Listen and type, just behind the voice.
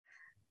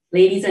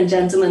Ladies and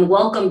gentlemen,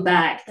 welcome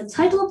back. The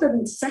title of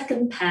the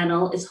second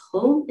panel is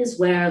Home is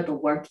Where the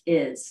Work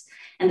Is.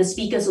 And the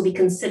speakers will be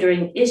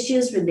considering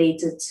issues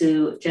related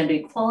to gender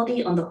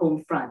equality on the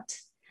home front.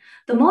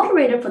 The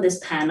moderator for this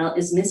panel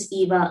is Ms.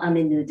 Eva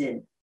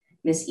Aminuddin.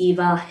 Ms.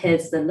 Eva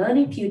heads the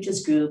Learning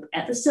Futures Group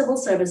at the Civil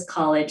Service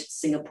College,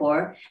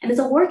 Singapore, and is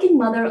a working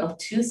mother of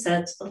 2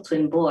 sets of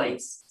twin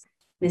boys.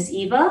 Ms.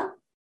 Eva,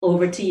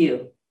 over to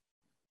you.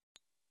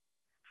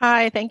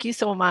 Hi, thank you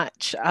so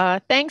much.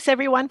 Thanks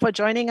everyone for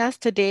joining us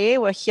today.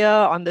 We're here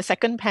on the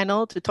second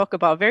panel to talk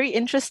about a very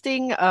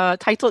interesting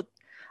titled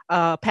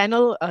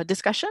panel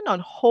discussion on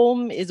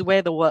Home is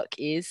Where the Work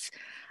Is.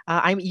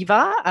 I'm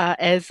Eva.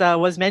 As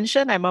was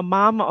mentioned, I'm a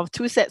mom of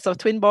 2 sets of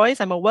twin boys.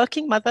 I'm a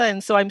working mother,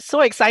 and so I'm so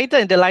excited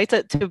and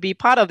delighted to be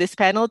part of this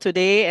panel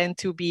today and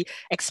to be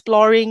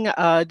exploring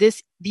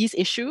these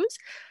issues.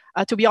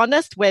 To be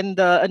honest, when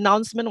the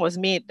announcement was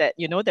made that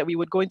that we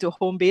would go into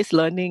home-based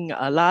learning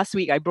last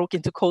week, I broke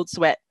into cold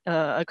sweat.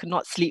 I could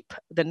not sleep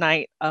the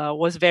night.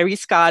 Was very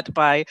scarred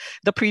by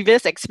the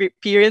previous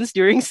experience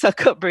during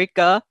circuit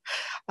breaker.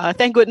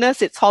 Thank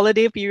goodness it's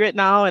holiday period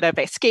now, and I've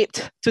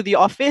escaped to the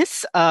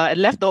office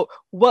and left the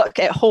work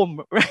at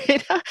home,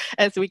 right?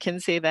 As we can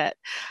say that.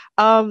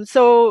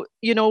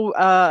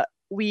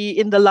 We,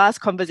 in the last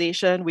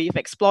conversation, we've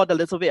explored a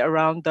little bit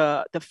around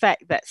the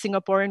fact that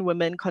Singaporean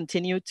women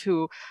continue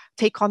to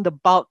take on the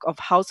bulk of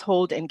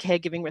household and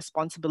caregiving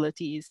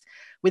responsibilities,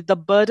 with the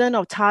burden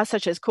of tasks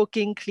such as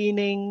cooking,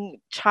 cleaning,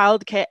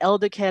 childcare,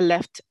 elder care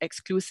left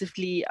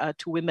exclusively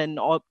to women,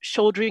 or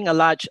shouldering a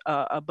large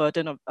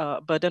burden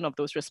of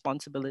those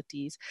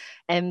responsibilities.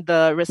 And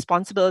the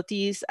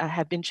responsibilities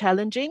have been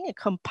challenging,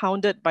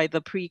 compounded by the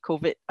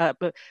pre-COVID.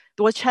 It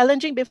was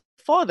challenging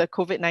before the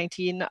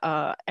COVID-19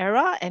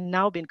 era, and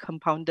now been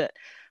compounded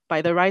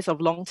by the rise of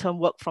long-term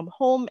work from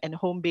home and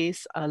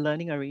home-based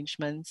learning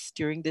arrangements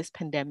during this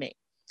pandemic.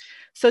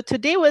 So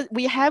today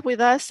we have with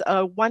us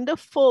a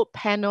wonderful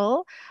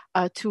panel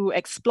to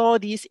explore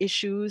these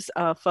issues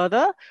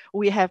further.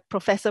 We have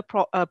Professor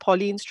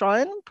Pauline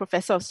Strohan,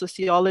 Professor of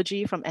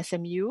Sociology from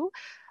SMU,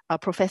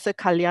 Professor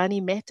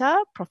Kalyani Mehta,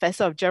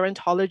 Professor of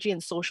Gerontology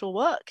and Social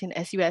Work in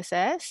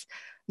SUSS,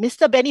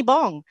 Mr. Benny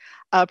Bong,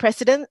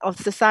 President of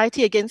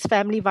Society Against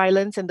Family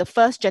Violence and the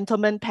first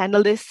gentleman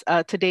panelist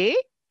today,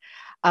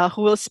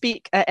 who will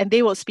speak, and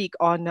they will speak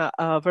on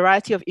a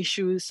variety of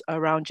issues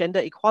around gender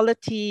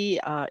equality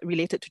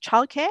related to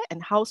childcare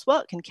and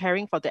housework and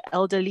caring for the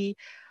elderly,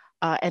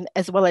 and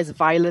as well as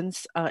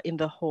violence in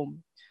the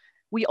home.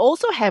 We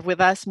also have with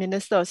us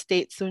Minister of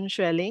State Sun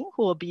Xueling,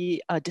 who will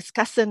be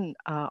discussing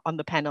on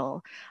the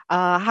panel.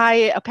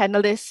 Hi,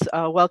 panelists,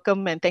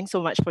 welcome and thanks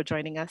so much for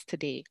joining us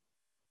today.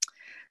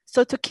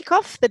 So to kick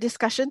off the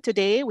discussion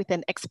today with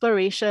an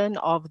exploration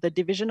of the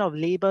division of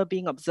labor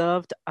being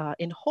observed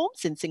in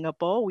homes in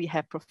Singapore, we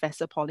have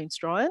Professor Pauline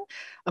Strohan,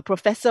 a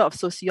professor of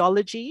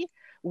sociology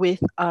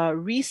with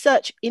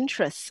research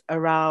interests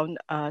around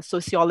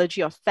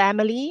sociology of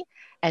family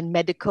and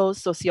medical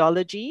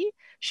sociology.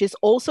 She's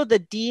also the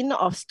Dean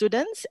of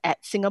Students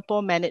at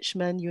Singapore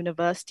Management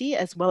University,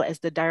 as well as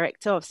the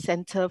Director of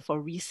Center for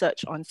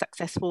Research on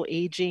Successful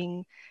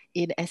Aging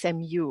in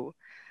SMU.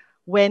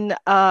 When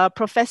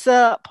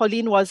Professor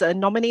Pauline was a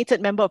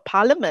nominated Member of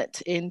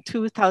Parliament in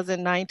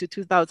 2009 to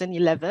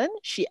 2011,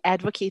 she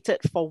advocated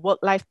for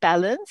work-life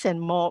balance and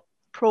more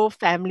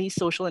pro-family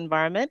social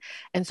environment.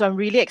 And so I'm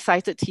really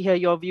excited to hear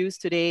your views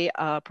today,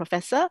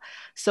 Professor.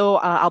 So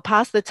I'll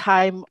pass the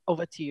time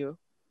over to you.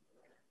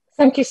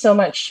 Thank you so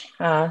much.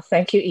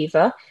 Thank you,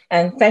 Eva.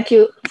 And thank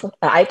you,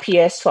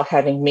 IPS, for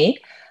having me.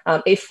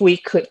 If we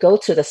could go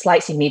to the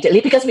slides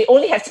immediately, because we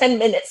only have 10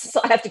 minutes, so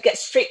I have to get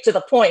straight to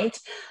the point.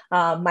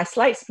 My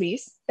slides,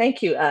 please.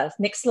 Thank you.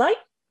 Next slide.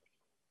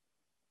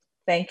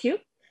 Thank you.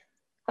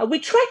 We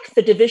track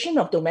the division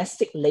of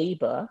domestic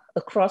labor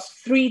across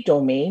 3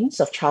 domains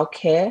of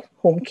childcare,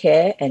 home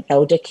care, and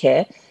elder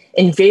care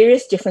in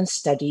various different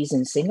studies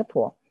in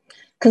Singapore.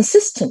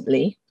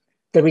 Consistently,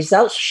 the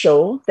results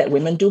show that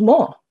women do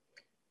more.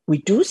 We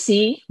do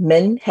see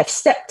men have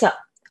stepped up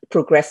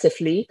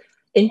progressively,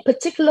 in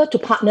particular to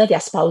partner their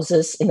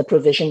spouses in the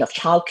provision of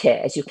childcare,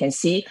 as you can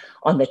see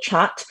on the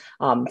chart,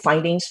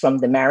 findings from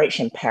the Marriage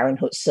and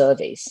Parenthood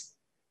surveys.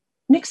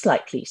 Next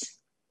slide, please.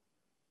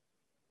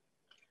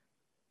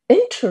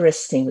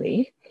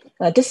 Interestingly,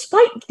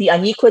 despite the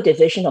unequal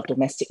division of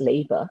domestic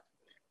labor,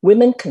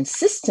 women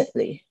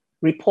consistently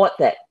report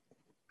that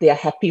they are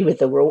happy with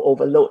the role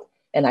overload.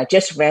 And I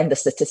just ran the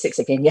statistics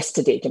again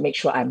yesterday to make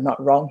sure I'm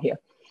not wrong here.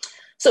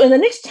 So in the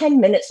next 10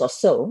 minutes or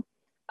so,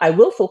 I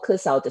will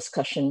focus our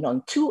discussion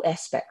on 2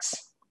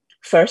 aspects.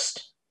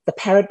 First, the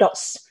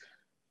paradox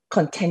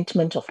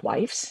contentment of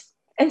wives,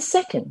 and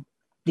second,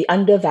 the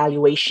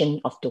undervaluation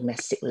of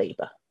domestic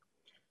labor.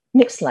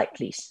 Next slide,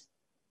 please.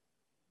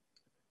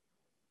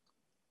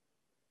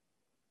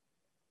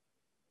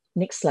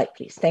 Next slide,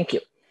 please. Thank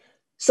you.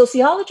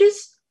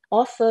 Sociologists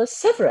offer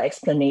several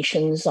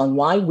explanations on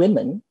why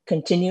women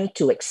continue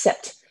to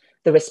accept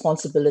the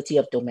responsibility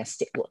of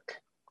domestic work.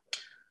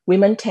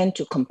 Women tend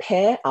to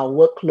compare our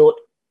workload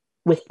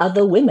with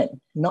other women,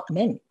 not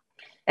men.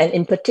 And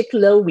in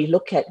particular, we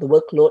look at the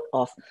workload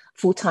of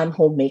full-time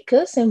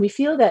homemakers, and we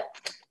feel that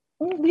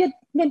we're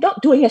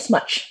not doing as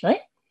much, right?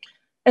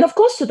 And of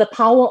course, to the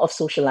power of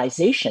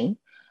socialization,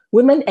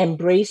 women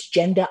embrace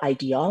gender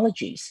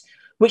ideologies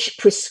which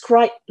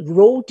prescribe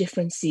role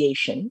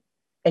differentiation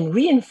and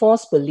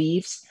reinforce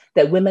beliefs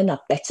that women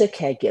are better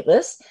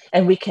caregivers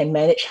and we can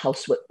manage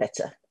housework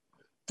better.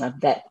 Now,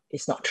 that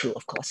is not true,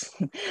 of course.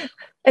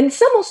 And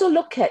some also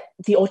look at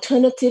the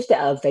alternatives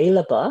that are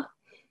available.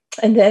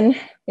 And then,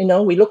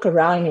 we look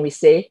around and we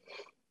say,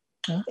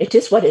 it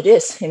is what it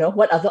is.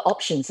 What other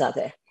options are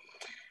there?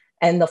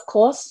 And of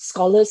course,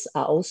 scholars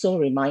are also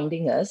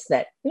reminding us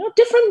that,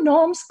 different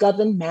norms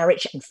govern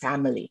marriage and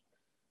family.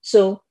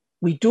 So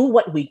we do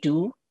what we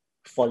do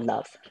for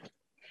love.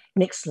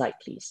 Next slide,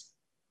 please.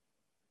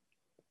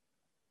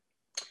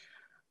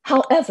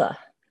 However,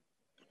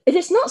 it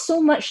is not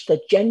so much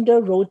the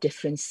gender role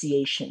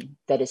differentiation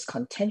that is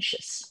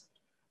contentious.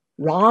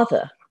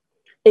 Rather,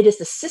 it is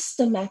the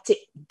systematic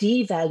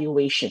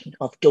devaluation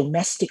of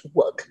domestic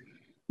work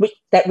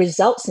that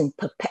results in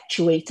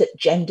perpetuated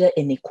gender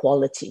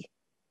inequality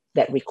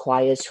that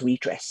requires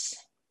redress.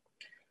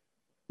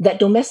 That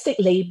domestic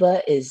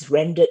labor is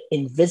rendered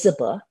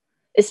invisible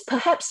is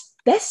perhaps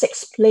best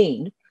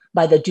explained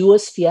by the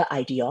duosphere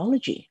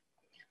ideology.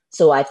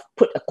 So I've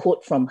put a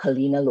quote from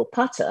Helena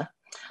Lopata.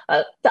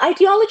 The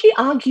ideology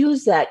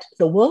argues that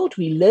the world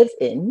we live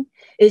in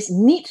is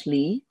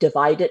neatly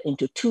divided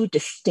into two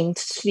distinct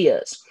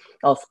spheres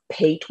of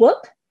paid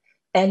work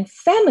and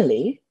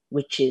family,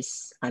 which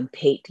is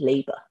unpaid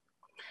labor.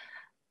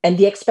 And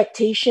the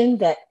expectation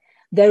that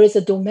there is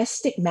a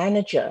domestic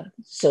manager,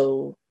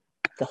 so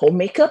the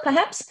homemaker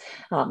perhaps,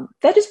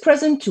 that is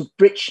present to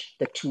bridge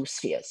the two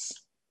spheres.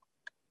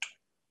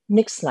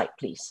 Next slide,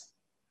 please.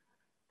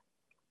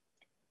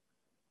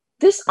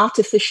 This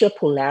artificial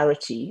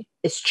polarity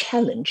is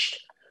challenged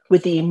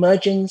with the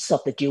emergence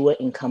of the dual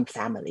income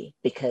family,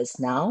 because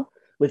now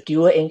with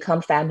dual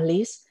income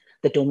families,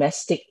 the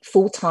domestic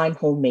full-time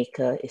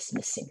homemaker is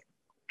missing.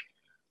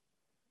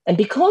 And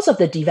because of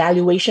the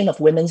devaluation of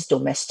women's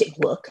domestic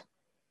work,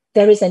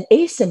 there is an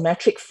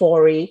asymmetric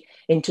foray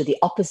into the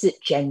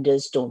opposite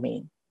gender's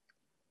domain.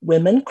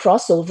 Women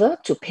cross over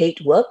to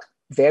paid work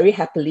very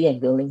happily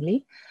and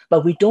willingly,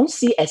 but we don't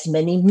see as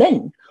many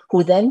men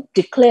who then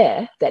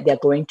declare that they're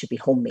going to be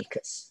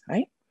homemakers,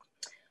 right?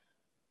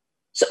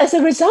 So as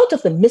a result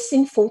of the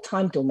missing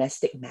full-time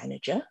domestic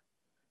manager,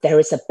 there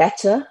is a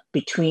battle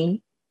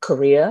between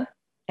career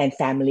and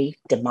family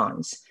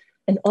demands.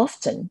 And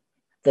often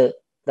the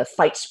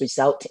fights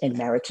result in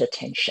marital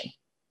tension.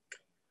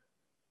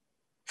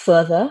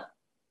 Further,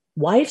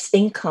 wives'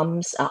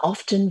 incomes are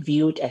often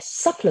viewed as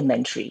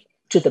supplementary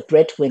to the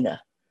breadwinner,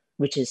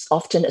 which is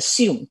often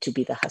assumed to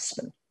be the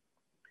husband.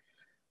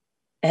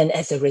 And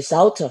as a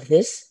result of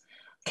this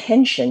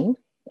tension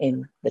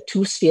in the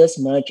two spheres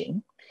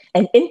merging,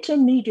 an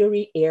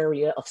intermediary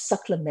area of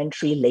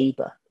supplementary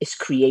labor is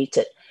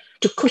created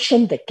to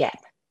cushion the gap.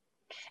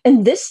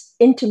 And this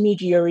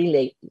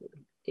intermediary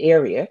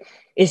area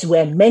is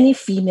where many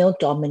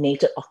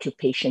female-dominated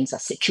occupations are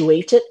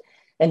situated.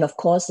 And of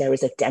course, there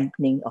is a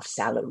dampening of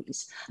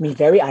salaries. I mean,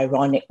 very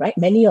ironic, right?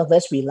 Many of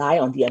us rely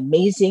on the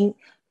amazing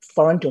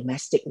foreign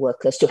domestic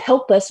workers to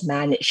help us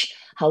manage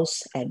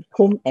house and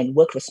home and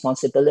work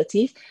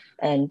responsibilities.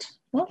 And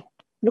well,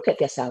 look at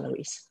their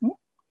salaries.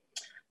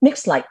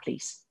 Next slide,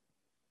 please.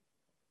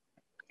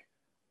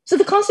 So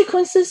the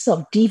consequences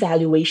of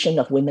devaluation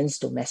of women's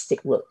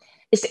domestic work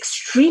is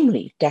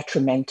extremely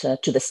detrimental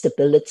to the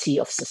stability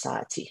of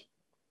society.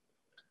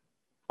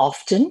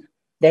 Often,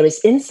 there is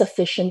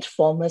insufficient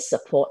formal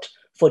support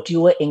for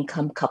dual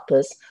income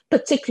couples,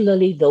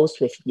 particularly those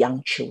with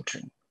young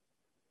children.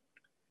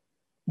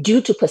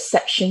 Due to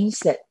perceptions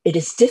that it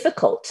is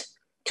difficult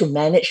to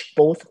manage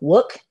both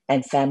work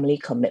and family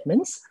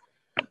commitments,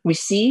 we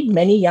see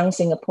many young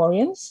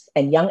Singaporeans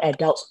and young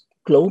adults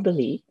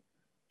globally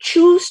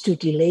choose to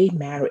delay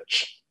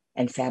marriage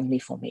and family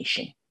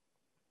formation.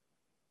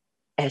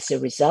 As a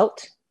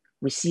result,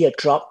 we see a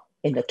drop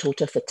in the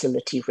total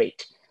fertility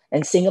rate,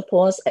 and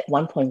Singapore's at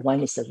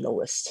 1.1 is the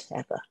lowest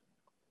ever.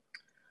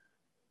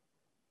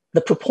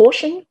 The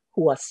proportion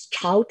who are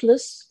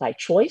childless by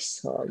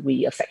choice, or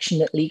we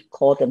affectionately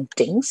call them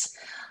DINGs,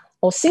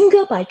 or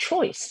single by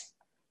choice,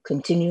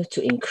 continue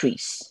to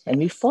increase. And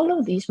we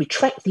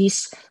track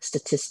these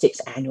statistics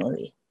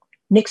annually.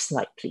 Next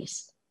slide,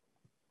 please.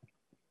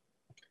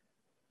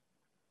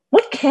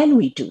 What can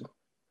we do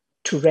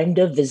to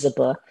render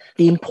visible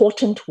the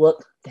important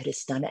work that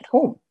is done at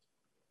home?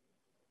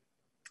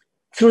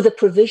 Through the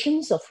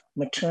provisions of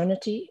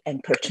maternity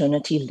and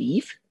paternity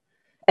leave,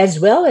 as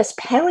well as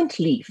parent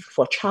leave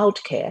for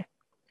childcare,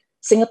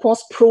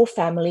 Singapore's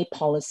pro-family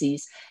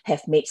policies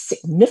have made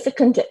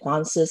significant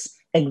advances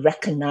in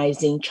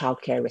recognizing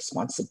childcare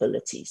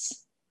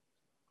responsibilities.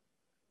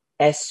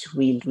 As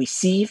we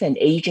receive an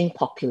aging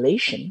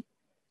population,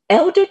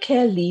 elder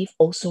care leave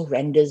also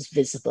renders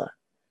visible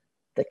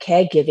the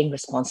caregiving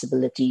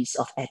responsibilities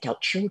of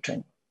adult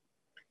children.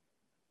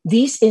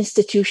 These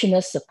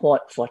institutional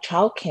support for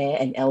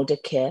childcare and elder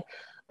care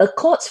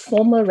accords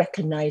formal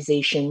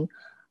recognition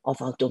of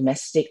our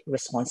domestic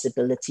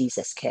responsibilities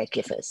as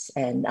caregivers.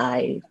 And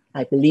I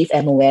believe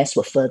MOS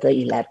will further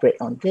elaborate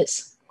on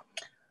this.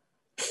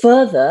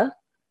 Further,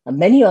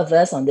 many of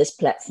us on this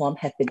platform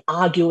have been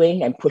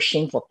arguing and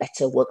pushing for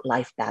better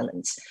work-life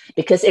balance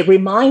because it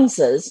reminds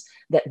us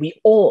that we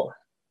all,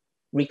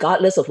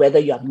 regardless of whether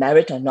you are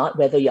married or not,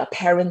 whether you are a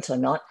parent or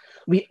not,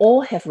 we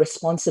all have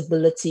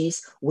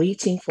responsibilities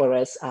waiting for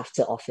us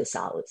after office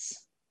hours.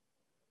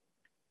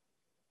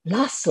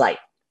 Last slide.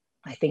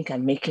 I think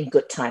I'm making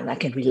good time. I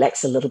can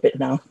relax a little bit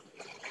now.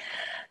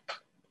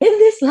 In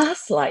this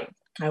last slide,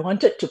 I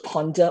wanted to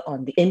ponder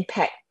on the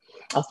impact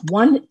of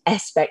one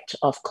aspect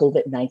of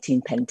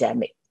COVID-19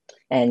 pandemic.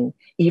 And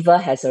Eva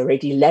has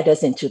already led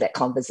us into that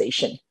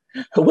conversation,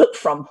 work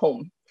from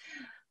home,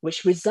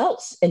 which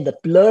results in the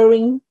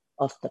blurring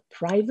of the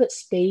private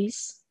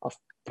space of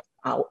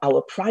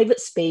our private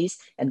space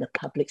and the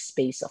public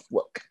space of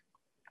work.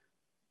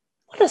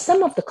 What are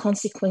some of the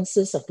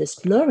consequences of this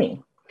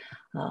blurring?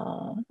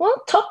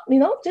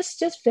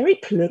 Just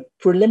very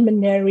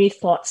preliminary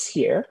thoughts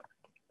here.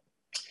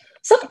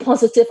 Some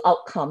positive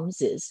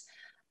outcomes is,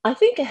 I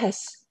think it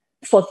has,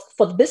 for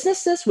the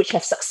businesses which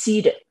have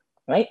succeeded,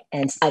 right,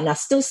 and are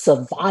still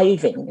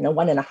surviving,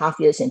 1.5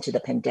 years into the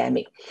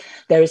pandemic,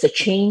 there is a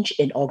change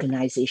in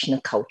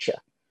organizational culture.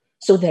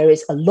 So there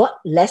is a lot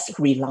less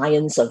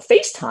reliance on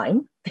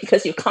FaceTime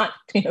because you can't,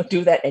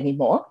 do that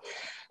anymore.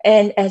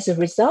 And as a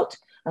result,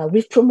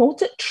 we've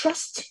promoted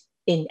trust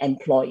in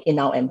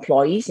our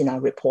employees, in our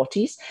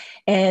reportees.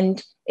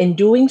 And in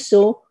doing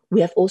so,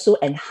 we have also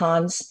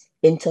enhanced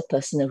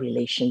interpersonal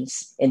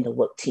relations in the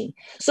work team.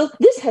 So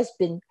this has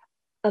been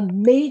a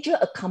major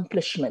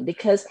accomplishment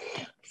because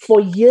for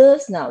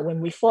years now, when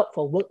we fought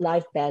for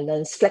work-life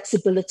balance,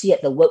 flexibility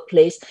at the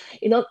workplace,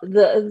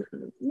 the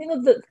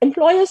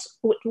employers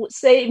would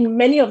say,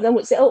 many of them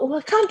would say, "Oh, well,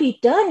 it can't be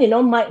done.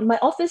 My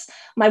office,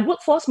 my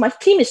workforce, my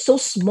team is so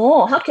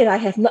small. How can I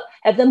have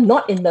them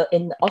not in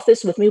the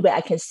office with me where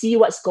I can see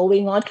what's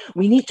going on?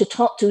 We need to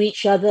talk to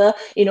each other.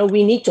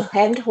 We need to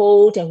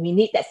handhold, and we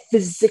need that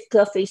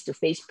physical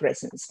face-to-face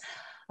presence."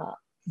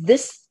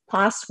 This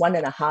past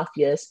 1.5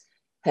 years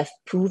have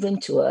proven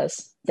to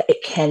us that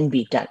it can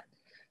be done.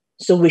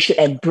 So we should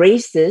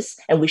embrace this,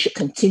 and we should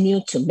continue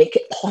to make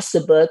it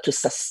possible to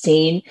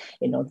sustain,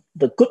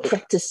 the good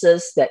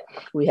practices that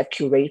we have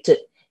curated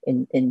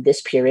in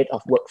this period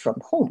of work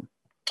from home.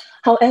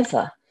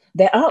 However,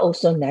 there are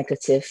also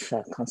negative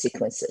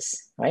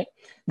consequences, right?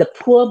 The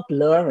poor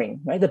blurring,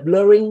 right? The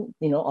blurring,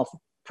 of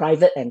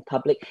private and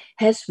public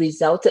has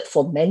resulted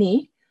for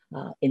many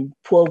in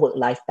poor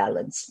work-life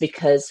balance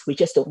because we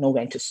just don't know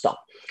when to stop.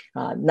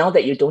 Now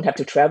that you don't have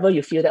to travel,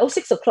 you feel that,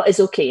 6 o'clock is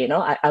okay,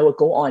 I will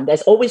go on.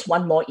 There's always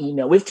one more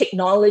email. With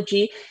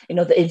technology,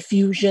 the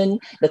infusion,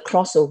 the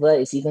crossover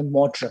is even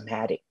more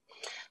dramatic.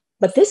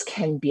 But this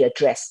can be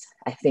addressed,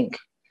 I think,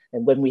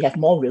 and when we have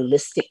more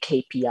realistic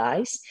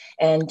KPIs,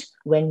 and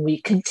when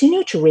we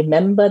continue to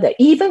remember that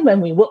even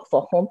when we work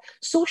from home,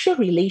 social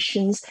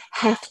relations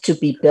have to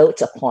be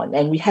built upon.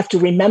 And we have to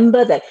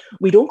remember that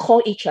we don't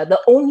call each other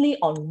only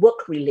on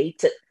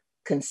work-related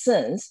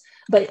concerns,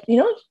 but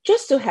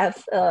just to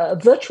have a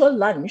virtual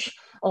lunch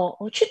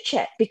or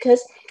chit-chat,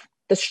 because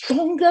the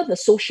stronger the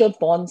social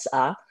bonds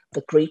are,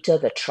 the greater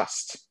the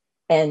trust.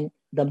 And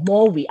the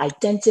more we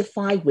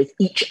identify with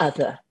each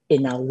other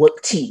in our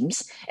work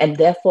teams, and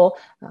therefore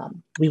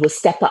we will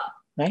step up,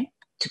 right,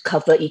 to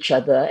cover each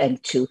other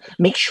and to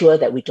make sure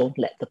that we don't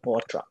let the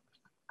ball drop.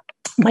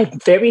 My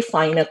very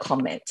final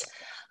comment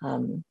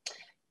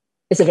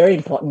is a very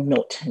important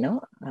note.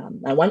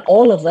 I want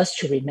all of us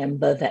to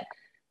remember that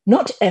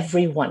not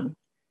everyone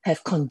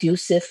have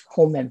conducive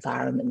home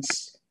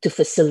environments to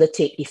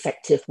facilitate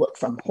effective work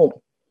from home.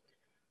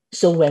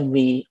 So when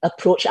we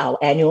approach our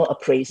annual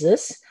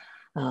appraisers,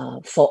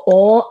 for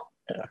all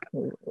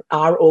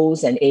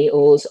ROs and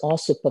AOs or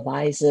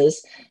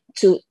supervisors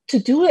to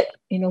do it,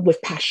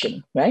 with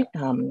passion, right?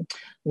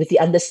 With the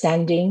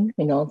understanding,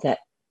 that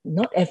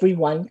not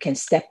everyone can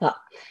step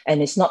up,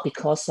 and it's not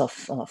because of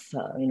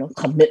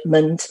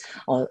commitment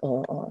or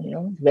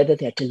whether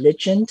they're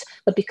diligent,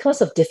 but because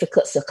of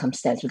difficult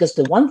circumstance. Because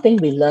the one thing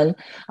we learned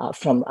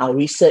from our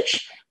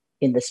research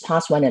in this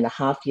past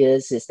 1.5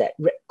 years is that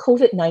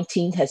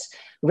COVID-19 has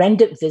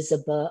rendered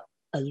visible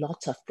a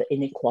lot of the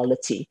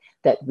inequality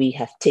that we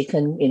have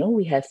taken,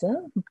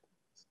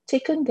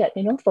 taken that,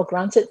 for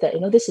granted that,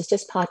 this is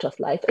just part of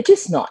life. It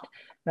is not,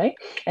 right?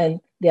 And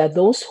there are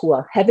those who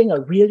are having a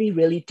really,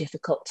 really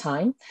difficult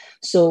time.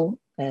 So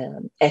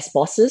as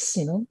bosses,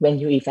 when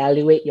you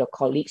evaluate your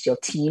colleagues, your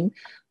team,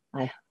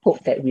 I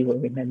hope that we will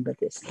remember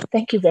this.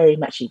 Thank you very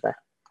much, Eva.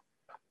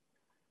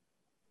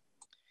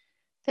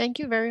 Thank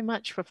you very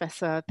much,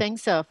 Professor.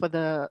 Thanks for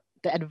the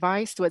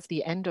advice towards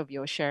the end of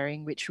your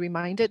sharing, which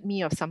reminded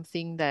me of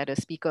something that a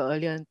speaker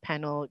earlier in the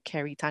panel,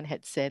 Carrie Tan,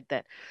 had said,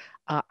 that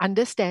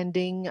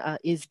understanding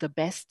is the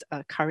best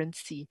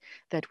currency,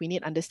 that we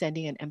need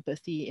understanding and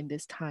empathy in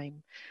this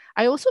time.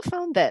 I also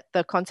found that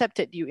the concept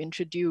that you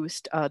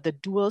introduced, the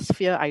dual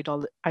sphere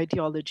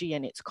ideology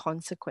and its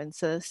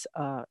consequences,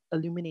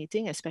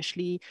 illuminating,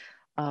 especially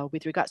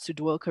with regards to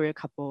dual career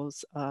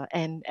couples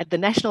and at the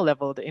national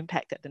level, the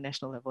impact at the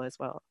national level as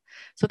well.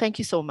 So thank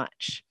you so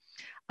much.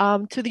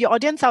 To the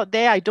audience out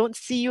there, I don't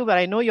see you, but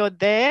I know you're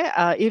there.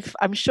 If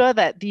I'm sure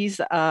that these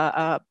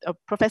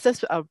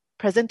professors'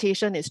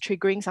 presentation is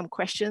triggering some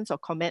questions or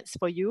comments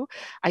for you.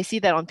 I see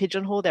that on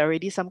Pigeonhole, there are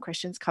already some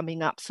questions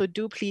coming up. So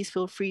do please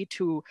feel free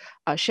to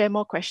share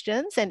more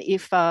questions. And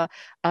if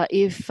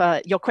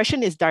your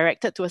question is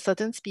directed to a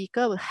certain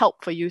speaker, it will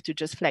help for you to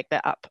just flag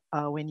that up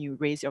when you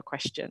raise your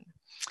question.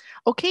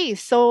 Okay,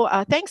 so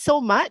thanks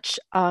so much.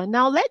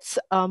 Now let's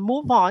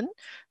move on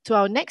to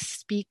our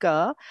next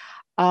speaker,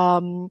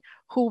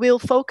 who will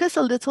focus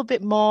a little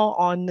bit more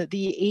on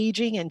the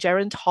aging and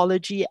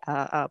gerontology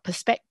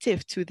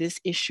perspective to this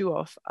issue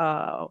of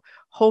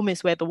home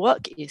is where the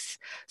work is.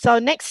 So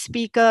our next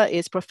speaker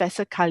is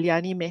Professor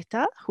Kalyani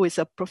Mehta, who is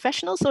a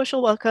professional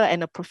social worker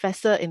and a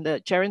professor in the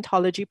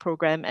gerontology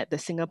program at the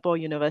Singapore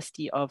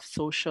University of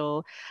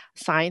Social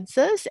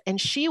Sciences.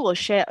 And she will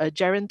share a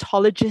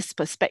gerontologist's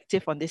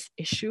perspective on this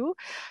issue.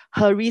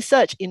 Her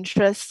research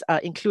interests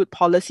include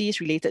policies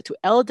related to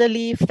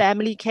elderly,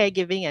 family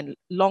caregiving, and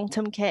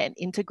long-term care and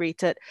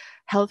integrated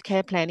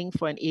healthcare planning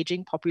for an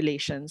aging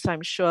population. So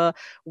I'm sure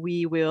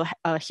we will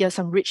hear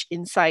some rich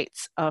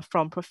insights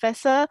from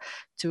Professor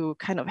to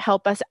kind of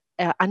help us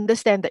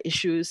understand the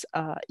issues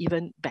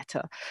even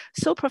better.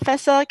 So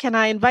Professor, can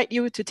I invite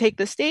you to take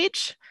the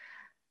stage?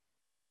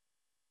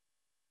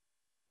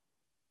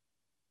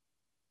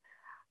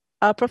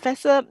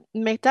 Professor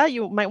Mehta,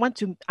 you might want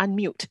to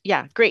unmute.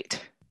 Yeah,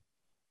 great.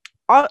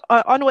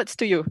 Onwards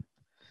to you.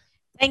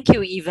 Thank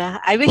you,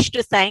 Eva. I wish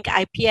to thank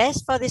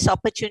IPS for this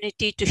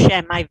opportunity to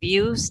share my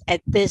views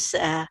at this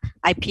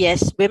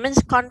IPS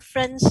Women's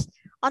Conference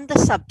on the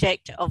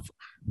subject of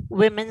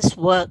women's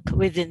work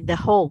within the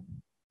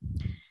home.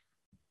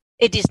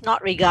 It is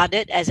not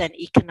regarded as an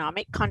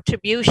economic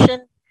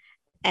contribution,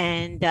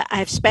 and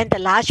I've spent a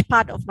large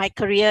part of my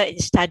career in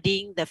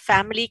studying the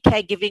family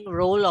caregiving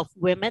role of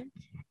women,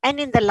 and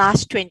in the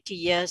last 20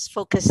 years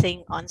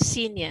focusing on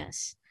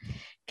seniors.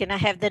 Can I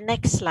have the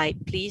next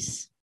slide,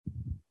 please?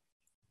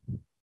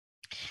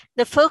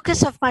 The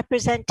focus of my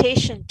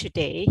presentation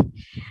today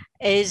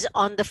is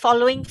on the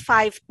following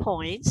 5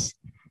 points: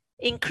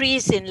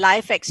 increase in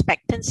life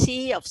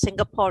expectancy of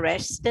Singapore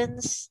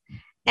residents,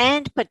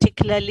 and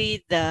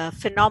particularly the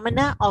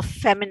phenomena of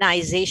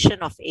feminization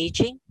of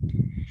aging.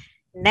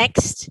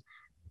 Next,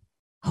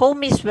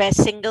 home is where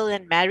single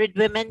and married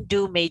women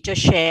do major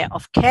share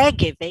of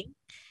caregiving.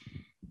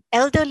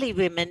 Elderly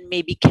women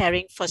may be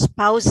caring for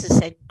spouses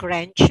and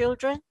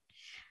grandchildren.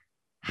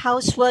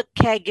 Housework,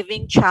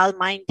 caregiving,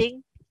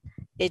 childminding.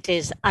 It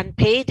is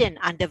unpaid and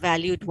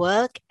undervalued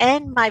work,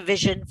 and my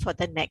vision for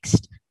the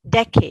next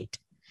decade.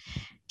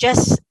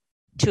 Just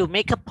to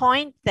make a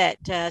point that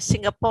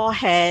Singapore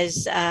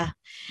has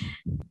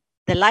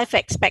the life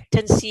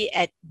expectancy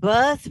at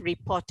birth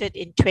reported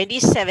in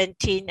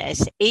 2017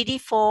 as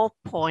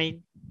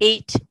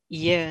 84.8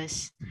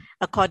 years,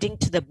 according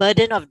to the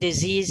Burden of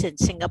Disease in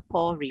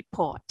Singapore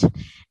report.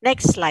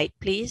 Next slide,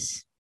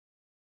 please.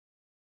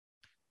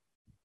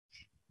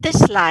 This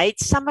slide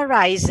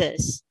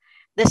summarizes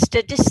the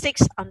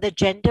statistics on the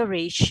gender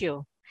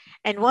ratio.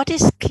 And what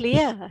is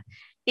clear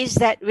is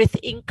that with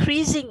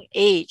increasing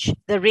age,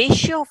 the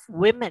ratio of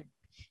women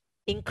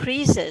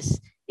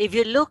increases. If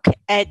you look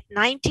at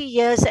 90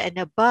 years and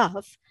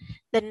above,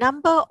 the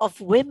number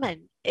of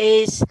women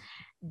is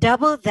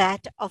double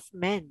that of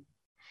men.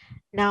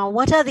 Now,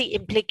 what are the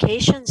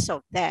implications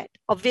of that?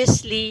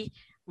 Obviously,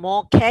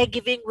 more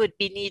caregiving would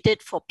be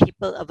needed for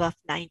people above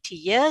 90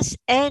 years,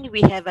 and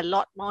we have a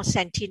lot more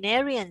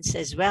centenarians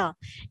as well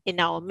in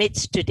our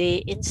midst today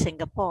in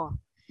Singapore.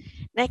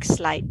 Next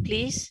slide,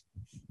 please.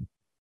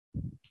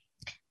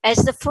 As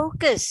the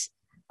focus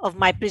of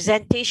my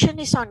presentation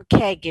is on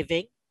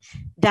caregiving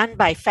done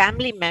by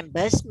family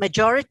members,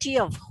 majority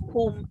of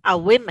whom are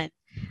women,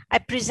 I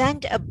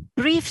present a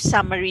brief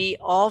summary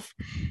of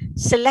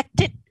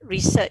selected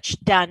research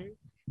done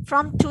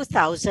from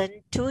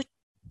 2000 to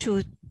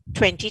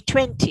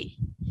 2020.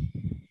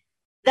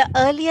 The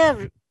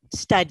earlier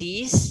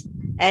studies,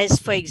 as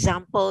for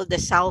example, the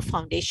Saul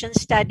Foundation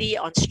study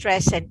on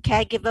stress and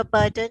caregiver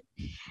burden,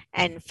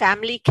 and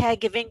family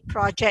caregiving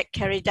project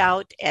carried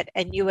out at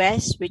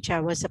NUS, which I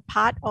was a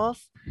part of,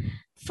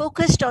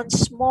 focused on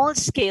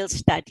small-scale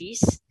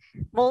studies,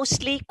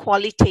 mostly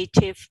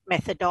qualitative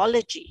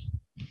methodology.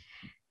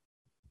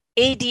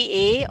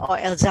 ADA, or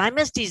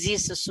Alzheimer's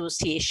Disease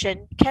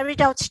Association,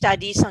 carried out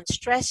studies on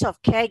stress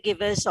of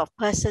caregivers of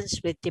persons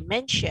with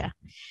dementia.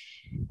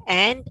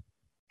 And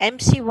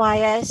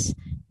MCYS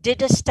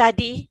did a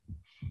study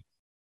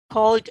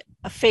called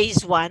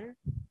Phase 1,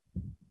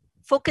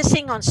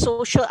 focusing on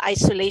social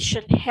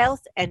isolation,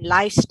 health, and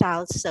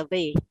lifestyle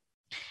survey.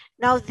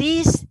 Now,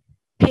 these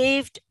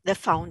paved the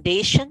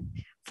foundation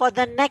for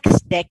the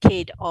next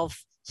decade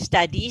of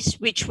studies,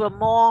 which were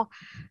more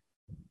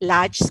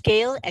large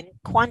scale and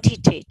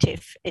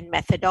quantitative in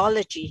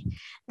methodology.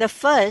 The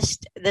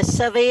first, the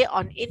survey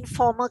on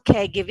informal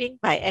caregiving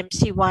by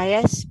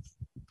MCYS,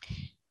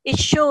 it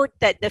showed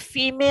that the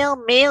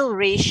female-male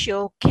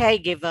ratio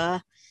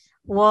caregiver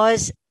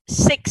was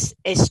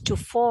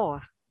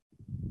 6:4.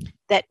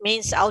 That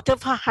means out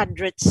of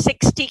 100,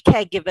 60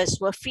 caregivers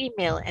were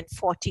female and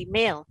 40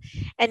 male,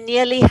 and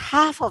nearly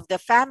half of the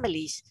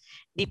families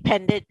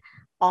depended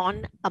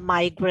on a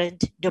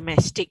migrant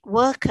domestic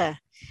worker.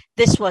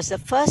 This was the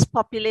first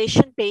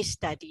population-based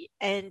study,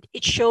 and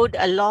it showed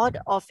a lot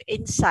of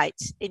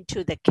insights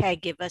into the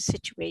caregiver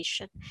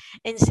situation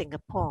in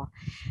Singapore.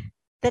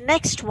 The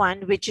next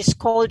one, which is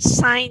called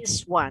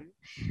Science 1,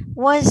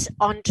 was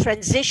on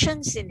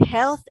transitions in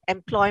health,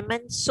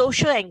 employment,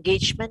 social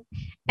engagement,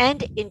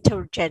 and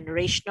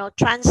intergenerational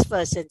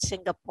transfers in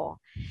Singapore,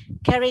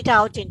 carried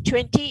out in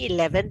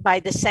 2011 by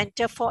the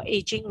Center for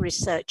Aging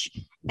Research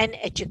and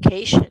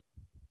Education.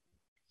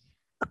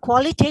 A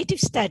qualitative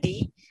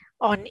study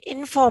on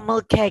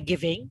informal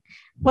caregiving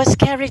was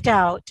carried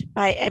out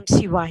by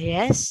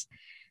MCYS,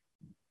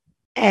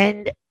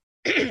 and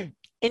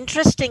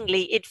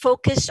interestingly, it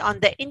focused on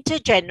the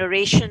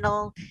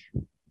intergenerational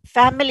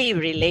family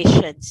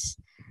relations.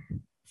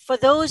 For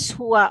those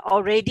who are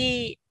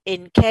already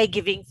in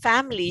caregiving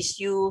families,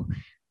 you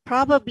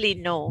probably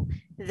know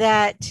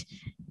that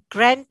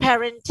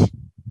grandparent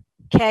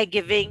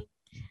caregiving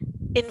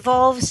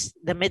involves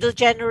the middle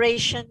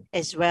generation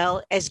as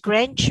well as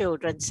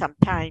grandchildren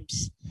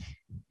sometimes.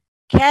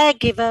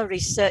 Caregiver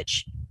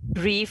Research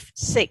Brief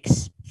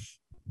 6,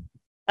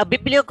 a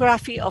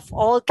bibliography of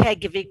all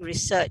caregiving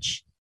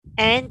research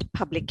and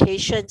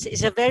publications,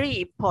 is a very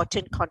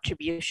important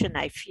contribution,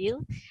 I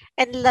feel.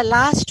 And the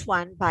last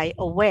one by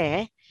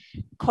Aware,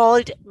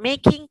 called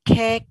Making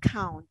Care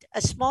Count, a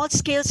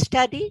small-scale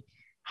study,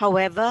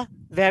 however,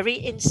 very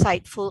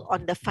insightful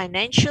on the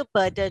financial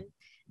burden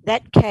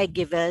that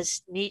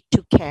caregivers need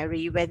to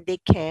carry when they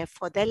care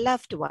for their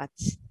loved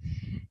ones.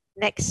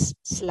 Next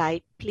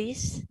slide,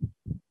 please.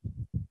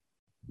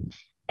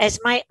 As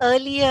my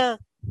earlier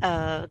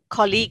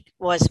colleague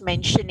was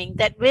mentioning,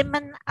 that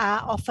women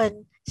are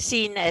often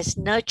seen as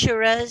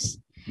nurturers.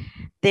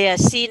 They are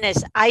seen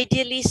as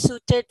ideally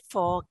suited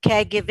for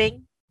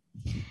caregiving,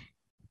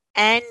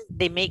 and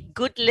they make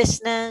good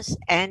listeners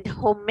and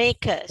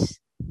homemakers.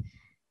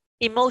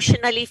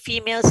 Emotionally,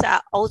 females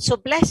are also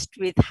blessed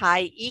with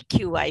high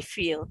EQ, I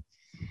feel.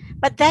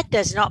 But that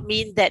does not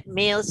mean that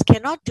males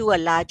cannot do a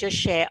larger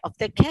share of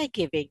the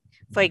caregiving,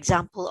 for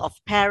example, of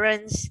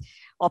parents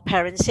or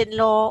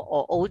parents-in-law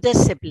or older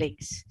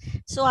siblings.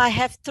 So I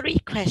have 3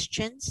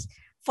 questions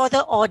for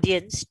the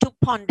audience to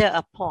ponder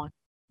upon.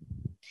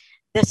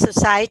 Does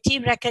society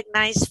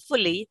recognize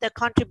fully the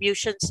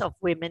contributions of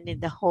women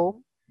in the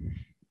home?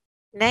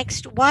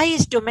 Next, why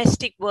is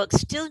domestic work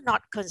still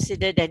not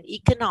considered an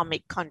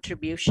economic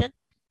contribution?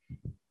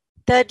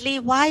 Thirdly,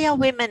 why are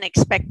women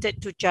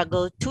expected to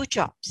juggle 2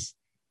 jobs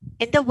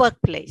in the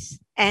workplace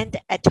and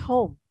at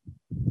home?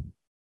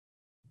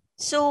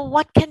 So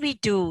what can we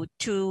do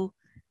to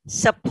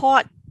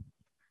support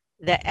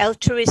the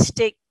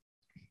altruistic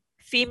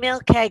female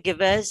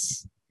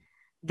caregivers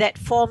that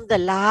form the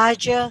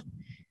larger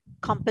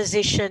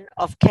composition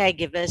of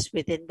caregivers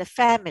within the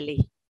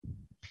family?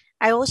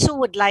 I also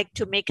would like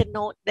to make a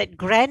note that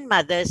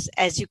grandmothers,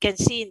 as you can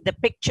see in the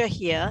picture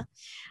here,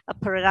 a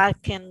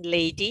Peranakan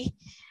lady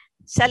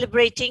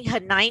celebrating her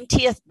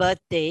 90th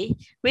birthday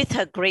with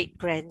her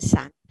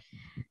great-grandson.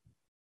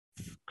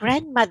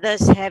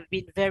 Grandmothers have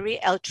been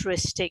very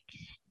altruistic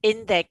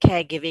in their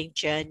caregiving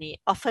journey,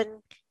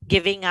 often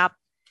giving up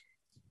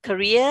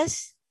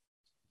careers,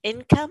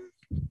 income,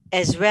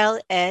 as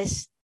well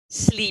as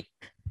sleep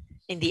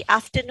in the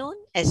afternoon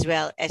as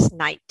well as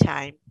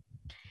nighttime.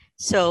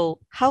 So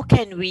how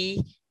can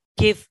we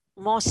give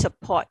more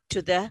support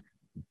to the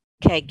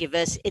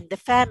caregivers in the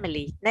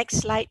family? Next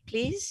slide,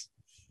 please.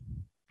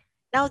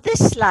 Now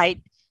this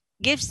slide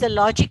gives the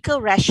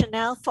logical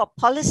rationale for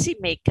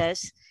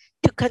policymakers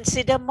to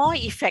consider more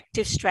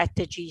effective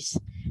strategies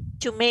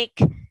to make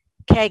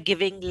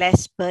caregiving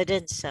less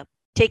burdensome,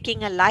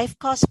 taking a life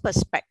cost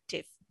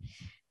perspective.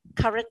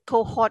 Current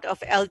cohort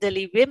of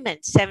elderly women,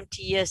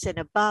 70 years and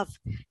above,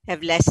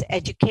 have less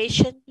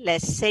education,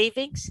 less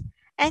savings,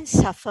 and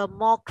suffer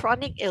more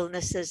chronic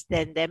illnesses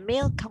than their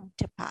male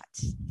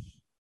counterparts.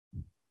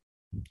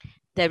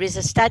 There is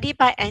a study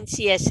by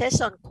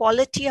NCSS on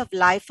quality of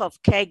life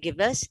of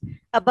caregivers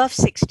above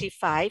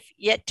 65,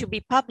 yet to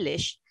be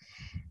published.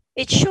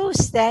 It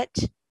shows that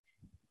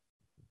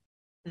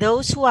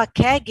those who are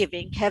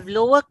caregiving have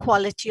lower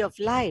quality of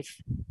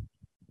life,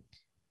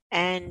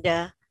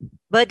 and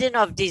burden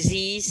of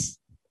disease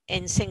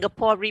in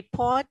Singapore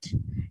report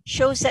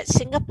shows that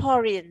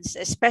Singaporeans,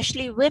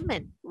 especially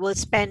women, will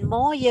spend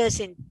more years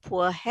in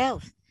poor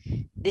health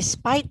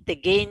despite the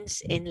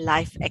gains in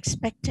life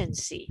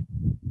expectancy.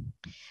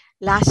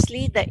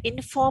 Lastly, the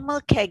informal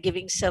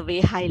caregiving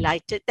survey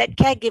highlighted that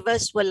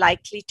caregivers were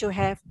likely to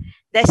have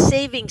their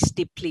savings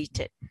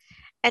depleted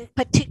and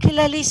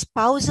particularly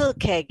spousal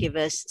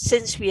caregivers,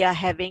 since we are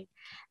having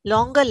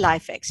longer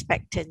life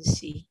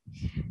expectancy.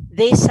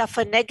 They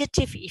suffer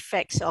negative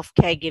effects of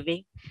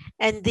caregiving,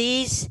 and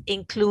these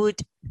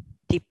include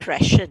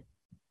depression.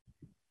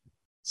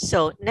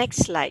 So next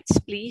slides,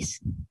 please.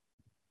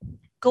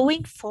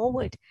 Going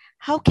forward,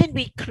 how can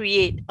we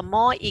create a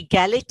more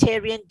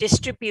egalitarian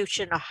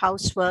distribution of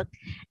housework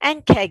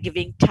and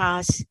caregiving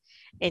tasks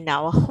in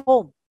our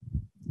home?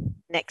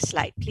 Next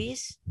slide,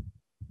 please.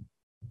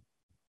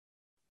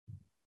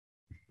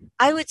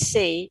 I would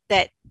say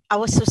that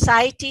our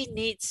society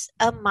needs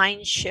a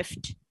mind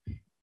shift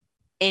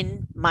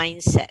in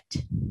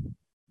mindset.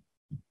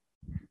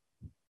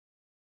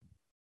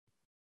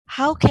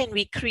 How can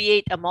we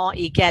create a more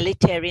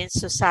egalitarian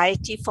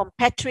society from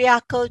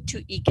patriarchal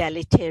to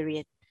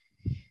egalitarian?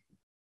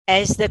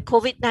 As the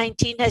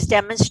COVID-19 has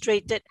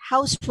demonstrated,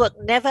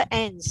 housework never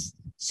ends.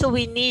 So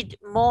we need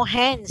more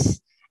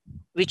hands,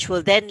 which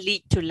will then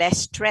lead to less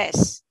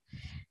stress.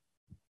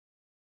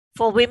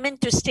 For women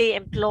to stay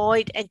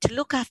employed and to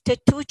look after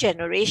two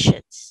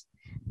generations,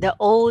 the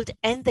old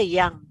and the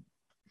young,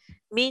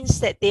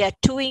 means that they are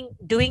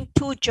doing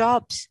two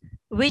jobs,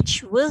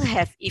 which will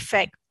have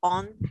effect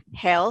on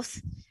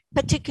health,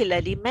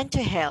 particularly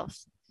mental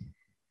health.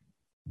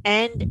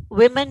 And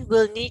women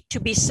will need to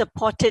be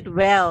supported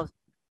well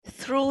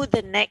through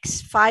the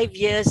next 5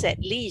 years at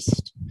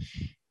least,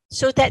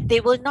 so that they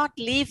will not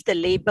leave the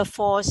labor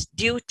force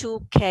due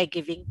to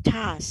caregiving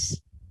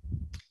tasks.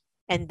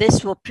 And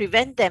this will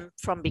prevent them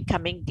from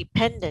becoming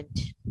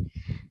dependent.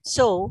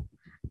 So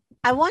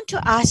I want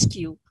to ask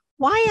you,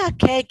 why are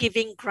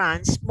caregiving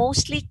grants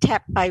mostly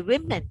tapped by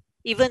women,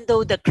 even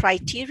though the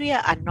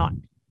criteria are not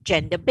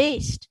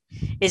gender-based?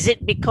 Is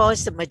it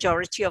because the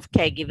majority of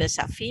caregivers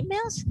are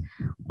females?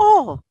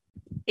 Or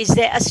is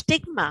there a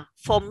stigma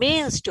for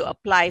males to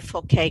apply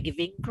for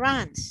caregiving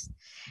grants?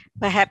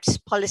 Perhaps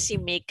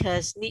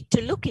policymakers need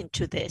to look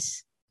into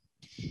this.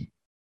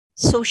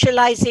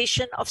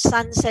 Socialization of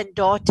sons and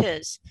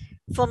daughters.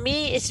 For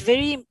me, it's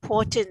very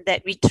important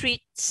that we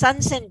treat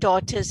sons and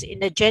daughters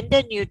in a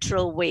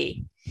gender-neutral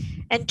way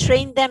and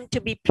train them to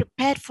be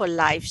prepared for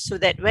life so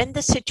that when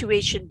the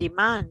situation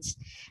demands,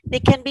 they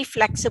can be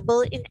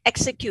flexible in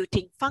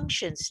executing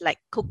functions like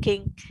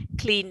cooking,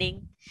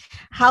 cleaning.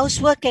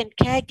 Housework and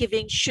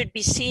caregiving should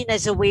be seen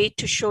as a way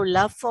to show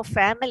love for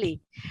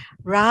family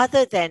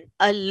rather than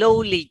a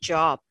lowly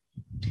job.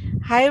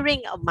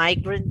 Hiring a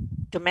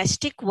migrant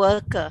domestic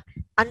worker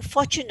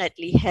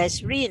unfortunately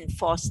has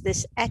reinforced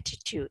this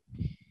attitude.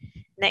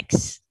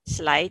 Next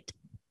slide.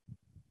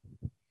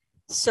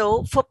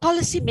 So for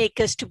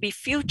policymakers to be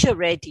future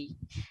ready,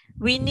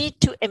 we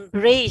need to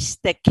embrace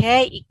the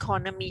care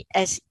economy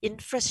as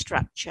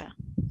infrastructure.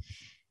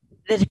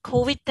 The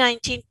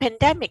COVID-19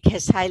 pandemic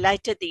has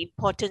highlighted the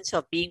importance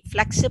of being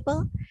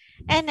flexible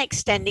and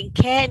extending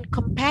care and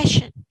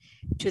compassion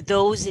to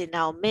those in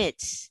our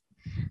midst.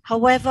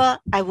 However,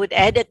 I would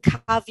add a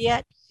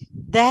caveat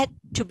that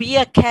to be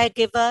a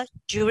caregiver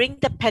during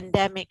the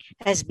pandemic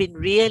has been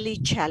really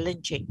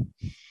challenging.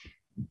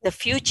 The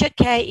future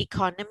care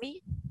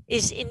economy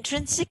is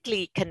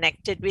intrinsically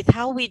connected with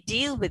how we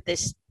deal with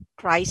this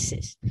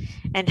crisis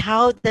and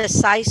how the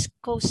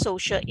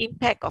psychosocial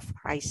impact of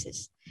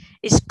crisis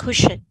is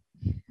cushioned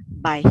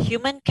by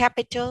human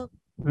capital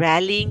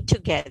rallying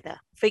together.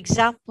 For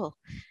example,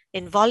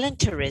 in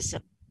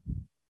volunteerism,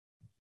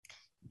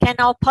 can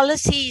our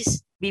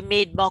policies be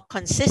made more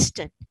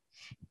consistent?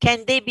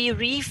 Can they be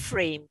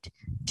reframed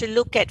to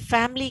look at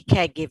family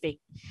caregiving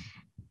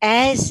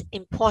as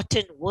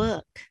important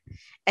work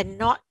and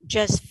not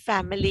just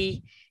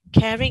family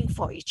caring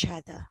for each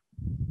other?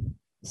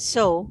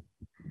 So,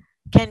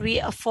 can we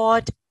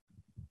afford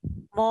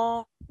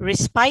more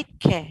respite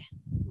care,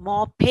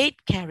 more paid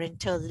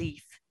parental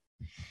leave?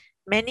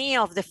 Many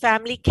of the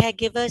family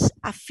caregivers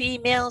are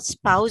female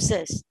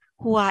spouses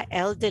who are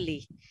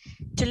elderly.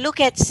 To look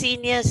at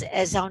seniors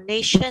as our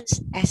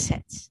nation's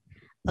assets,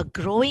 a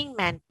growing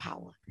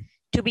manpower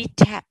to be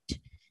tapped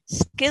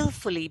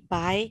skillfully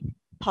by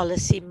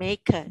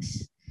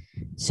policymakers.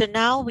 So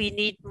now we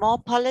need more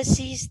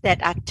policies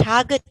that are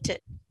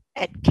targeted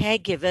at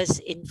caregivers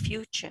in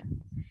future.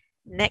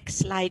 Next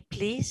slide,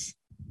 please.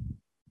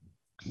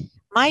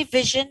 My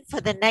vision for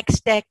the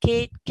next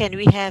decade, can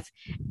we have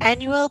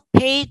annual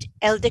paid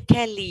elder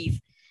care leave,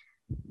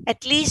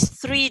 at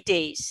least 3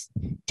 days,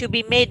 to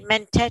be made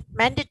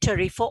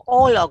mandatory for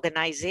all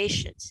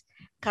organizations.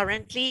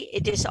 Currently,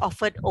 it is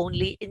offered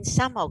only in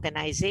some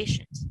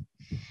organizations.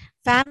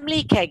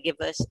 Family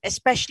caregivers,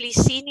 especially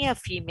senior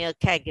female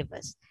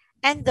caregivers,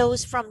 and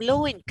those from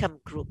low-income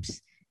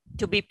groups,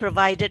 to be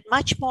provided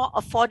much more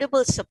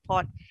affordable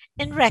support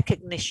in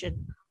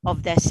recognition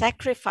of their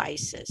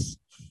sacrifices.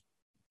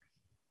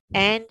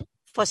 And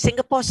for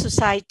Singapore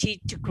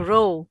society to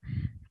grow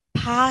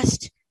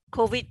past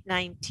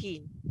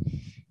COVID-19,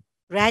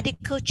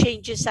 radical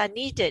changes are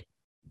needed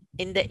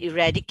in the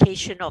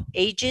eradication of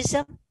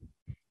ageism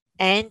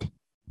and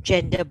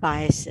gender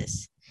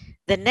biases.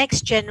 the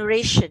next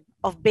generation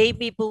of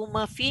baby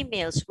boomer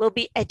females will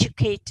be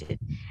educated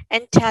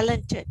and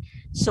talented,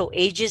 so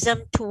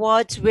ageism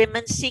towards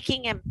women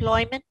seeking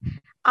employment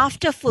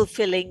after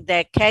fulfilling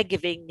their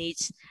caregiving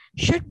needs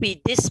should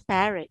be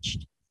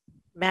disparaged.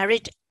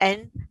 Merit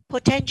and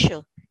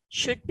potential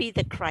should be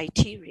the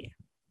criteria.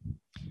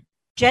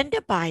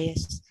 Gender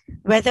bias,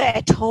 whether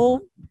at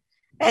home,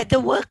 at the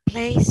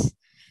workplace,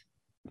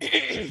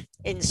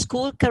 in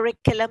school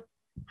curriculum,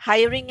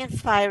 hiring and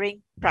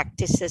firing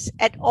practices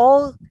at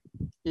all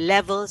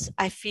levels,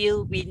 I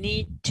feel we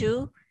need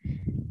to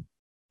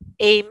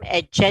aim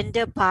at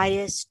gender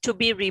bias to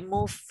be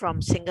removed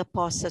from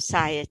Singapore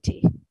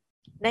society.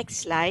 Next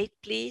slide,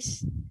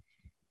 please.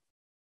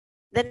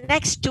 The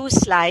next two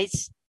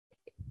slides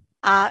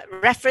are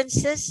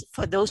references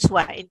for those who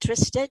are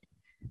interested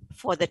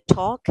for the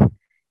talk.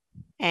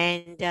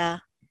 And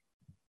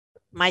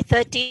my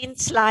 13th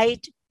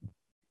slide,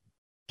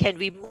 can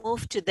we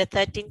move to the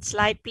 13th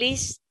slide,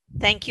 please?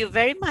 Thank you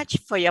very much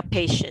for your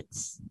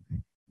patience.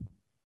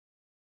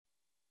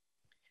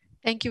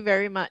 Thank you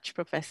very much,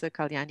 Professor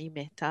Kalyani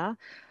Mehta.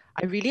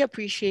 I really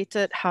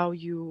appreciated how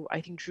you, I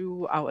think,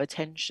 drew our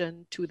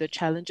attention to the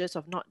challenges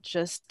of not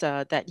just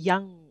that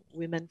young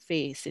women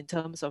face in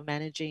terms of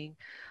managing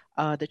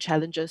the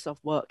challenges of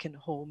work and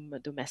home,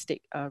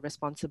 domestic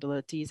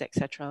responsibilities,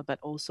 etc., but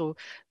also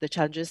the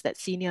challenges that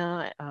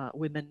senior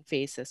women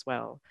face as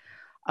well.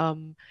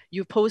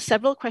 You posed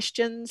several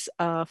questions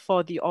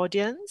for the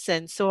audience,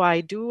 and so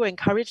I do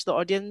encourage the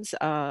audience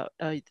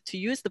to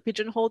use the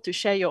Pigeonhole to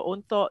share your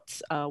own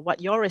thoughts,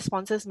 what your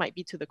responses might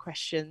be to the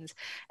questions.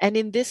 And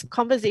in this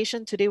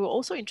conversation today, we're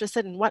also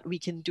interested in what we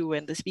can do,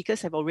 and the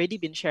speakers have already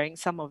been sharing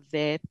some of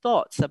their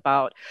thoughts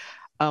about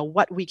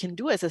what we can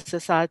do as a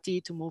society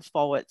to move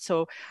forward.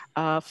 So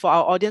for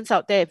our audience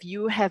out there, if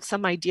you have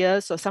some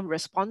ideas or some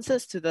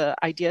responses to the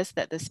ideas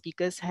that the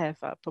speakers have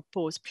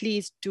proposed,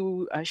 please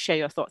do share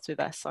your thoughts with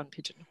us on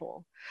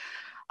Pigeonhole.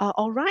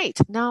 All right,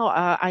 now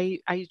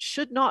I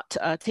should not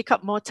take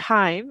up more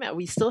time.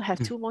 We still have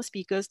two more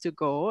speakers to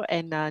go.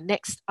 And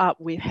next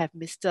up, we have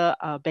Mr.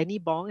 Benny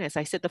Bong, as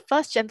I said, the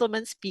first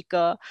gentleman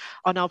speaker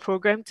on our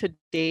program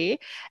today,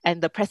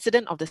 and the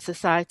president of the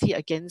Society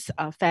Against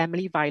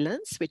Family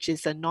Violence, which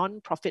is a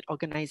non-profit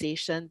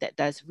organization that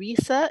does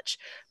research,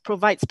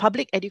 provides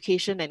public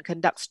education, and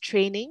conducts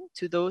training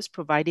to those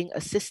providing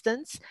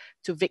assistance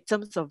to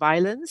victims of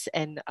violence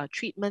and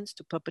treatments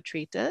to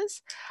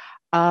perpetrators.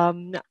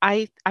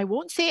 I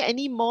won't say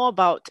any more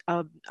about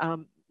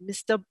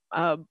Mr.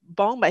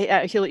 Bong,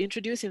 but he'll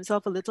introduce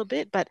himself a little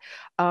bit. But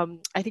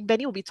I think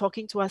Benny will be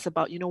talking to us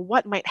about,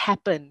 what might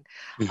happen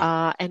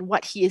and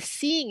what he is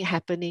seeing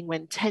happening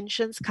when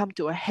tensions come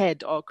to a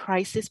head or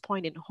crisis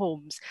point in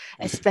homes,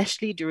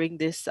 especially during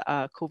this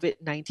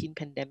COVID-19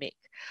 pandemic.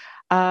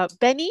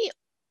 Benny,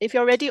 if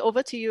you're ready,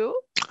 over to you.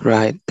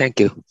 Right,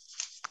 thank you.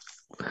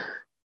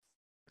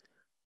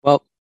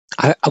 Well,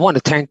 I want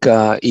to thank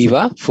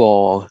Eva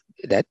for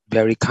that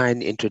very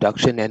kind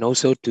introduction, and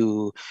also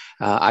to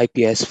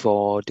IPS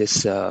for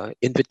this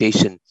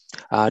invitation.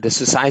 The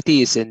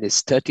society is in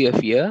its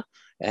 30th year,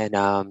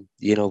 and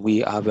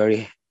we are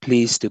very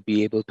pleased to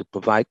be able to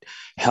provide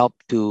help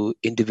to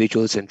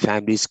individuals and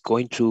families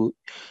going through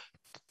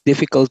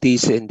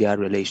difficulties in their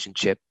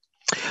relationship.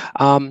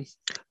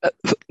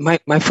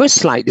 My first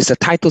slide is a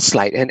title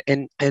slide,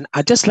 and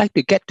I'd just like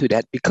to get to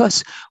that,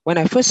 because when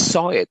I first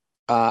saw it,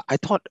 I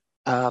thought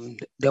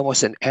there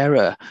was an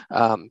error.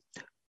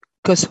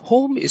 Because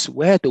home is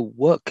where the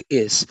work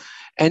is,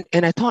 and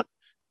I thought,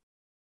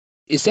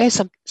 is there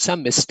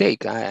some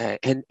mistake?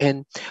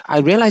 And I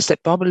realized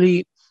that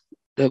probably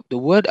the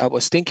word I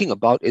was thinking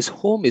about is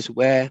home is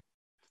where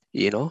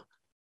the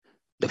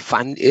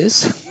fun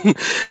is,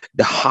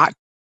 the heart,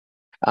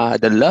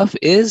 the love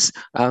is,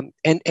 and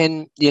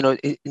in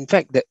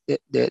fact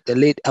the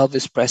late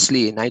Elvis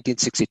Presley in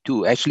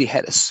 1962 actually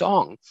had a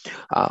song,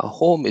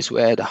 "Home is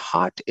where the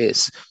heart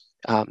is."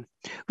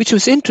 Which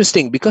was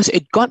interesting because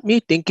it got me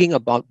thinking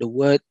about the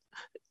word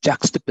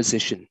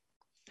juxtaposition.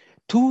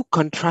 Two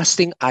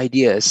contrasting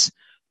ideas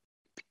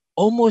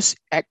almost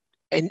at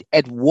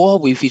war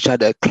with each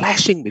other,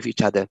 clashing with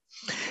each other.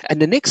 And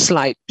the next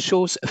slide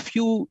shows a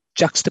few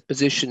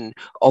juxtaposition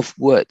of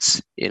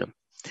words. In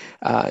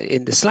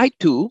the slide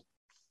 2,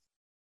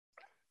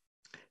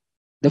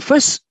 the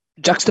first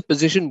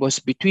juxtaposition was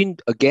between,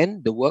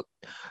 again, the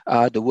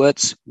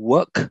words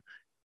work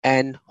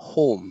and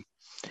home.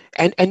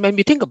 And when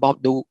we think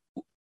about the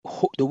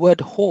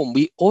word home,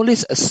 we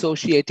always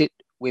associate it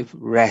with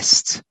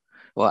rest.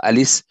 Well, at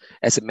least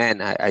as a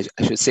man, I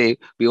should say,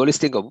 we always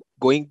think of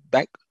going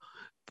back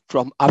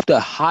from after a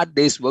hard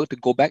day's work to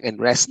go back and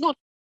rest, not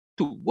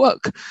to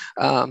work.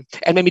 And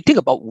when we think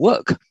about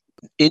work,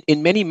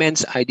 in many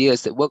men's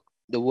ideas,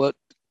 the word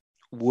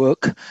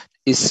work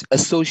is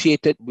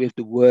associated with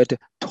the word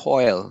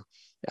toil.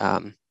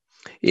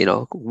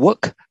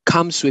 Work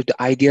comes with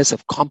the ideas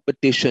of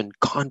competition,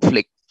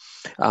 conflict.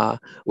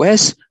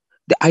 Whereas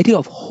the idea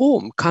of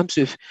home comes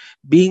with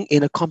being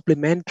in a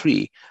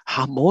complementary,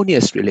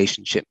 harmonious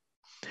relationship.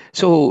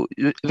 So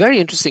very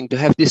interesting to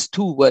have these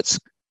two words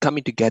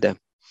coming together.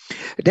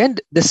 Then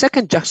the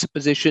second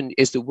juxtaposition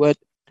is the word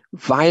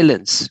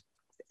violence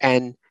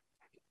and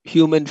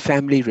human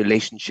family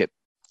relationship.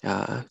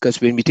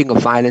 Because when we think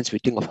of violence, we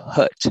think of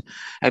hurt.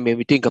 And when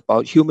we think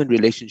about human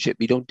relationship,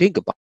 we don't think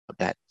about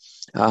that.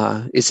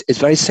 It's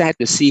very sad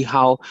to see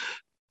how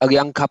a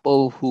young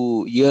couple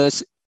who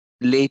years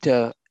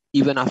later,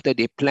 even after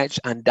they pledge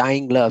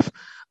undying love,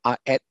 are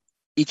at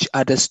each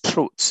other's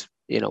throats,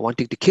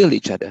 wanting to kill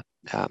each other.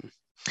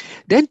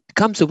 Then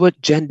comes the word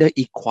gender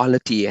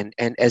equality. And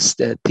as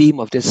the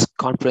theme of this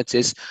conference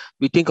is,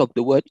 we think of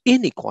the word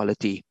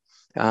inequality.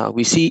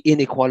 We see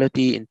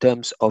inequality in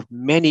terms of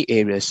many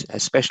areas,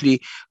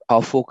 especially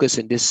our focus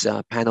in this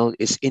panel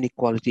is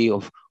inequality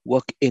of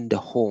work in the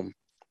home.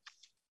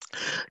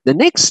 The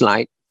next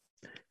slide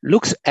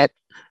looks at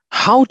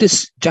how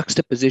this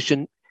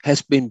juxtaposition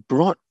has been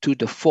brought to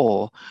the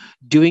fore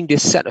during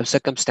this set of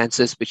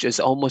circumstances, which is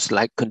almost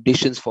like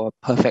conditions for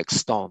a perfect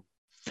storm.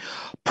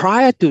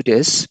 Prior to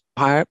this,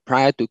 prior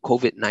to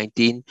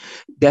COVID-19,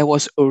 there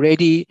was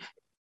already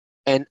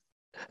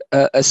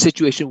a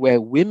situation where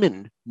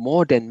women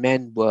more than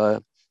men were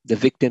the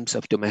victims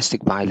of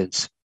domestic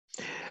violence.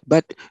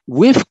 But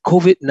with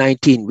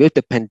COVID-19, with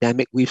the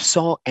pandemic, we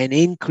saw an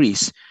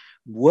increase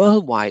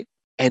worldwide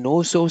and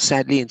also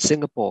sadly in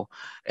Singapore,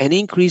 an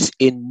increase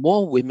in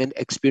more women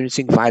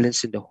experiencing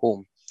violence in the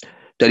home.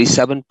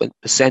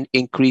 37%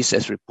 increase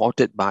as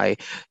reported by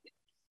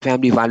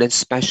family violence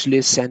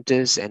specialist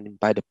centers and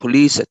by the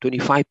police, a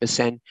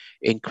 25%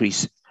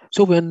 increase.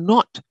 So we're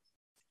not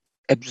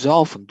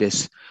absolved from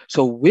this.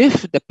 So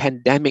with the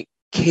pandemic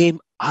came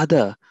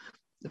other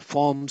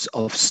forms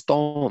of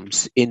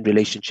storms in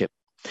relationship.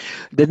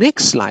 The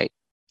next slide.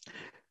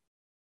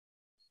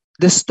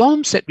 The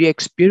storms that we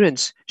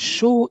experience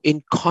show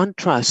in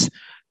contrast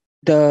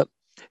the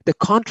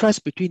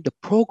contrast between the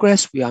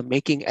progress we are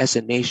making as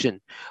a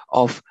nation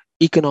of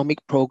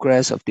economic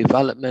progress, of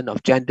development,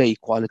 of gender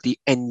equality,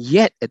 and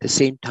yet at the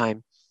same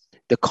time,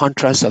 the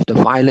contrast of the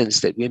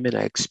violence that women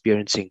are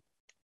experiencing.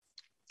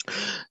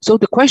 So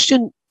the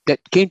question that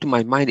came to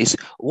my mind is,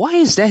 why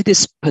is there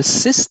this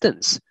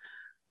persistence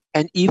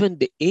and even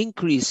the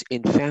increase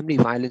in family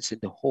violence in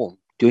the home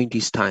during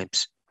these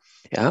times?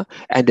 Yeah.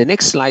 And the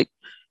next slide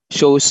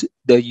shows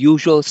the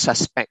usual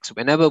suspects.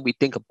 Whenever we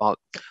think about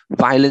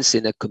violence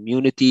in a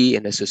community,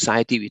 in a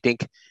society, we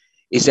think,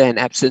 is there an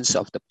absence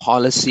of the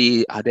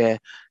policy? Are there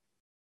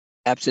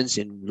absence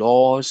in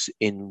laws,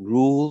 in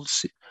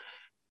rules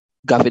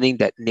governing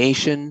that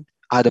nation?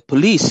 Are the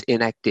police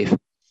inactive?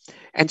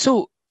 And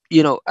so,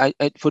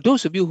 for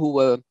those of you who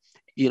were,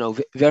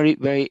 very,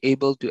 very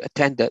able to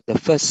attend the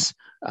first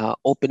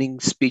opening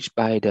speech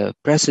by the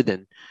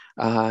president,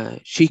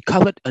 she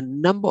covered a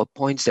number of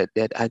points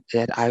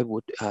that I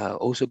would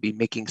also be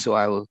making. So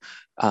I will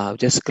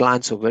just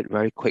glance over it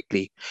very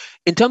quickly.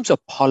 In terms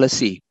of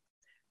policy,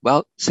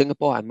 well,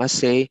 Singapore, I must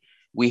say,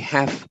 we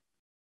have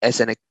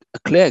as a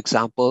clear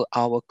example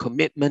our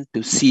commitment to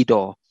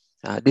CEDAW.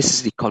 This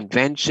is the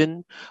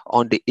Convention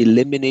on the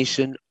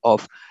Elimination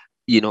of,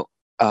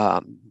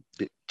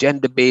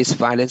 gender-based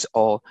violence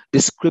or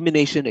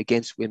discrimination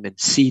against women,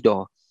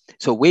 CEDAW.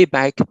 So way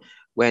back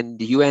when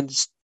the UN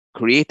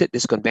created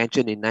this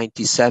convention in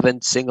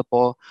 1997,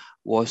 Singapore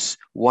was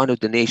one of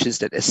the nations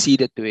that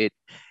acceded to it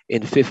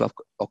in 5th of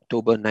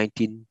October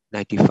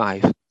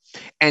 1995.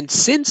 And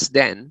since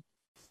then,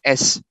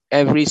 as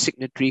every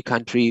signatory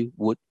country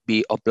would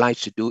be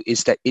obliged to do,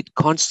 is that it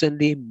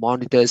constantly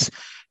monitors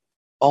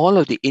all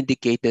of the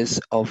indicators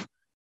of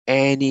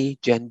any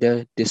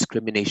gender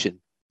discrimination,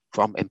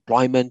 from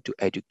employment to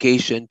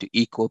education to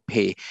equal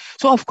pay.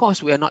 So of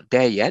course, we are not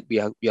there yet. We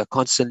are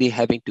constantly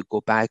having to go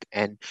back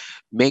and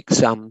make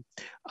some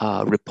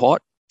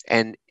report.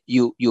 And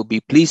you'll be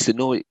pleased to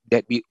know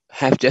that we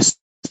have just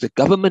the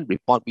government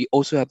report. We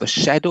also have a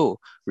shadow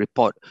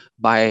report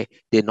by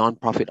the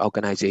non-profit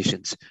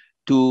organizations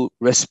to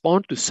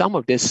respond to some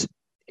of these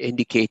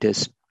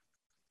indicators.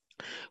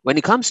 When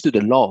it comes to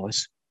the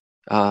laws,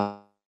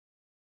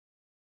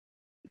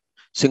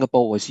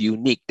 Singapore was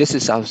unique. This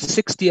is our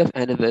 60th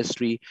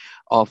anniversary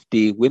of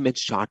the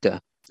Women's Charter.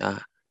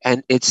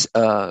 And it's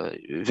a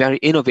very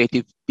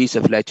innovative piece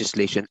of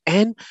legislation.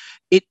 And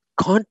it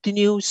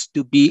continues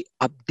to be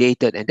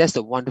updated. And that's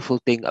the wonderful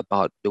thing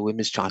about the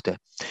Women's Charter.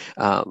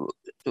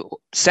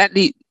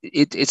 Sadly,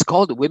 it's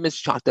called the Women's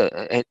Charter.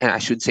 And I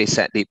shouldn't say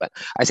sadly, but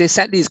I say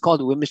sadly it's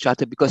called the Women's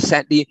Charter because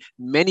sadly,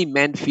 many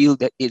men feel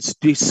that it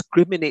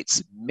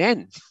discriminates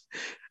men.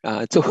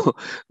 So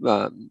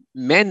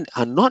men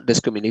are not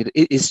discriminated.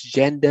 It is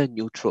gender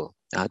neutral,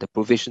 the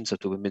provisions of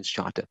the Women's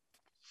Charter.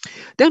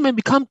 Then when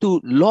we come to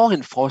law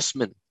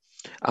enforcement,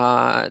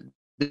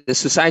 the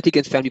Society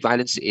Against Family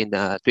Violence in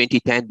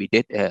 2010, we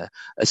did a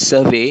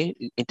survey,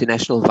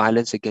 International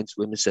Violence Against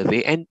Women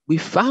survey, and we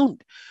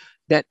found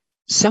that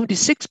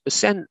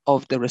 76%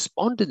 of the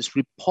respondents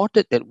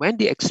reported that when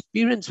they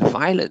experienced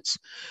violence,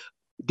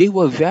 they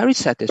were very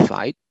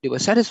satisfied. They were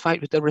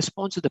satisfied with the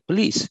response of the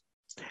police.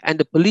 And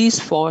the police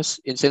force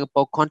in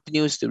Singapore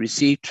continues to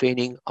receive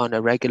training on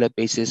a regular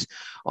basis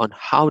on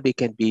how they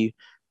can be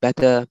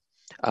better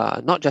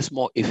not just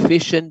more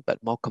efficient,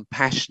 but more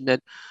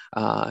compassionate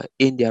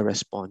in their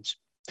response.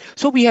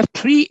 So we have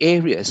three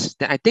areas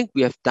that I think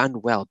we have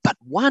done well, but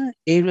one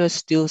area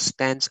still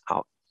stands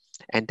out,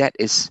 and that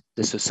is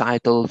the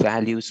societal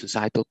value,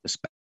 societal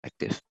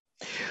perspective.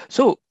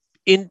 So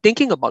in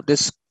thinking about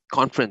this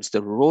conference,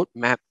 the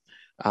roadmap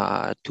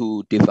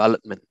to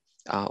development,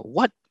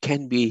 what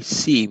can we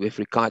see with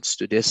regards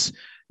to this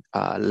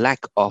lack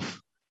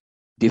of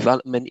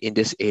development in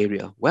this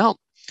area? Well,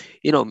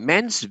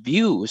 men's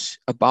views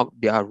about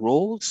their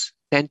roles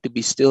tend to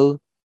be still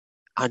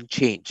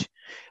unchanged.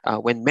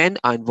 When men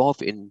are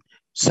involved in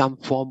some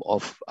form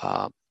of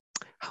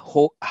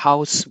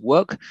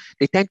housework,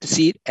 they tend to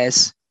see it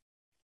as,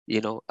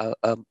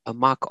 a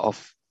mark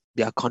of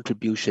their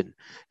contribution.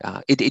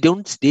 They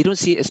don't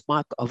see it as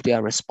mark of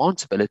their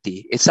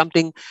responsibility. It's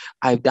something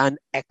I've done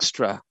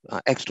extra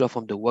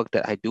from the work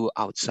that I do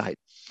outside.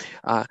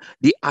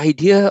 The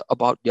idea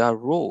about their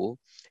role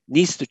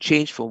needs to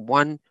change from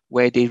one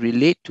where they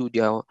relate to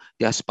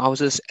their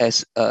spouses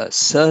as a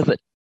servant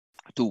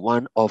to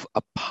one of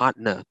a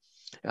partner.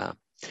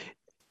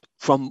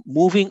 From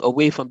moving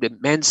away from the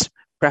man's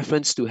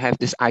preference to have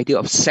this idea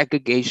of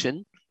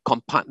segregation,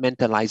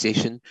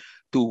 compartmentalization,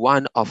 to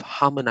one of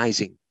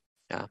harmonizing.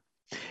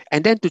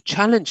 And then to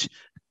challenge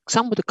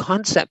some of the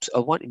concepts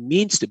of what it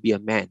means to be a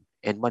man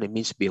and what it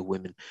means to be a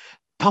woman.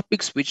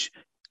 Topics which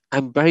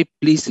I'm very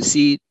pleased to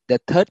see the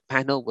third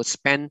panel will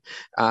spend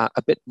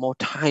a bit more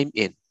time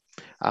in.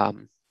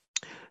 And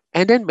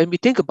then when we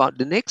think about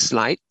the next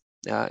slide,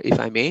 if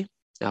I may,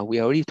 we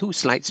are already 2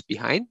 slides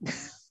behind.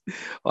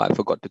 Oh, I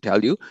forgot to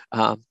tell you.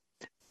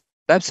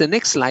 Perhaps the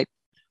next slide,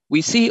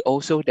 we see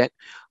also that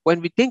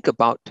when we think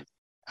about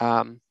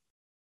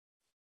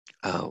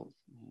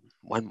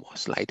one more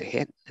slide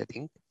ahead, I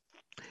think.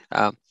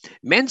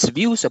 Men's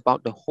views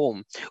about the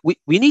home.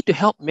 We need to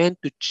help men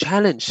to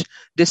challenge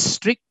this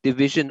strict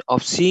division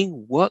of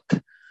seeing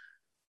work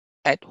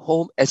at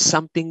home as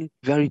something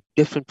very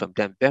different from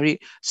them, very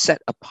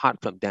set apart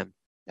from them.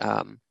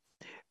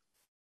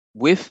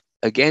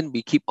 Again,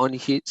 we keep on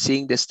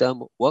seeing this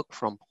term work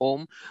from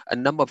home. A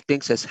number of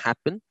things has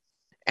happened.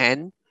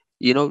 And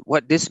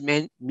what this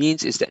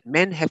means is that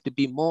men have to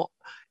be more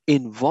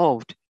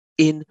involved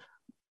in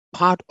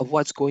part of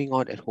what's going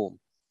on at home.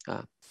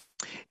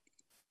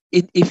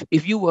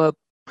 If you were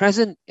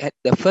present at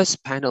the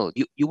first panel,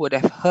 you would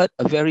have heard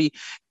a very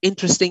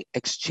interesting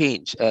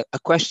exchange, a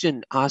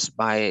question asked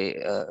by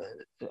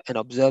an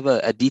observer,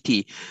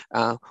 Aditi,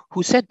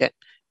 who said that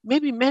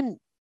maybe men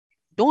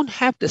don't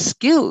have the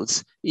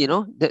skills,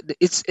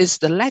 it's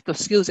the lack of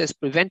skills that's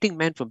preventing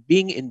men from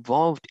being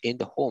involved in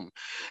the home.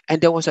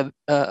 And there was a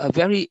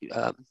very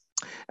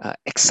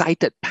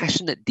excited,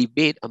 passionate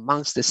debate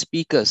amongst the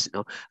speakers,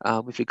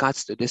 with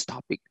regards to this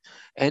topic.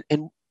 And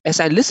as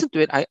I listened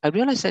to it, I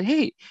realized that,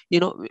 hey,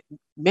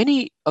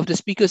 many of the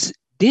speakers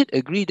did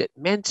agree that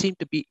men seem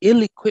to be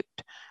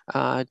ill-equipped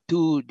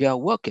to their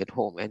work at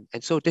home.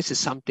 And so this is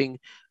something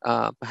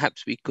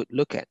perhaps we could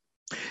look at.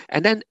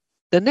 And then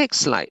the next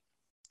slide,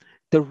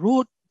 the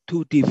road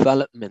to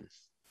development.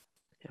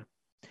 Yeah.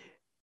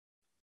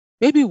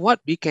 Maybe what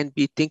we can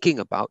be thinking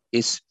about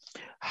is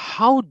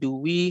how do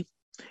we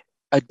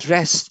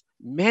address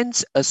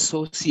men's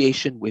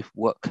association with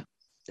work?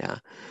 Yeah.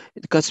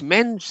 Because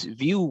men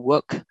view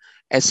work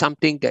as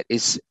something that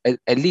is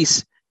at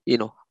least,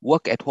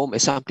 work at home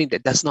is something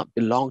that does not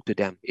belong to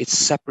them. It's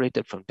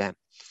separated from them.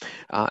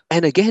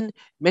 And again,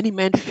 many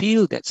men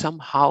feel that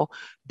somehow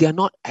they are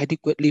not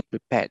adequately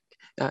prepared.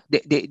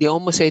 They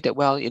almost say that,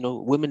 well,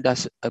 women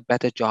does a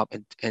better job,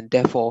 and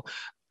therefore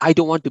I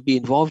don't want to be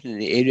involved in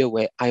an area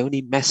where I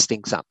only mess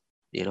things up.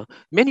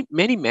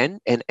 Many men,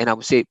 and I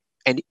would say,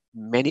 and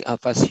many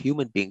of us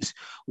human beings,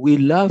 we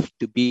love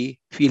to be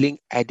feeling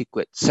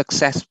adequate,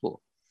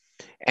 successful.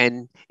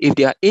 And if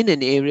they are in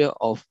an area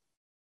of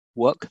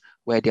work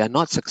where they are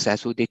not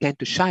successful, they tend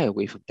to shy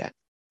away from that.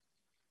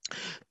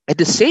 At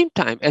the same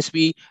time, as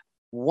we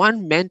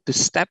want men to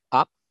step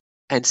up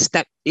and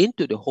step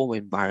into the home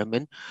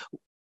environment,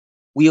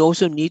 we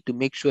also need to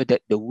make sure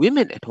that the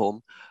women at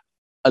home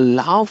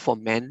allow for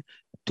men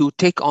to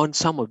take on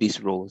some of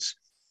these roles.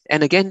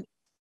 And again,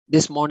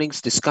 this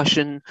morning's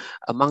discussion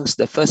amongst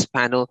the first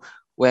panel,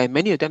 where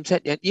many of them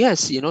said that,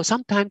 yes,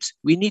 sometimes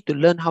we need to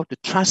learn how to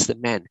trust the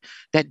men,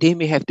 that they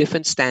may have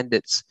different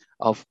standards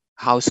of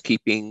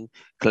housekeeping,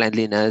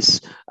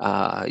 cleanliness,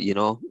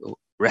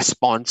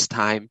 response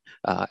time,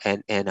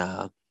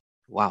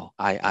 wow,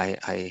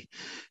 I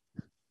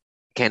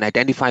can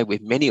identify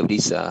with many of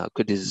these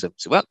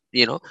criticisms. Well,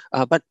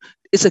 but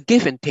it's a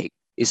give and take.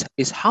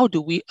 Is how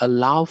do we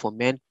allow for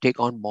men to take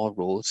on more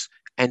roles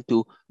and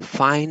to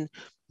find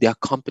their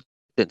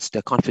competence,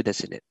 their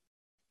confidence in it.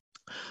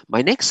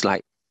 My next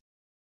slide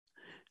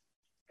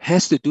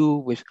has to do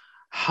with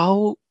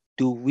how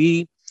do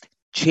we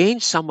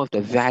change some of the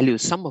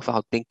values, some of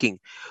our thinking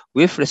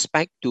with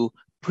respect to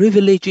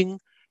privileging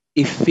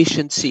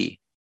efficiency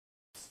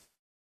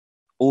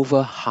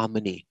over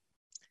harmony.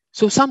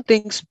 So some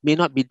things may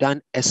not be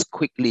done as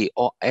quickly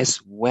or as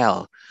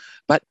well,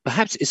 but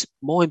perhaps it's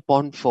more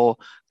important for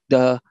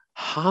the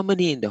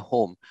harmony in the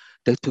home,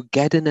 the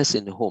togetherness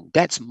in the home.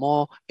 That's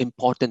more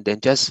important than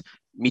just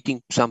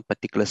meeting some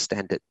particular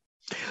standard.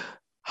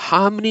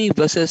 Harmony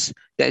versus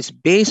that is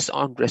based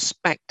on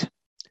respect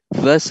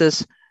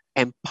versus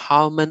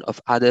empowerment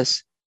of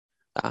others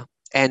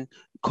and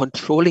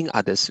controlling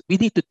others. We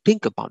need to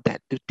think about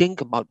that, to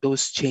think about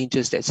those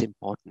changes that's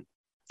important.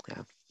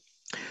 Yeah.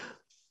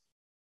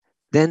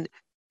 Then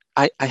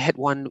I had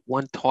one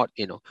thought,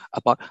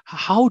 about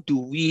how do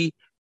we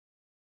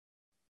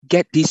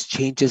get these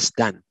changes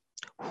done?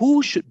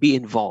 Who should be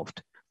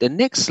involved? The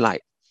next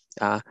slide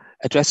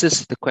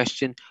addresses the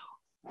question,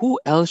 who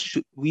else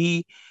should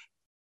we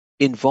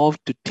involve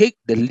to take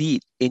the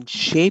lead in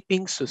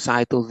shaping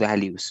societal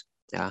values?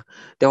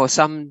 There was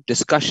some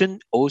discussion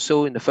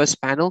also in the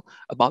first panel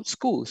about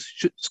schools.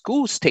 Should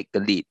schools take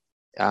the lead?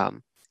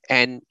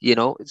 And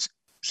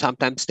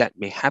sometimes that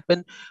may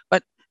happen,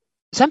 but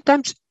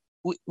sometimes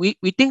we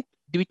tend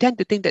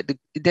to think that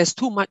there's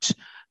too much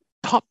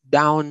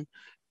top-down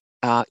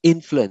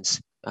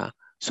influence.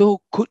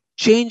 So could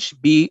change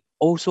be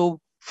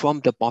also from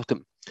the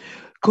bottom?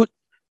 Could,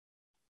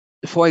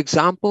 for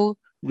example,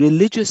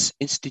 religious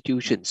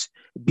institutions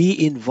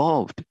be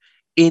involved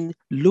in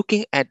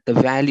looking at the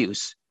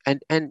values?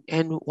 And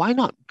why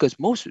not? Because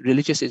most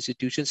religious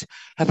institutions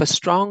have a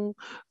strong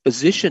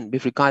position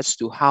with regards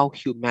to how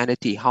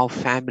humanity, how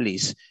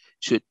families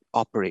should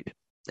operate.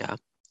 Yeah.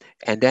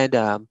 And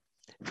then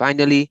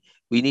finally,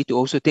 we need to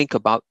also think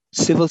about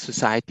civil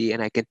society.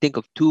 And I can think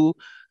of two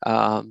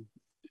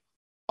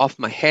off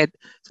my head.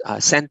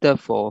 Center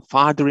for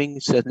Fathering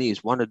certainly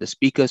is one of the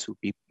speakers who will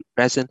be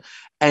present,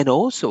 and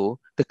also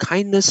the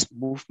kindness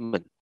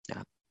movement.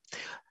 Yeah.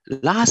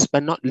 Last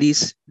but not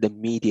least, the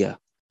media.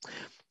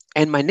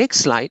 And my next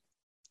slide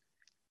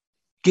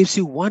gives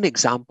you one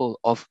example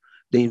of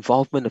the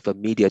involvement of the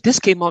media. This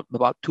came out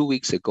about 2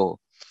 weeks ago.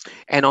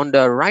 And on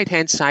the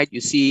right-hand side,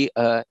 you see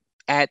an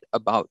ad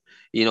about,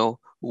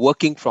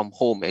 working from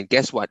home. And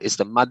guess what? It's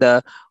the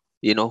mother,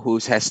 who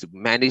has to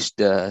manage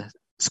the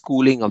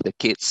schooling of the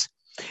kids.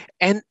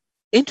 And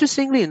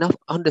interestingly enough,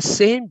 on the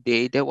same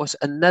day, there was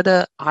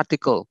another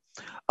article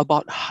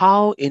about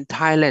how in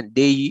Thailand,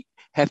 they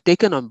have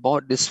taken on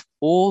board this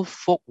old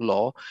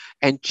folklore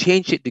and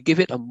changed it to give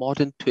it a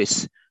modern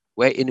twist,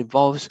 where it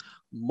involves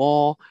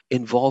more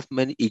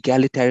involvement,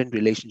 egalitarian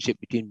relationship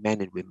between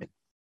men and women.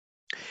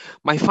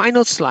 My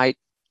final slide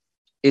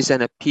is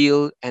an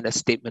appeal and a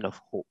statement of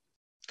hope.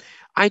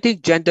 I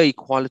think gender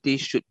equality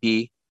should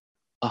be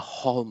a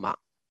hallmark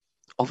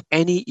of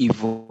any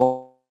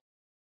evolved.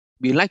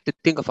 We like to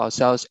think of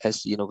ourselves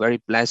as,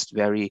 very blessed,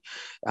 very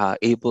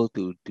able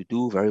to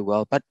do very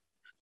well, but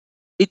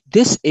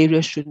this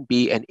area shouldn't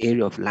be an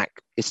area of lack.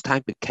 It's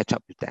time to catch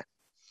up with that.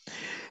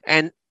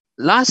 And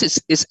last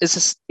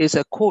is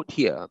a quote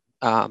here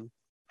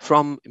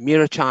from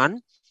Meera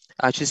Chand.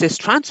 She says,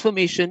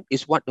 transformation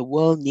is what the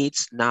world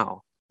needs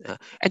now.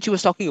 And she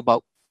was talking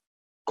about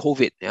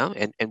COVID,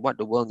 and what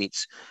the world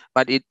needs.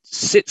 But it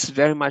sits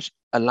very much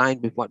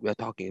aligned with what we're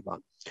talking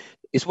about.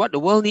 It's what the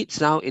world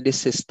needs now in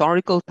this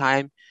historical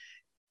time.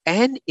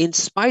 And in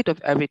spite of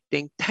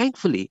everything,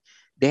 thankfully,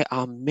 there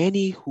are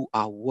many who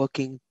are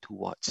working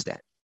towards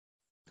that.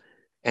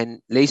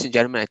 And ladies and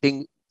gentlemen, I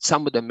think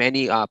some of the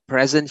many are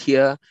present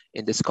here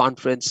in this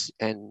conference,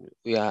 and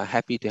we are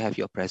happy to have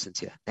your presence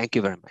here. Thank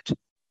you very much.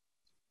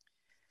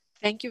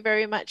 Thank you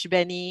very much,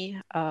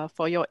 Benny,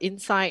 for your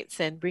insights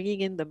and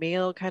bringing in the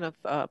male kind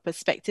of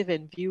perspective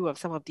and view of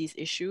some of these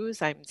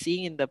issues. I'm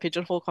seeing in the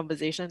Pigeonhole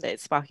conversation that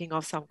it's sparking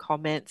off some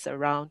comments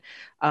around,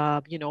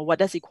 what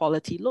does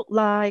equality look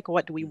like?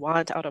 What do we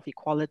want out of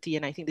equality?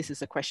 And I think this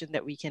is a question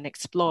that we can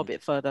explore a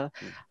bit further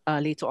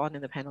later on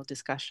in the panel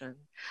discussion.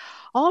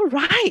 All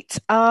right.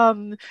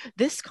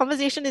 This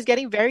conversation is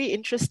getting very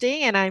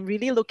interesting, and I'm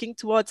really looking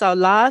towards our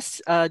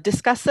last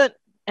discussant,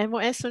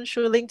 MOS Sun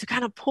Shuling, to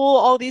kind of pull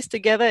all these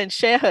together and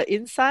share her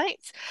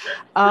insights.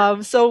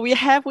 So we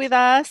have with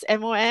us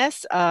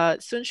MOS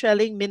Sun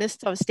Xueling,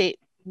 Minister of State,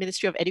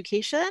 Ministry of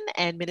Education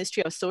and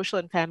Ministry of Social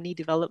and Family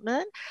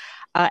Development.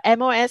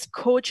 MOS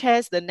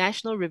co-chairs the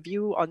National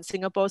Review on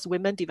Singapore's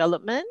Women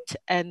Development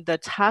and the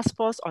Task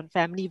Force on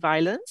Family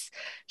Violence.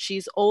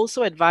 She's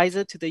also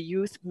advisor to the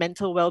Youth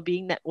Mental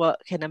Wellbeing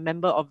Network and a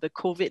member of the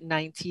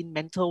COVID-19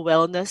 Mental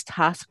Wellness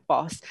Task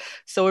Force.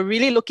 So we're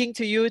really looking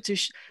to you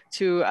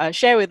to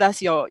share with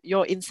us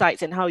your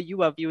insights and how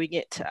you are viewing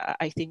it,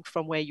 I think,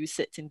 from where you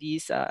sit in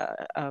these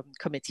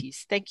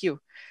committees. Thank you.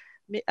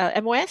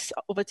 MOS,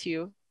 over to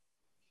you.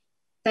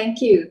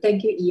 Thank you,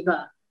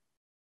 Eva.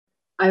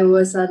 I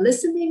was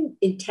listening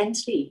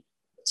intently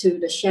to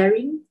the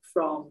sharing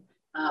from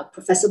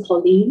Professor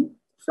Pauline,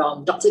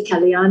 from Dr.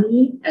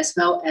 Kalyani, as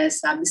well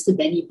as Mr.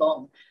 Benny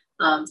Bong.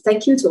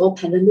 Thank you to all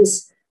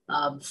panelists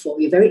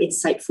for your very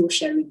insightful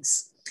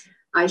sharings.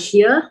 I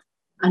hear,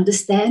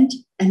 understand,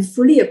 and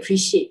fully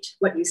appreciate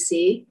what you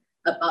say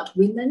about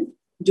women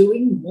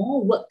doing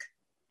more work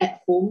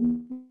at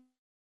home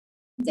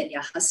than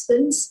their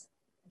husbands,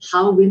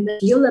 how women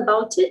feel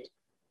about it,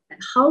 and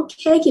how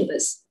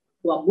caregivers,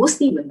 who are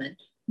mostly women,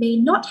 may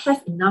not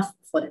have enough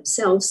for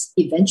themselves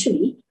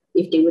eventually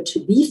if they were to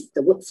leave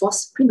the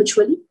workforce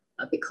prematurely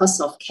because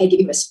of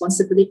caregiving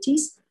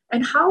responsibilities,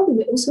 and how we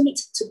may also need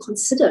to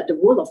consider the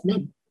role of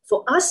men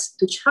for us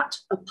to chart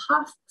a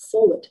path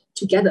forward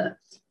together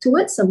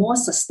towards a more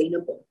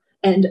sustainable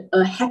and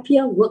a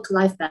happier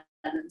work-life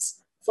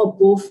balance for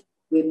both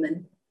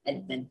women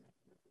and men.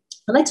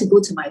 I'd like to go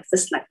to my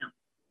first slide now.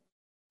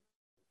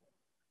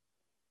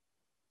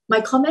 My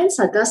comments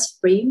are thus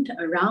framed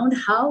around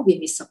how we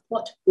may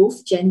support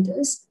both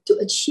genders to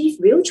achieve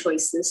real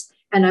choices,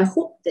 and I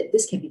hope that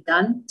this can be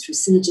done through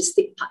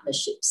synergistic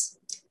partnerships.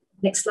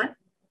 Next slide.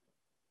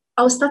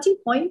 Our starting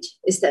point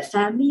is that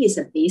family is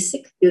a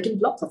basic building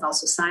block of our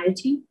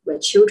society where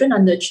children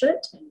are nurtured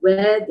and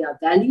where their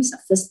values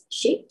are first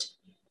shaped.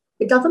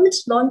 The government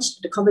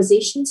launched the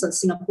Conversations on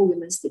Singapore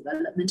Women's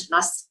Development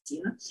last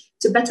year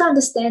to better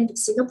understand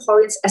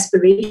Singaporeans'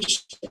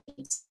 aspirations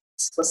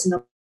for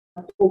Singapore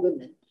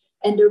women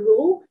and the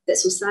role that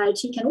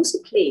society can also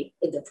play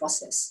in the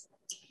process.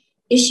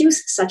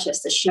 Issues such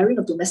as the sharing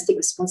of domestic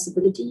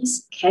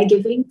responsibilities,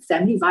 caregiving,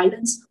 family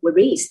violence were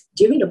raised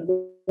during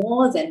the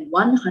more than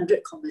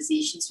 100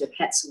 conversations we've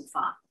had so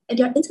far, and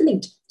they are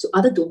interlinked to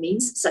other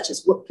domains such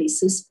as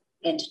workplaces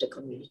and the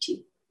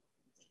community.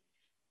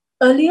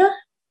 Earlier,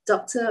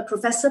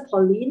 Professor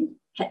Pauline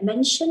had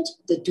mentioned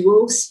the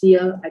dual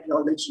sphere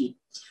ideology,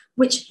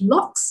 which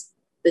locks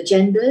the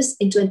genders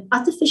into an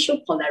artificial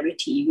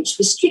polarity which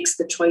restricts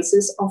the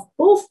choices of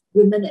both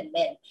women and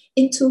men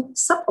into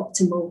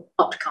suboptimal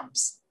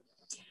outcomes.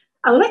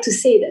 I would like to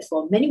say that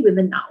for many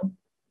women now,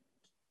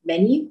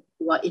 many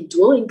who are in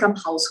dual income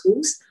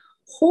households,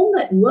 home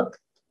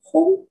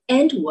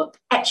and work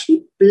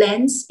actually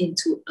blends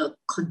into a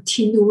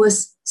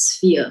continuous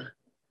sphere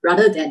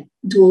rather than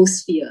dual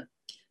sphere.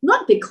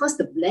 Not because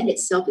the blend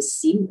itself is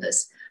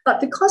seamless, but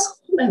because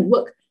home and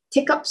work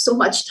take up so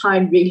much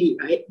time really,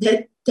 right?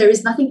 That there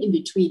is nothing in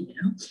between, you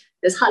know?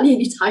 There's hardly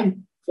any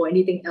time for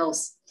anything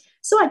else.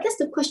 So I guess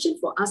the question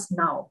for us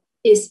now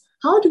is,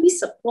 how do we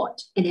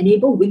support and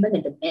enable women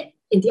and the men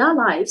in their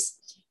lives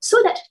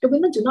so that the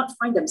women do not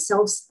find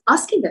themselves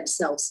asking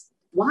themselves,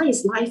 why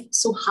is life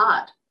so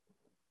hard?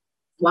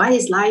 Why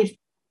is life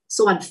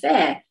so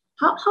unfair?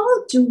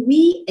 How do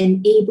we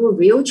enable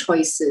real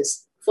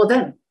choices for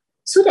them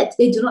so that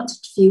they do not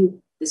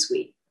feel this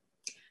way?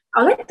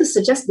 I'd like to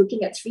suggest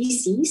looking at 3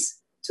 C's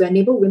to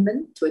enable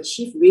women to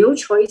achieve real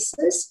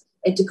choices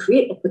and to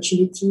create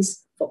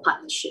opportunities for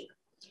partnership.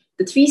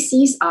 The 3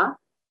 C's are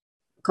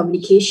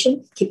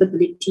communication,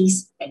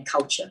 capabilities, and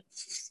culture.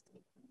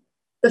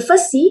 The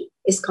first C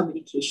is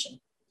communication.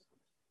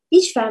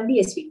 Each family,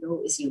 as we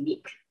know, is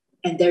unique,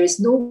 and there is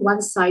no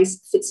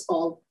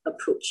one-size-fits-all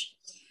approach.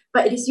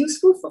 But it is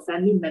useful for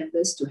family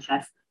members to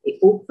have an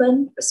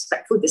open,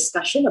 respectful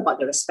discussion about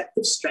their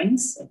respective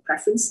strengths and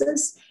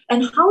preferences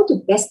and how to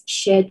best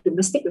share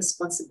domestic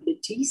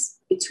responsibilities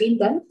between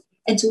them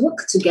and to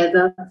work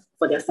together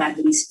for their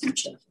family's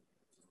future.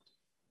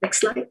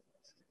 Next slide.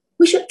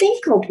 We should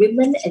think of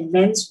women and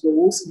men's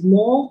roles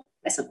more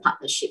as a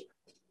partnership.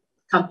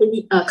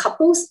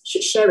 Couples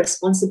should share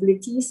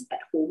responsibilities at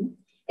home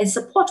and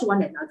support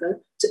one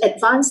another to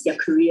advance their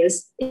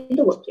careers in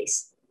the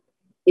workplace.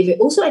 They may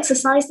also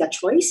exercise their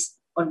choice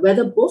on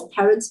whether both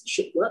parents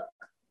should work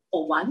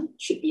or one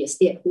should be a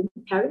stay-at-home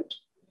parent.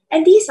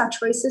 And these are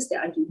choices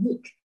that are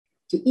unique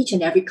to each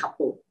and every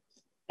couple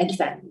and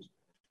family.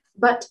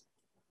 But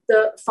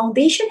the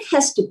foundation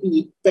has to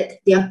be that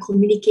they are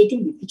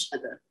communicating with each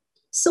other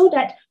so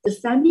that the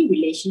family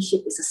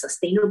relationship is a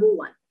sustainable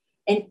one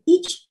and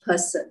each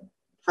person,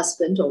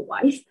 husband or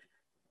wife,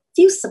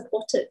 feels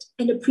supported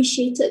and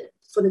appreciated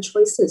for the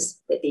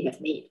choices that they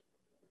have made.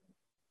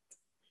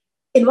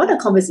 In one of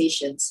the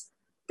conversations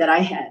that I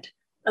had,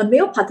 a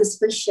male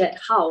participant shared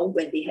how,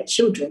 when they had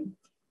children,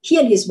 he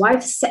and his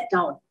wife sat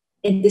down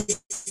and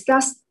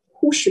discussed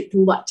who should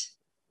do what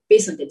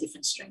based on their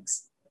different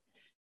strengths.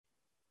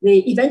 They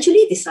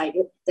eventually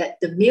decided that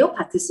the male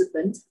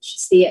participant should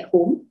stay at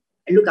home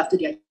and look after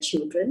their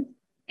children,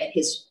 and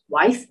his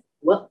wife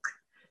work.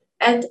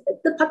 And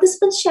the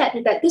participants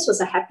shared that this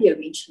was a happy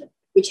arrangement,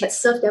 which had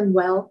served them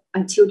well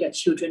until their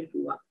children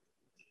grew up.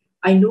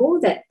 I know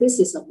that this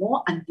is a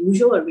more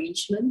unusual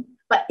arrangement,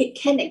 but it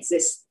can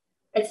exist.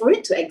 And for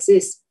it to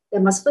exist,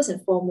 there must first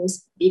and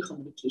foremost be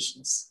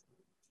communications.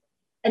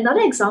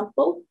 Another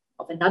example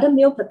of another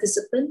male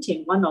participant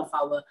in one of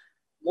our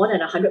more than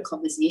 100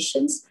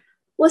 conversations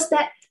was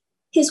that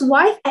his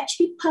wife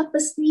actually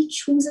purposely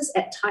chooses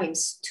at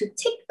times to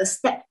take a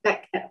step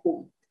back at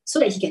home so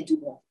that he can do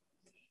more.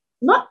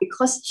 Not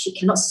because she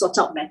cannot sort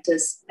out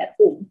matters at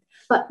home,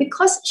 but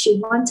because she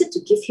wanted to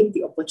give him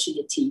the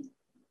opportunity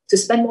to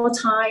spend more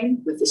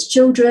time with his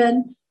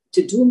children,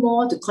 to do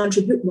more, to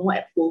contribute more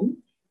at home,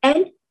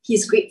 and he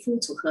is grateful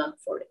to her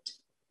for it.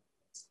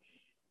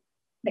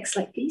 Next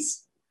slide,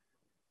 please.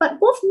 But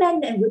both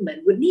men and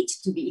women would need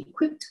to be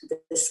equipped with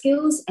the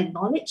skills and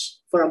knowledge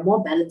for a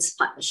more balanced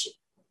partnership.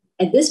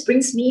 And this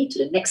brings me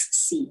to the next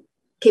C,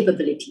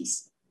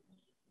 capabilities.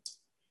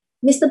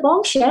 Mr.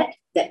 Bong shared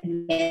that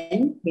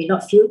men may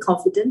not feel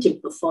confident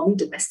in performing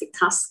domestic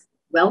tasks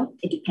well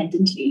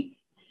independently.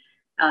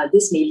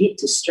 This may lead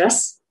to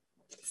stress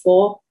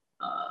for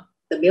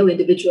the male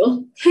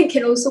individual and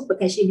can also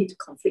potentially lead to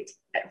conflict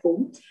at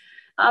home.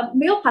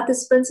 Male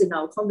participants in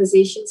our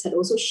conversations had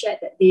also shared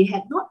that they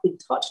had not been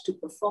taught to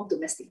perform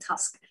domestic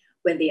tasks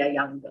when they are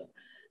younger.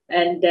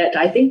 And that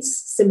I think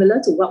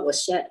similar to what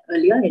was shared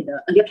earlier in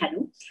the earlier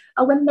panel,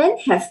 when men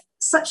have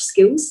such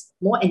skills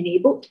more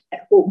enabled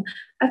at home,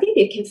 I think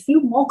they can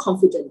feel more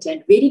confident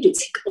and ready to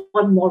take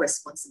on more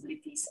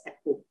responsibilities at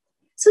home.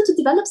 So to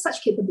develop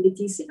such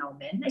capabilities in our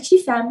men,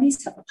 actually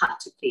families have a part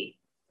to play.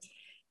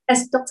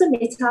 As Dr.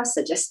 Mehta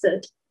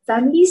suggested,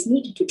 families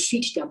need to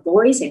treat their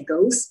boys and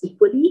girls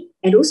equally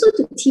and also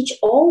to teach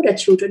all their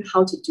children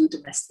how to do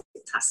domestic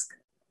tasks.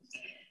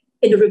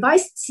 In the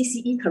revised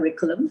CCE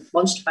curriculum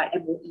launched by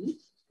MOE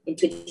in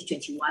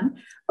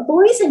 2021,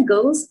 boys and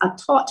girls are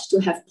taught to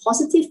have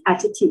positive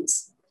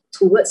attitudes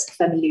towards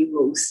family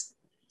roles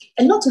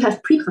and not to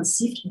have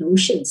preconceived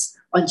notions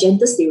on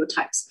gender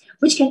stereotypes,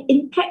 which can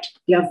impact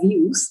their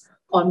views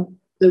on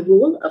the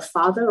role a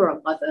father or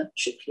a mother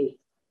should play.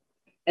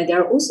 And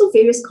there are also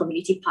various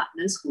community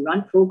partners who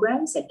run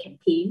programs and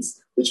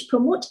campaigns which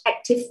promote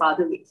active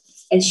fathering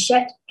and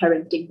shared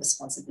parenting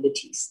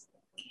responsibilities.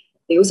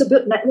 They also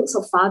build networks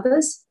of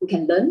fathers who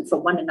can learn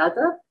from one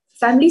another.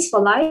 Families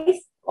for Life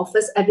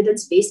offers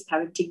evidence-based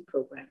parenting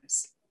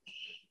programs.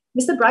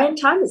 Mr. Brian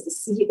Tan is the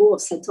CEO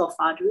of Centre of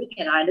Fathering,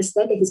 and I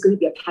understand that he's going to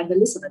be a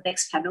panelist on the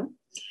next panel.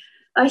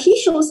 He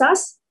shows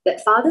us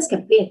that fathers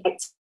can play an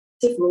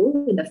active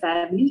role in the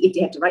family if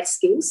they have the right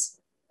skills.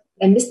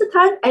 And Mr.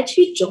 Tan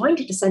actually joined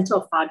the Centre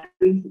of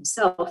Fathering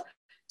himself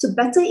to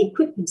better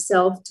equip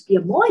himself to be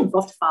a more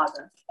involved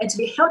father and to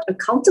be held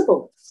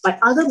accountable by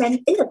other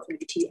men in the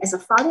community as a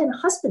father and a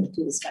husband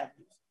to his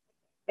family.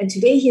 And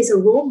today he is a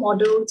role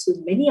model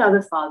to many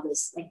other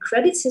fathers and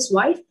credits his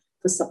wife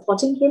for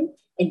supporting him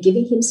and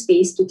giving him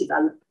space to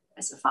develop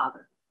as a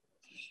father.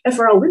 And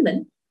for our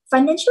women,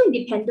 financial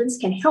independence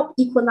can help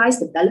equalize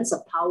the balance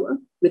of power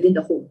within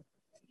the home.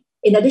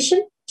 In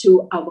addition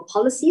to our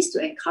policies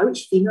to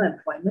encourage female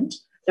employment,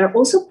 there are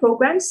also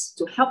programs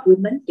to help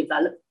women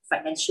develop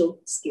financial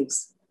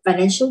skills,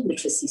 financial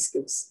literacy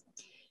skills.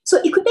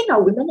 So equipping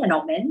our women and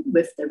our men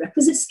with the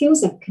requisite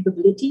skills and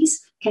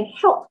capabilities can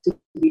help to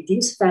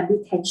reduce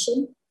family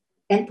tension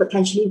and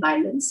potentially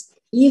violence,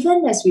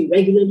 even as we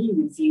regularly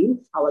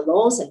review our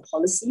laws and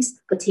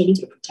policies pertaining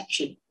to the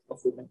protection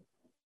of women.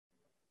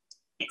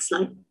 Next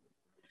slide.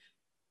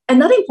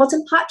 Another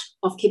important part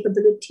of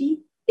capability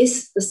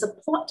is the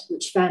support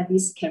which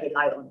families can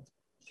rely on.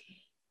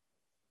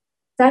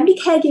 Family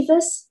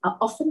caregivers are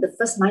often the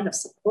first line of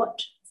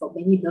support for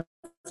many loved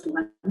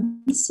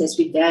ones as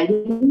we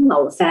value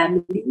our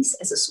families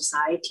as a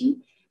society.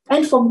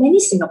 And for many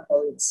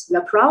Singaporeans, we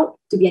are proud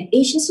to be an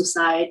Asian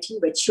society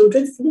where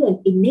children feel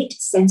an innate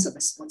sense of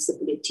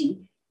responsibility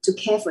to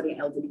care for their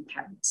elderly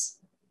parents.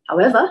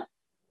 However,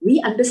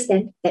 we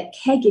understand that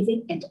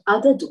caregiving and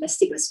other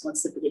domestic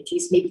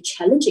responsibilities may be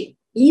challenging,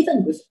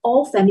 even with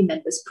all family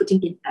members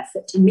putting in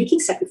effort and making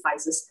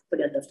sacrifices for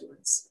their loved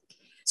ones.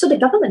 So the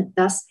government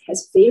thus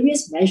has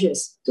various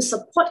measures to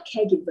support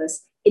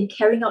caregivers in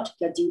carrying out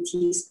their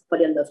duties for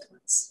their loved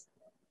ones.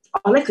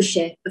 I'd like to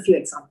share a few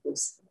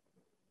examples.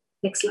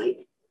 Next slide.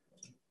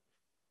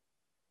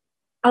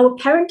 Our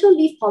parental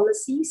leave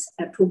policies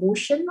and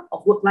promotion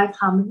of work-life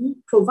harmony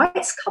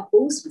provides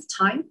couples with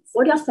time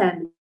for their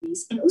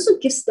families and also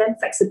gives them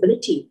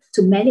flexibility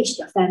to manage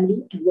their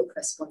family and work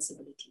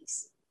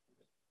responsibilities.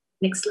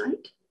 Next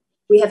slide.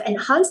 We have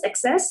enhanced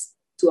access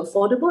to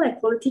affordable and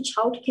quality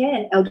childcare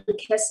and elder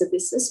care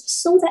services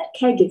so that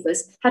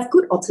caregivers have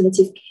good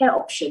alternative care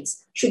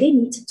options should they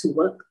need to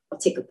work or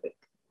take a break.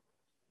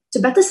 To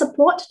better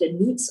support the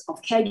needs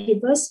of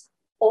caregivers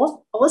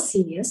or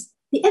seniors,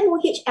 the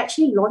MOH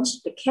actually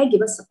launched the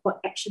Caregiver Support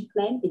Action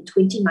Plan in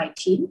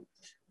 2019.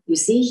 You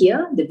see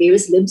here the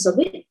various limbs of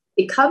it.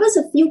 It covers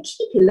a few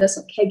key pillars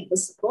of caregiver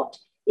support,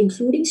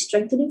 including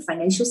strengthening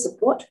financial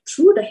support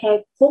through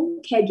the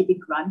Home Caregiving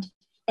Grant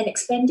and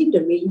expanding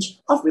the range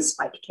of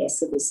respite care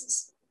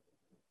services.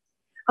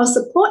 Our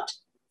support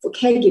for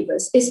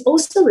caregivers is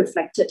also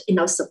reflected in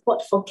our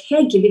support for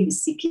caregiving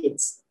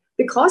recipients,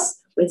 because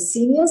when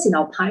seniors in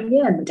our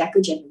Pioneer and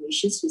Merdeka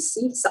generations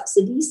receive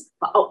subsidies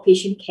for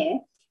outpatient care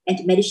and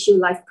Medishield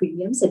life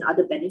premiums and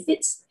other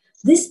benefits,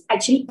 this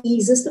actually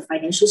eases the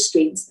financial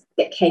strains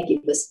that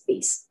caregivers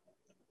face.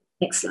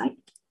 Next slide.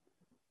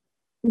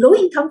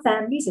 Low-income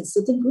families and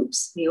certain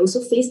groups may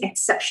also face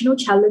exceptional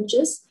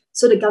challenges,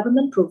 so the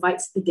government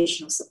provides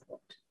additional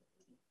support.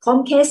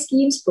 ComCare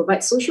schemes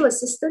provide social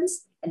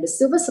assistance, and the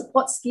Silver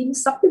Support Scheme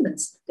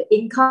supplements the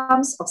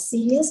incomes of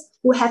seniors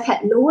who have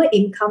had lower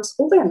incomes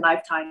over their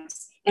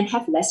lifetimes and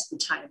have less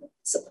retirement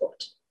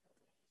support.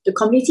 The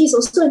community is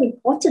also an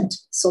important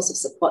source of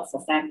support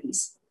for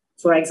families.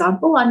 For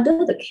example,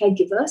 under the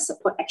Caregiver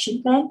Support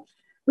Action Plan,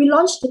 we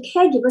launched the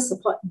caregiver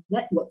support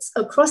networks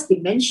across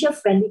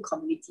dementia-friendly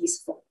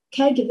communities for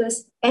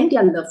caregivers and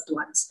their loved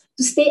ones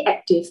to stay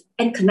active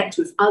and connect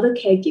with other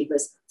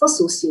caregivers for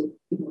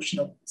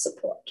socio-emotional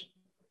support.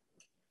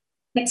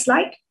 Next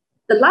slide.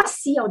 The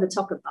last C I want to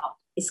talk about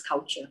is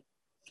culture.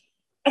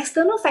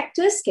 External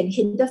factors can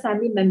hinder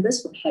family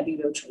members from having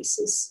real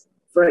choices.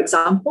 For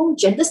example,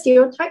 gender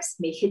stereotypes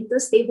may hinder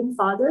stay-home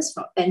fathers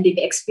and they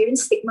may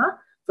experience stigma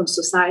from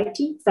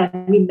society,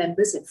 family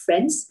members, and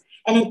friends.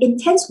 And an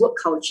intense work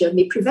culture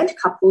may prevent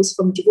couples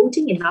from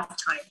devoting enough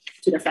time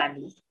to the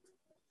family.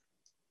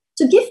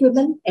 To give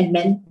women and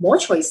men more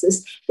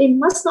choices, they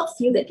must not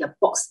feel that they're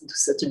boxed into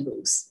certain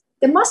roles.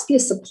 There must be a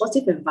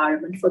supportive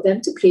environment for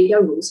them to play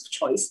their roles of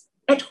choice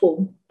at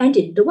home and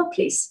in the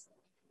workplace.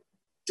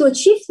 To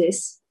achieve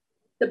this,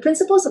 the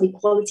principles of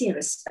equality and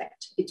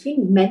respect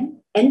between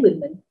men and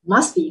women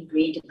must be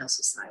ingrained in our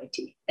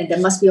society. And there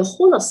must be a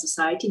whole of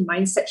society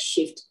mindset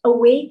shift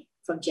away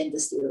from gender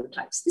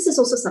stereotypes. This is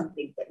also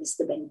something that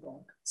Mr. Benny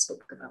Wong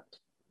spoke about.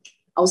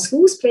 Our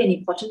schools play an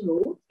important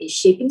role in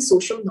shaping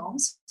social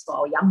norms for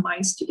our young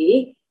minds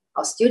today.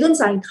 Our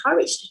students are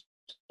encouraged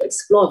to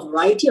explore a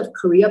variety of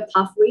career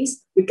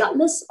pathways,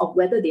 regardless of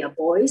whether they are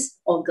boys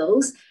or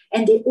girls,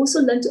 and they also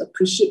learn to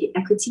appreciate the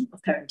equity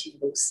of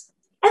parenting roles.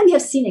 And we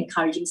have seen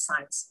encouraging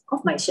signs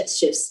of mindset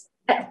shifts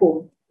at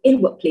home,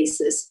 in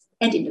workplaces,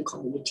 and in the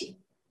community.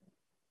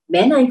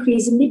 Men are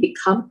increasingly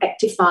become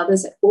active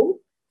fathers at home.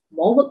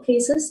 More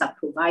workplaces are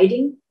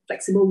providing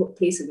flexible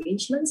workplace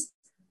arrangements.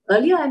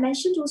 Earlier, I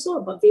mentioned also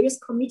about various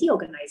community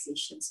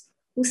organizations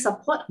who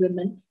support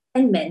women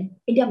and men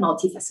in their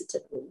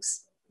multifaceted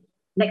roles.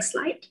 Next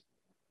slide.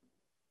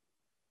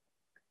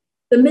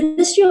 The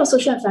Ministry of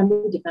Social and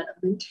Family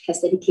Development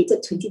has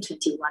dedicated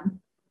 2021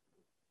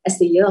 as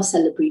the year of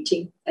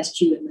celebrating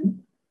SG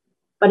women.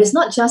 But it's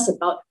not just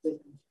about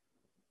women.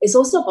 It's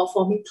also about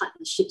forming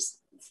partnerships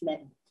with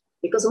men.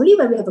 Because only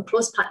when we have a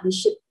close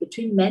partnership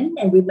between men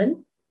and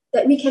women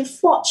that we can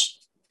forge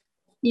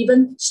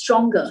even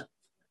stronger,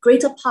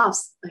 greater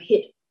paths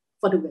ahead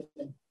for the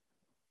women.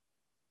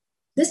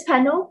 This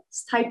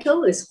panel's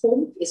title is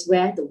Home is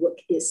Where the Work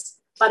Is.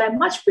 But I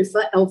much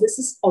prefer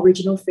Elvis's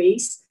original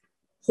phrase,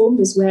 home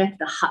is where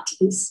the heart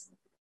is.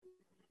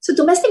 So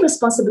domestic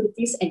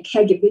responsibilities and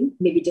caregiving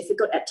may be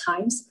difficult at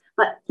times,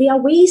 but they are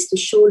ways to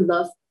show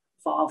love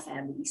for our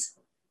families.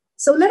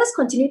 So let us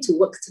continue to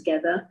work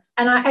together.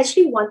 And I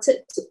actually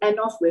wanted to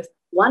end off with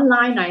one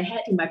line I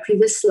had in my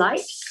previous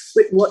slide,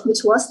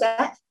 which was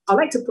that I'd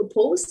like to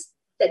propose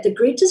that the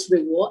greatest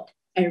reward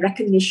and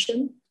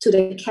recognition to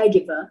the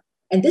caregiver,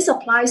 and this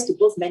applies to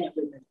both men and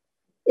women,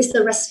 is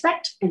the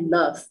respect and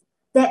love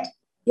that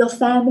your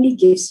family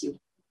gives you.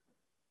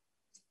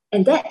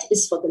 And that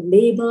is for the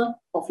labor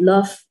of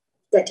love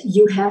that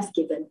you have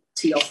given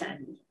to your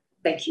family.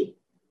 Thank you.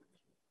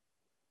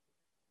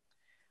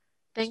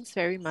 Thanks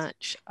very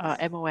much,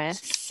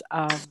 MOS.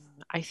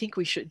 I think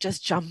we should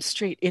just jump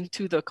straight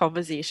into the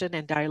conversation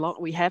and dialogue.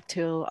 We have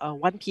till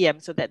 1 p.m.,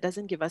 so that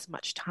doesn't give us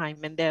much time.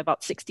 And there are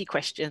about 60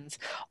 questions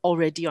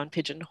already on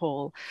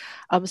Pigeonhole.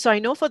 So I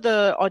know for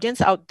the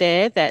audience out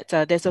there that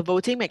there's a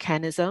voting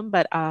mechanism,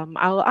 but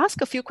I'll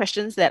ask a few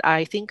questions that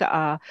I think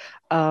are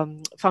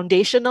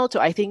foundational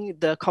to, I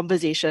think, the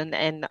conversation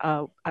and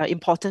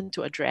important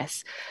to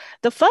address.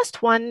 The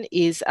first one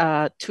is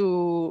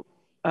to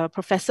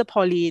Professor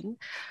Pauline.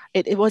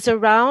 It was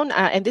around,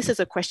 and this is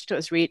a question that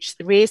was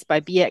raised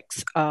by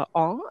BX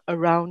Ong,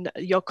 around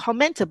your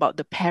comment about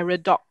the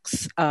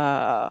paradox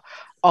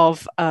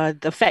of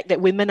the fact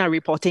that women are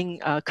reporting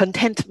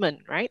contentment,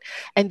 right?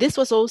 And this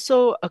was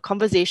also a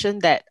conversation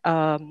that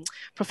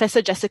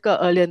Professor Jessica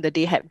earlier in the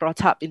day had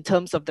brought up in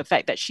terms of the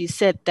fact that she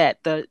said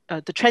that the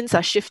trends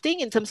are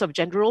shifting in terms of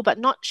gender role, but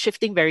not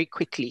shifting very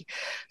quickly.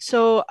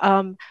 So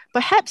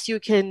perhaps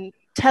you can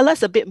tell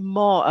us a bit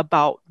more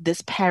about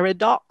this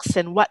paradox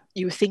and what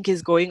you think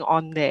is going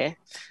on there.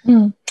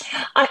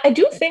 I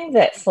do think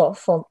that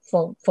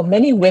for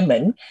many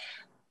women,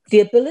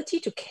 the ability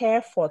to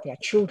care for their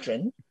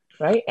children,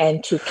 right,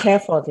 and to care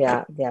for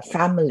their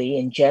family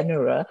in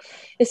general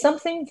is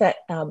something that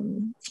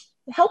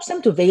helps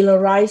them to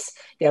valorize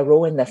their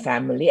role in the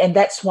family, and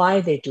that's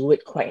why they do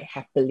it quite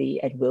happily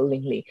and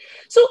willingly.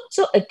 So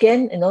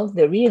again,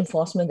 the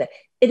reinforcement that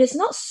it is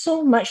not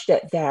so much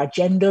that there are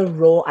gender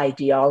role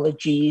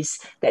ideologies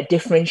that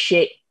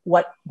differentiate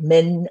what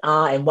men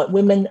are and what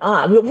women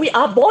are. I mean, we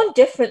are born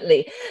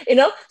differently,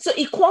 So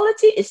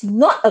equality is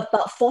not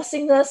about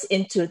forcing us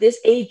into this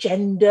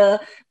agender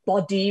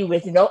body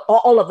with,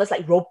 all of us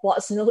like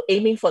robots,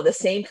 aiming for the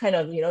same kind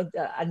of,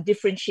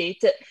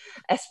 undifferentiated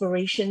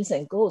aspirations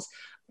and goals.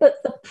 But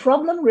the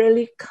problem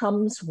really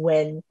comes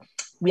when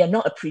we are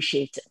not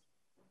appreciated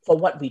for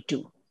what we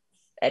do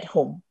at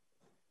home.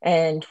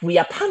 And we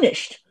are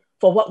punished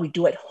for what we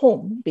do at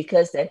home,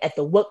 because then at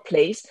the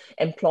workplace,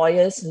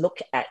 employers look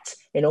at,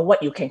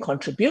 what you can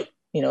contribute,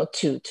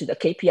 to the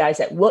KPIs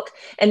at work,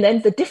 and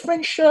then the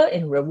differential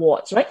in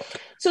rewards, right?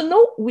 So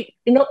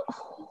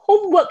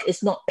homework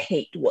is not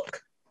paid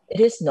work. It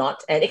is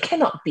not, and it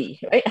cannot be,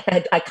 right?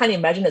 I can't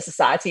imagine a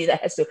society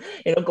that has to,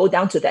 go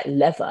down to that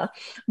level.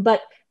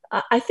 But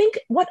I think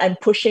what I'm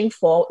pushing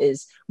for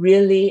is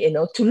really,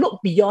 to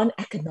look beyond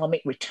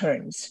economic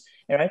returns,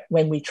 right?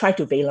 When we try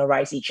to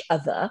valorize each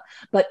other,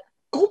 but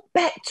go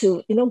back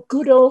to,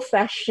 good old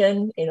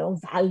fashioned,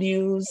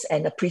 values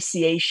and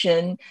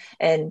appreciation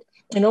and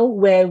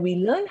where we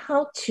learn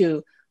how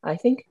to, I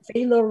think,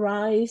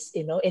 valorize,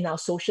 in our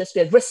social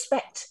sphere,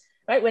 respect.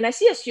 Right? When I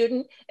see a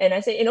student and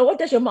I say, what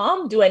does your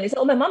mom do? And they say,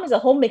 oh, my mom is a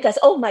homemaker. I say,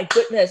 oh my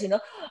goodness,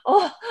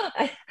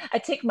 I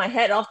take my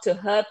hat off to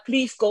her.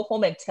 Please go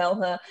home and tell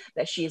her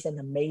that she is an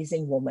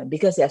amazing woman,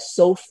 because they're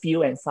so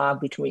few and far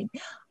between.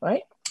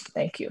 Right?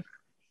 Thank you.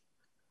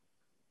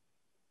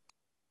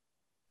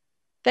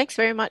 Thanks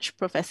very much,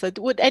 Professor.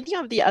 Would any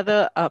of the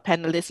other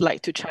panelists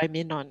like to chime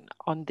in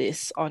on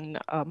this, on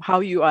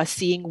how you are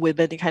seeing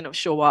women kind of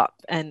show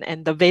up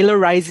and the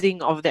valorizing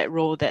of that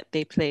role that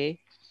they play?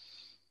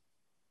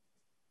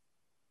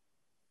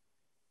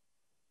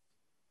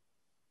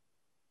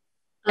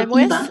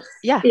 Eva?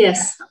 Yeah.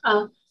 Yes.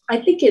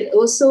 I think it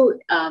also,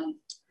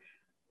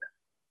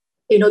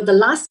 the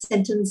last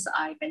sentence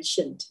I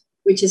mentioned,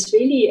 which is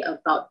really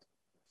about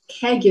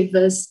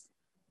caregivers,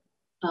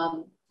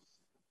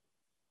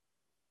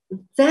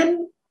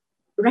 them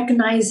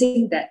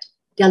recognizing that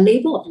their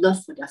labor of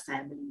love for their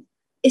family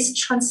is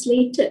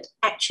translated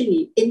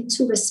actually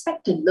into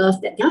respect and love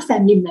that their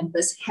family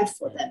members have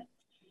for them.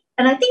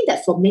 And I think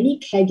that for many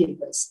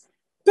caregivers,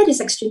 that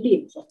is extremely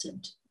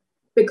important,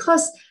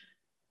 because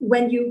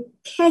when you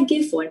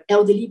caregive for an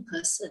elderly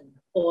person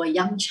or a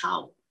young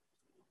child,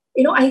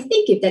 I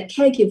think if that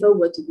caregiver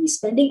were to be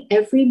spending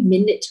every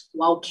minute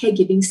while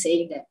caregiving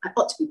saying that I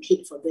ought to be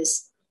paid for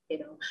this,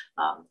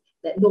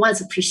 that no one's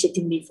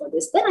appreciating me for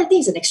this, then I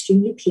think it's an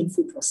extremely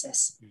painful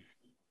process.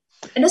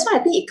 And that's why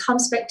I think it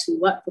comes back to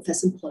what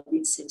Professor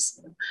Pauline says.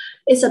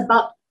 It's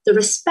about the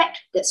respect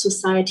that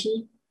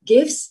society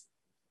gives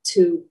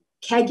to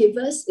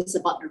caregivers. It's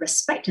about the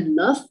respect and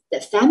love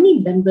that family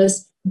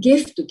members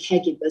give to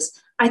caregivers.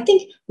 I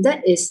think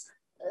that is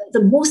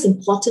the most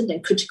important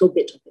and critical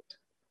bit of it.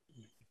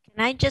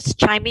 Can I just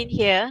chime in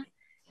here?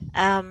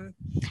 I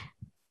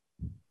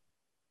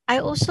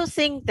also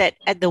think that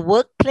at the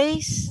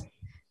workplace,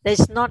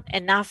 there's not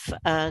enough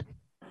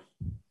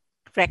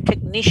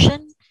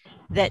recognition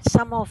that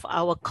some of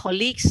our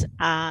colleagues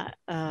are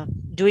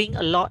doing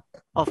a lot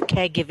of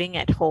caregiving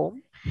at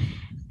home.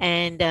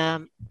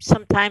 And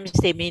sometimes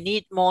they may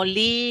need more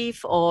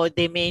leave, or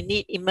they may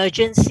need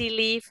emergency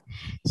leave.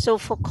 So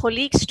for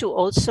colleagues to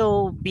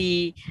also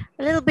be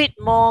a little bit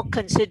more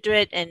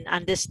considerate and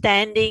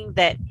understanding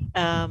that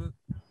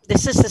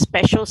this is a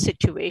special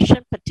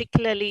situation,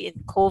 particularly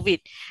in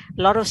COVID.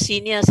 A lot of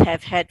seniors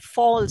have had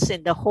falls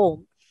in the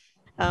home.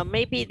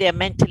 Maybe they're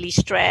mentally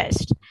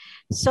stressed.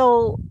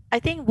 So I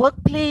think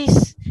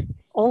workplace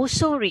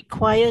also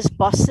requires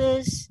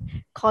bosses,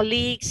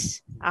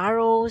 colleagues,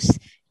 ROs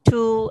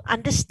to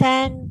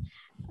understand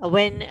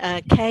when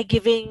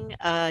caregiving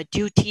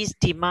duties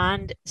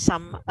demand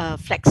some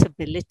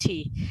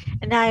flexibility.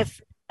 And I've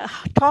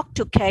talked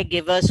to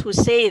caregivers who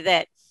say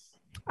that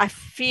I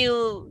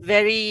feel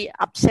very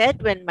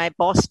upset when my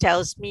boss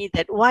tells me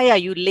that, why are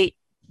you late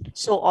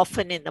so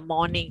often in the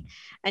morning?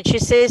 And she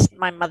says,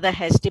 my mother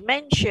has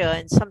dementia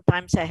and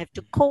sometimes I have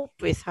to cope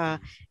with her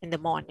in the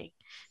morning.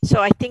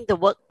 So I think the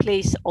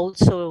workplace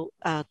also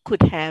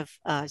could have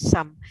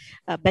some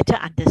better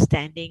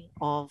understanding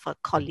of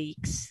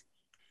colleagues.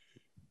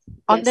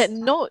 On that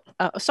note,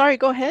 sorry,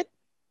 go ahead.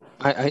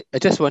 I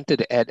just wanted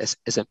to add, as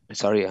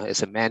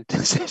a man,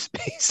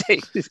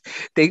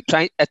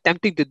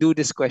 attempting to do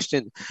this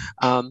question.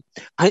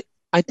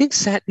 I think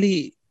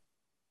sadly,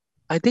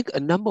 a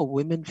number of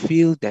women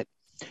feel that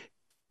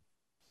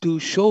to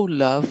show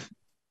love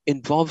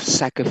involves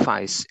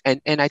sacrifice,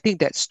 and I think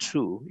that's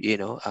true. You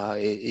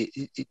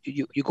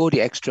go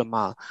the extra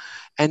mile,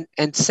 and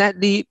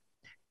sadly,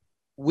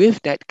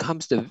 with that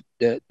comes the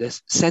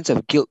sense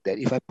of guilt that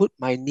if I put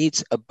my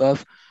needs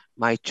above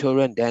my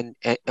children, then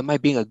am I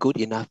being a good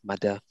enough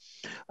mother?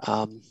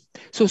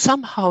 So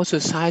somehow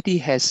society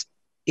has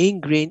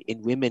ingrained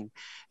in women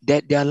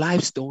that their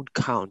lives don't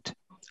count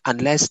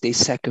unless they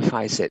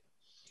sacrifice it.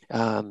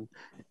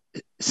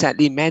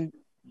 Sadly, men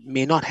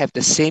may not have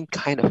the same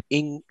kind of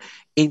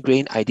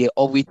ingrained idea,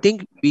 or we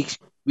think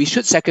we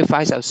should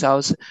sacrifice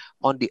ourselves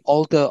on the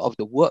altar of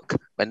the work,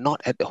 but not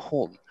at the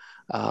home.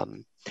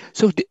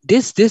 So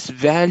this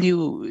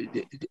value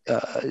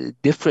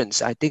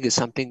difference, I think, is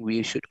something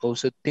we should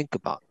also think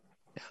about.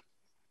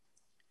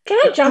 Can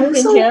I jump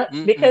in here?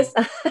 Because,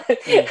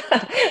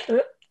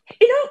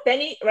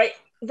 Benny, right,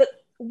 the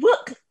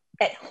work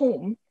at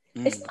home,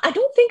 I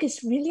don't think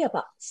it's really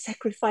about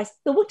sacrifice.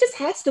 The work just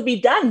has to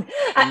be done.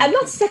 I'm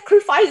not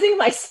sacrificing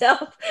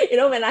myself,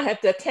 when I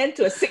have to attend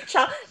to a sick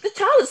child. The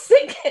child is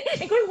sick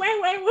and going,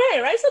 where,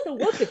 right? So the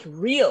work is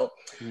real.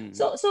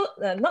 So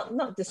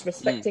not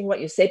disrespecting what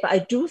you say, but I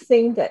do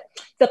think that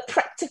the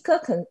practical,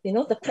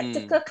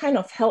 kind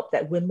of help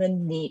that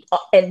women need,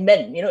 and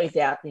men, if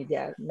they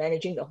are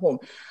managing the home,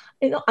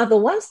 are the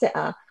ones that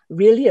are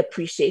really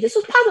appreciated.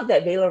 So part of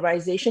that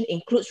valorization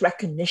includes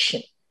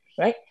recognition,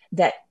 right?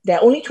 That there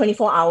are only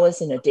 24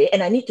 hours in a day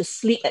and I need to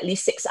sleep at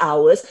least 6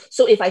 hours.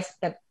 So if I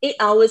have 8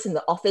 hours in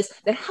the office,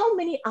 then how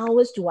many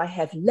hours do I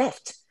have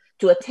left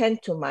to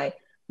attend to my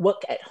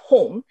work at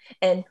home?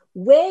 And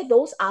where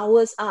those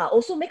hours are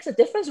also makes a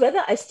difference,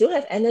 whether I still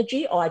have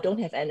energy or I don't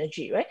have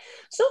energy, right?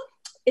 So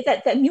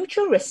that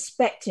mutual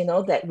respect,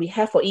 that we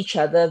have for each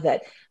other,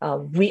 that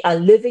we are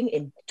living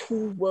in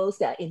two worlds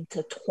that are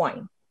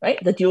intertwined,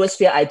 right? The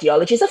duosphere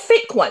ideology is a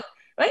fake one,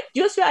 right?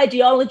 Duosphere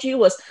ideology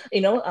was,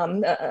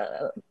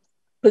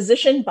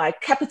 positioned by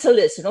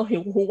capitalists,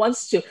 who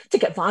wants to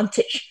take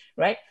advantage,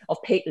 right,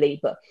 of paid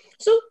labor.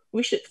 So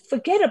we should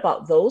forget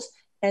about those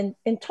and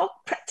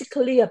talk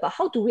practically about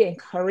how do we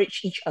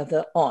encourage each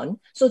other on,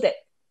 so that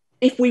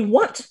if we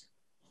want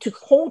to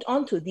hold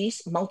on to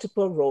these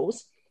multiple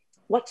roles,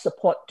 what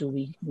support do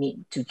we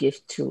need to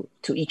give to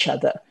each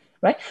other,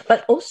 right?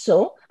 But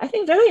also, I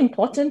think very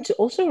important to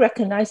also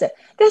recognize that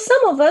there's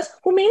some of us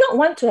who may not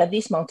want to have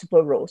these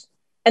multiple roles,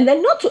 and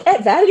then not to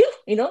add value,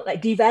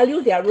 like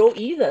devalue their role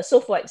either. So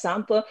for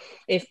example,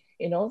 if,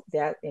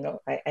 they're,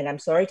 and I'm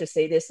sorry to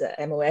say this,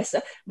 MOS,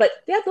 but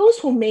there are those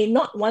who may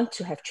not want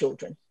to have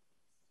children.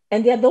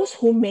 And there are those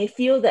who may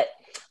feel that,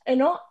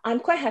 I'm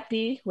quite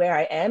happy where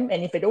I am.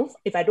 And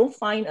if I don't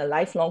find a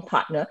lifelong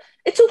partner,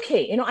 it's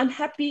okay. I'm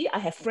happy, I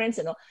have friends,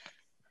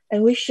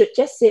 and we should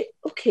just say,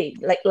 okay,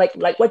 like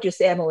what you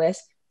say,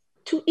 MOS,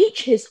 to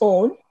each his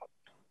own.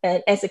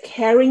 And as a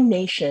caring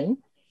nation,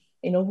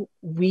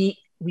 we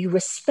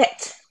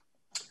respect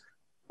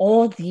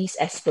all these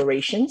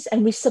aspirations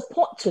and we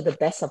support to the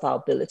best of our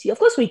ability. Of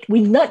course,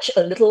 we nudge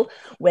a little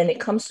when it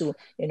comes to,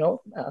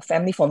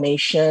 family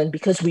formation,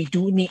 because we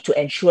do need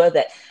to ensure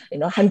that,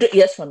 100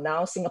 years from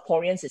now,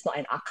 Singaporeans is not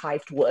an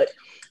archived word.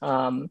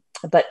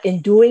 But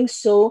in doing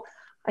so,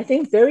 I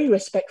think very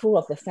respectful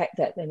of the fact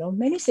that,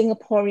 many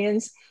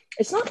Singaporeans,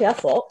 it's not their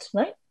fault,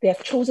 right? They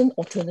have chosen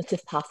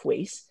alternative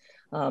pathways.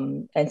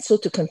 And so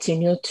to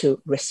continue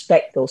to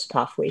respect those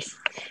pathways.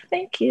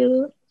 Thank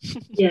you.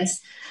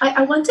 Yes,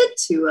 I wanted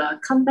to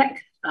come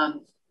back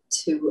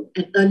to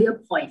an earlier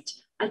point.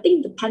 I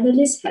think the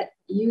panelists had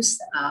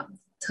used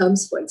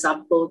terms, for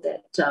example,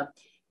 that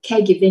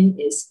caregiving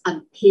is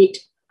unpaid,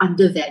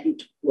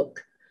 undervalued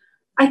work.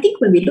 I think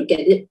when we look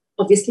at it,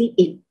 obviously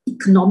in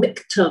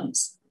economic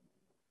terms,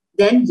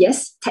 then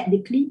yes,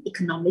 technically,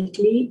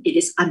 economically, it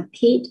is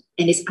unpaid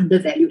and it's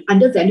undervalued.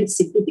 Undervalued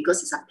simply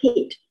because it's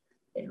unpaid.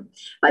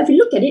 But if you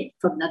look at it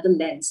from another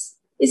lens,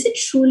 is it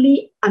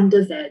truly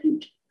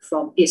undervalued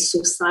from a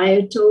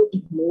societal,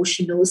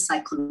 emotional,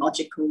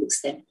 psychological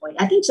standpoint?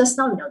 I think just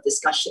now in our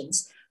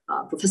discussions,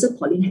 Professor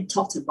Pauline had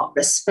talked about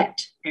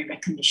respect and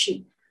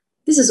recognition.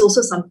 This is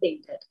also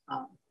something that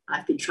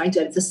I've been trying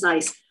to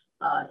emphasize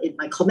in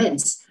my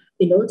comments,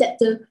 that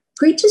the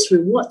greatest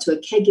reward to a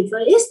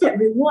caregiver is that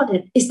reward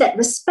and is that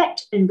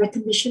respect and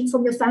recognition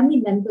from your family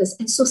members,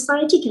 and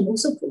society can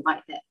also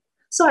provide that.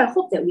 So I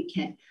hope that we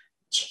can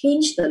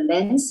change the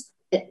lens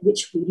at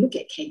which we look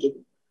at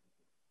caregiving.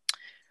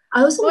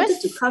 I also wanted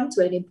to come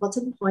to an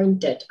important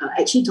point that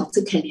actually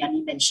Dr.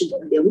 Kalyani mentioned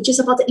earlier, which is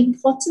about the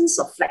importance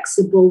of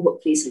flexible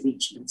workplace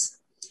arrangements.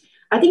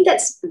 I think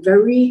that's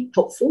very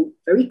helpful,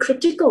 very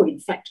critical, in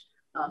fact,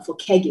 for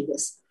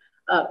caregivers,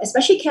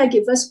 especially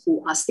caregivers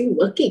who are still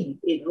working,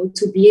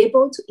 to be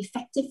able to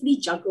effectively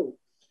juggle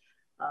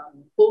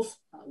both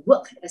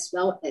work as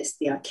well as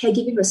their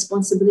caregiving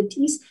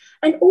responsibilities,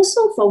 and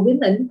also for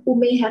women who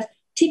may have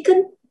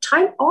taken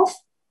time off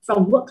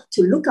from work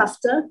to look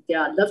after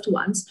their loved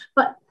ones,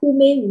 but who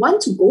may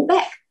want to go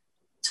back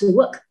to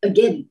work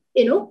again,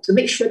 to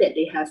make sure that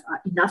they have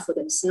enough for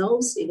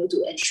themselves,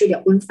 to ensure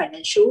their own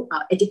financial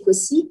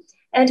adequacy.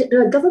 And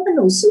the government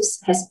also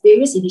has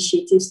various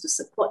initiatives to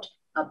support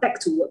back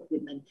to work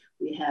women.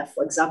 We have,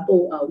 for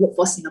example,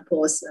 Workforce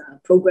Singapore's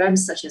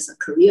programs such as a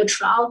career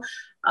trial,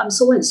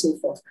 so on and so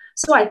forth.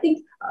 So I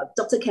think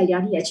Dr.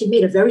 Kalyani actually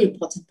made a very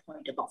important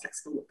point about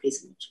flexible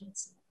workplace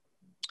arrangements.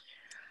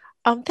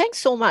 Thanks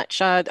so much.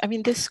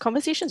 This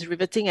conversation is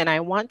riveting, and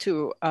I want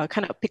to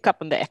kind of pick up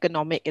on the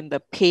economic and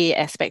the pay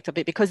aspect of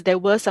it, because there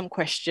were some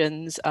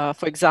questions,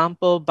 for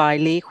example, by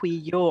Lei Hui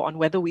Yo on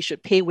whether we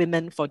should pay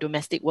women for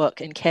domestic work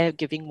and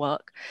caregiving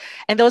work.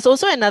 And there was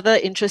also another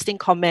interesting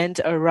comment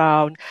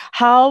around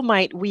how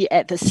might we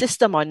at the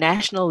system or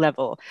national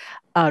level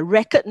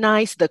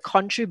recognize the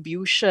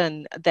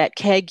contribution that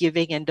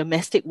caregiving and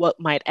domestic work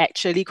might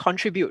actually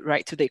contribute,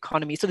 right, to the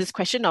economy. So this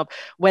question of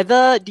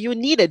whether do you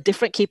need a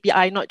different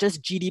KPI, not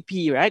just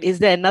GDP, right? Is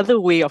there another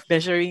way of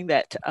measuring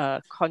that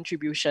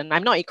contribution?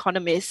 I'm not an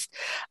economist,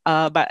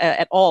 but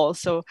at all.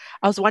 So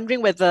I was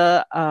wondering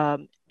whether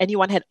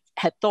anyone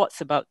had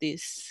thoughts about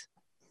this.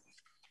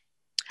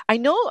 I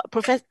know,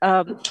 Professor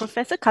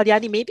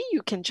Kalyani, maybe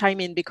you can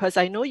chime in, because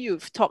I know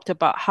you've talked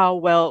about how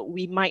well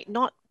we might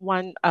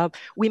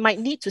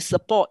need to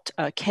support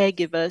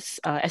caregivers,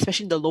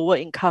 especially in the lower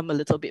income, a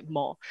little bit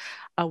more.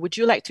 Would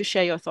you like to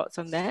share your thoughts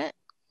on that?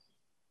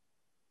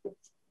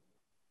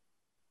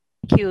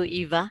 Thank you,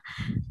 Eva.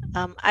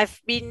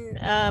 I've been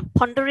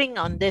pondering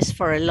on this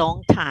for a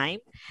long time,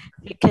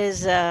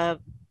 because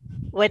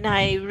when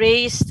I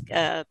raised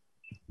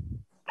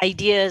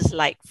ideas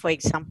like, for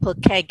example,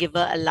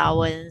 caregiver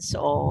allowance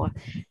or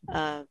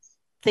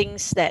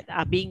things that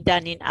are being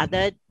done in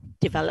other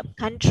developed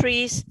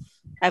countries,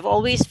 I've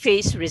always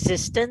faced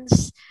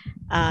resistance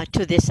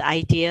to this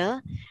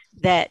idea,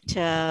 that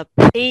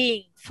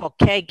paying for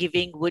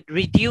caregiving would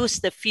reduce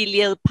the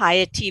filial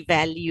piety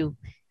value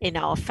in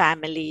our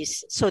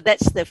families. So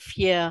that's the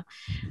fear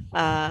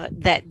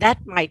that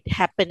might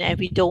happen, and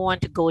we don't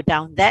want to go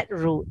down that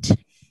route.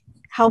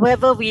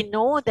 However, we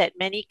know that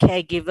many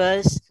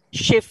caregivers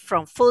shift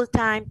from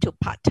full-time to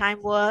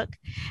part-time work,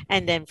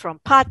 and then from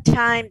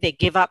part-time they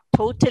give up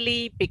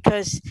totally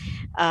because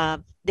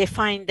they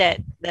find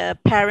that the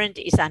parent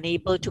is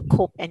unable to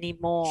cope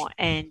anymore,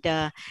 and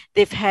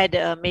they've had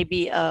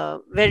maybe a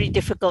very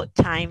difficult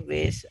time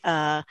with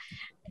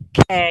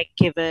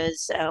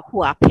caregivers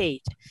who are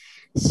paid.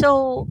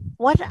 So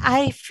what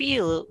I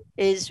feel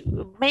is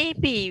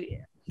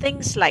maybe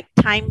things like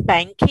time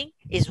banking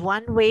is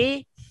one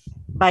way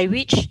by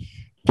which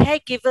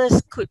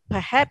caregivers could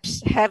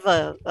perhaps have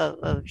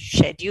a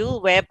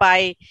schedule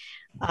whereby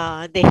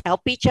they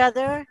help each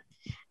other,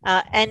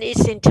 and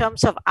it's in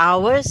terms of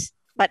hours,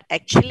 but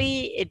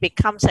actually it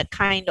becomes a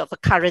kind of a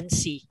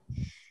currency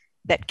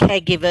that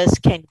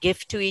caregivers can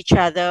give to each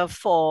other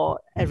for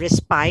a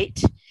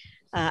respite.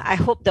 I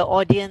hope the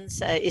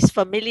audience is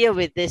familiar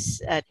with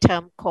this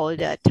term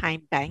called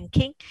time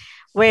banking,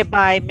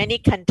 whereby many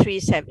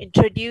countries have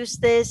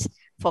introduced this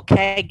for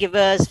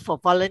caregivers, for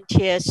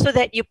volunteers, so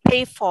that you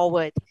pay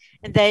forward.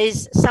 And there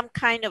is some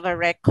kind of a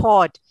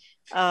record,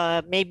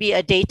 maybe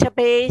a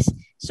database,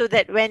 so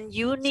that when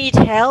you need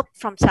help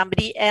from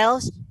somebody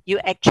else, you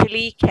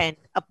actually can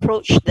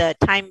approach the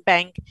time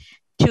bank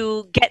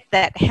to get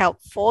that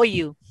help for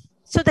you.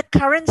 So the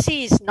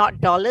currency is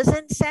not dollars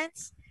and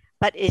cents,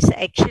 but is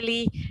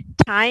actually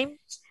time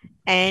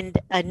and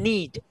a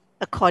need.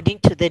 According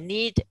to the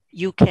need,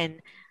 you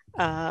can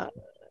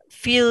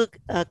feel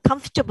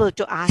comfortable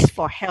to ask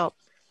for help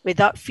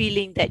without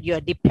feeling that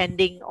you're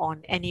depending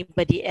on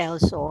anybody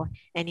else or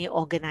any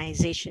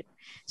organization.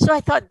 So I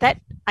thought that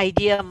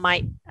idea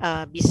might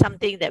be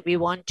something that we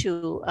want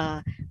to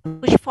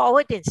push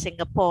forward in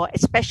Singapore,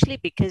 especially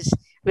because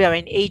we are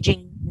an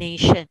aging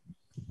nation.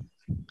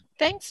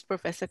 Thanks,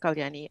 Professor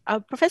Kalyani.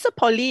 Professor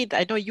Pauline,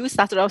 I know you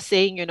started off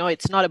saying,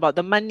 it's not about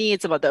the money,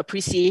 it's about the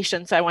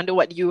appreciation. So I wonder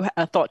what you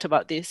thought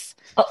about this.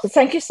 Oh,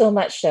 thank you so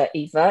much,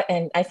 Eva.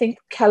 And I think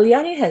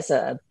Kalyani has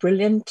a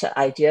brilliant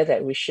idea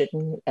that we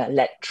shouldn't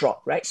let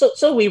drop, right?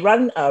 So we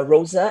run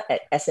ROSA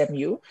at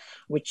SMU,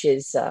 which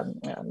is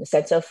the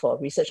Center for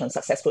Research on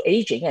Successful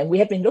Aging. And we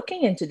have been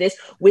looking into this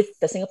with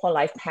the Singapore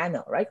Life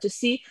panel, right? To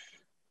see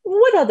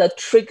what are the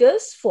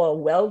triggers for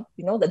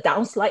the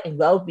downslide in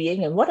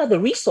well-being, and what are the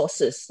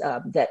resources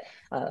that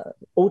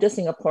older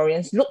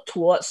Singaporeans look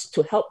towards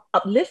to help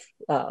uplift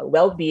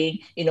well-being,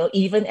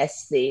 even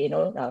as they,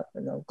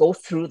 go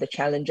through the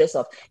challenges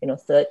of,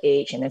 third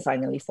age and then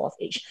finally fourth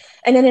age.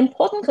 And an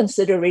important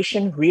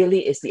consideration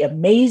really is the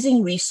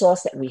amazing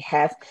resource that we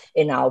have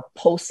in our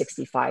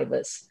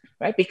post-65ers,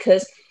 right?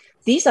 Because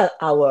these are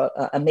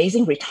our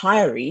amazing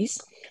retirees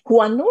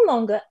who are no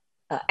longer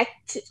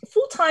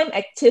full-time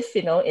active,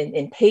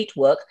 in paid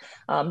work.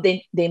 But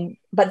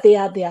they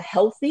are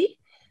healthy,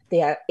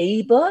 they are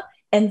able,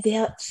 and they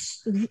are,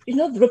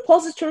 the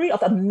repository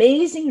of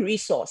amazing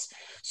resource.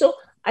 So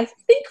I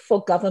think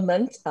for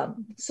government,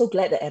 so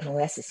glad that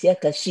MOS is here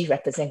because she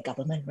represents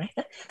government, right?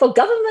 For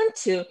government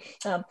to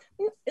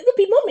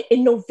be more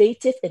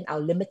innovative in our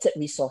limited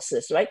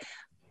resources, right?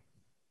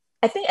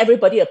 I think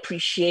everybody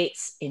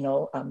appreciates,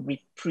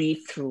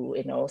 reprieve through,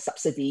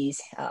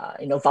 subsidies,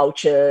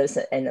 vouchers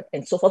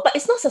and so forth, but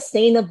it's not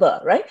sustainable,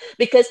 right?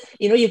 Because,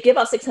 you give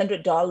out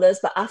 $600,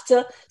 but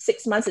after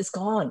 6 months it's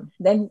gone.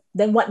 Then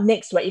what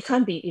next, right? You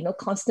can't be,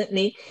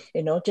 constantly,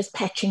 just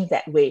patching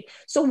that way.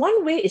 So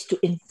one way is to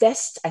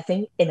invest, I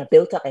think, in a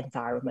built-up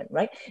environment,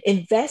 right?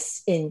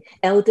 Invest in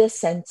elder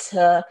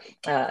centered,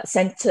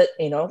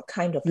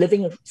 kind of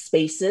living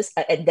spaces.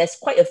 And there's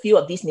quite a few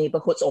of these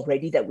neighborhoods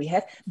already that we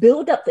have.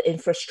 Build up the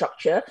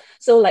infrastructure.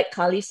 So like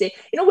Kali said,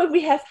 when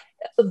we have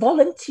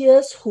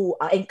volunteers who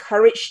are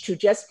encouraged to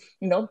just,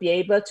 be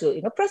able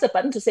to, press a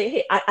button to say,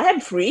 hey, I am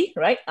free,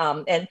 right?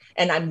 And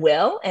I'm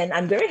well, and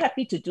I'm very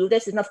happy to do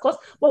this. And of course,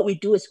 what we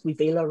do is we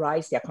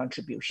valorize their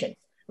contribution,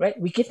 right?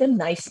 We give them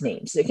nice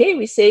names, okay?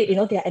 We say,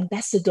 they're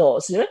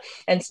ambassadors,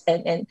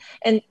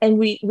 and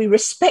we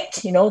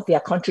respect, their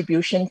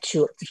contribution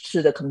to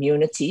the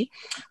community.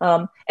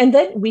 And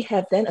then we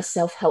have then a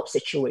self-help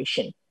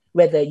situation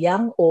where the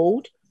young,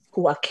 old,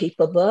 who are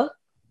capable,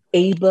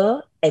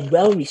 able, and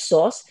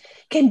well-resourced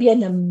can be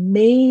an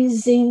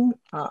amazing,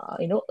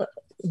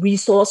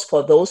 resource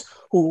for those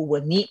who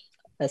will need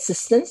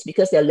assistance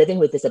because they're living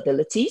with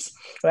disabilities,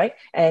 right?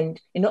 And,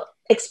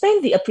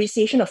 expand the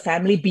appreciation of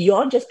family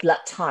beyond just blood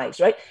ties,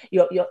 right?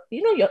 You're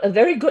a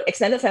very good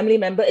extended family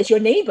member is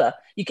your neighbor.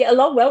 You get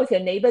along well with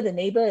your neighbor. The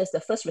neighbor is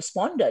the first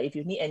responder if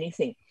you need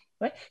anything,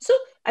 right? So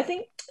I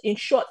think, in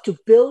short, to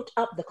build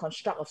up the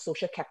construct of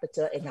social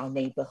capital in our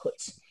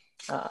neighborhoods.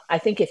 I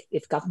think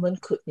if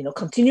government could,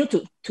 continue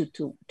to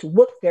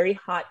work very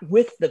hard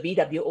with the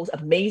VWOs,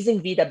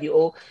 amazing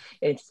VWO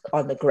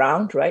on the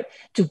ground, right,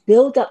 to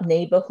build up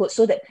neighborhoods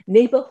so that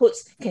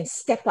neighborhoods can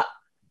step up,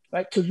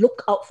 right, to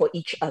look out for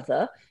each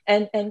other,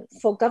 and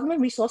for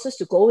government resources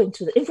to go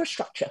into the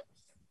infrastructure,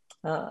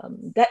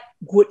 That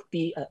would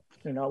be,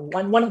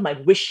 one of my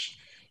wish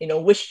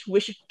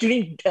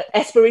dream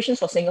aspirations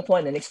for Singapore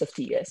in the next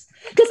 50 years.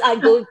 Because I'm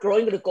going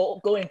to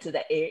go into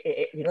that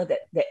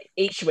that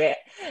age where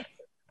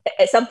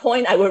at some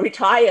point I will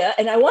retire,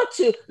 and I want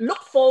to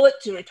look forward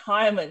to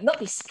retirement, not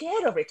be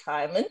scared of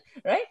retirement,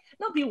 right?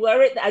 Not be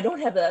worried that I don't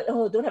have a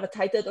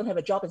title, don't have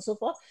a job, and so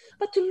forth,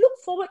 but to look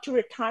forward to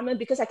retirement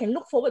because I can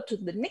look forward to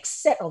the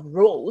next set of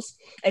roles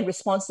and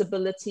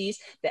responsibilities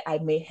that I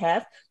may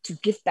have to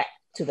give back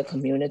to the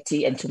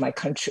community and to my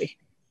country,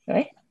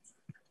 right?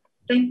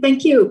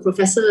 Thank you,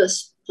 Professor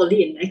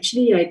Pauline.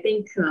 Actually, I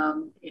think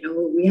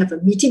we have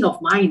a meeting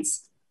of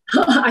minds.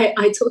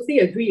 I totally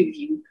agree with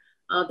you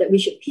that we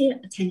should pay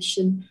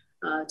attention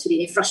to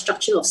the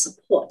infrastructure of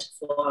support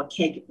for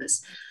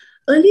caregivers.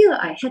 Earlier,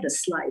 I had a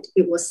slide.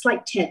 It was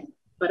slide 10,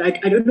 but I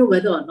don't know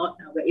whether or not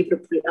we're able to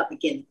put it up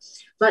again.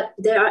 But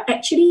there are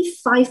actually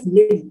 5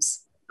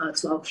 limbs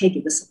to our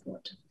caregiver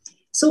support.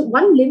 So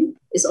one limb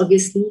is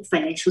obviously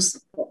financial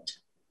support.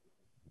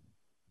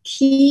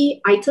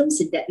 Key items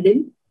in that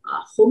limb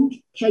are home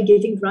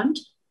caregiving grant,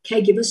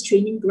 caregivers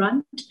training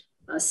grant,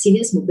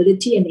 seniors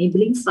mobility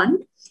enabling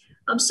fund.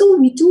 So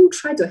we do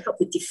try to help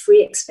with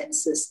defray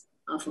expenses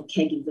for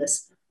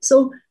caregivers.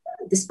 So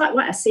despite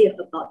what I say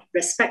about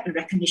respect and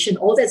recognition,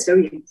 all that's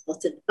very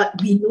important,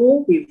 but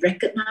we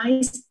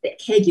recognize that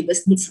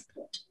caregivers need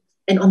support.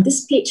 And on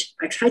this page,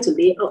 I try to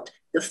lay out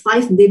the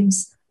 5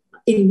 limbs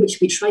in which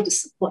we try to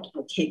support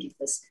our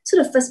caregivers.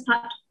 So the first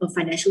part of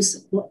financial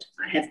support,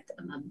 I have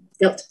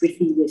dealt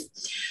briefly with.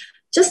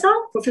 Just now,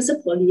 Professor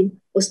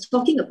Pauline was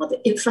talking about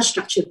the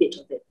infrastructure bit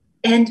of it.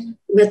 And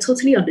we're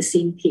totally on the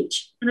same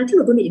page. And I think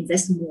we're going to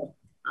invest more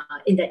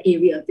in that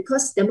area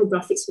because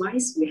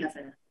demographics-wise, we have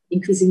an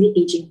increasingly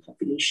aging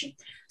population.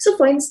 So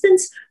for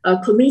instance,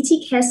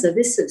 community care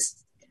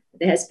services,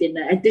 there has been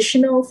an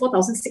additional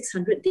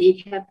 4,600 day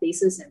care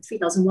places and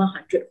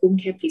 3,100 home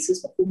care places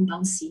for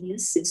homebound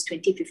seniors since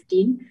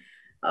 2015.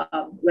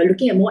 We're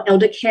looking at more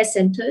elder care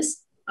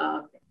centers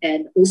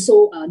and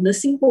also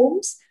nursing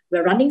homes.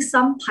 We're running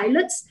some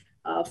pilots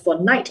for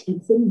night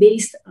and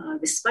home-based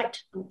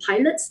respite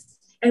pilots.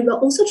 And we're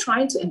also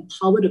trying to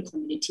empower the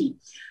community.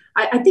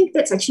 I think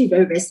that's actually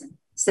very, very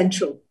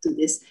central to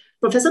this.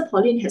 Professor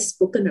Pauline has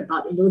spoken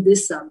about,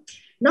 this,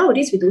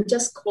 nowadays we don't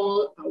just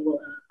call our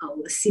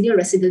senior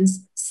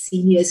residents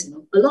seniors,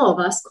 a lot of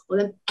us call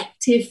them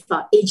active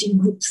aging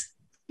groups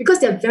because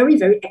they're very,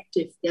 very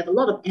active. They have a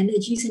lot of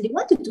energies and they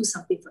want to do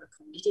something for the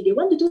community. They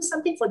want to do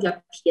something for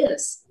their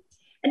peers.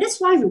 And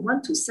that's why we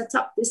want to set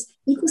up this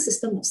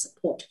ecosystem of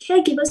support.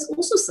 Caregivers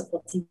also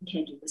supporting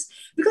caregivers.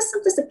 Because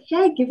sometimes the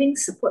caregiving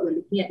support we're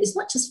looking at is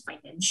not just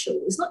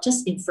financial, it's not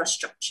just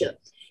infrastructure.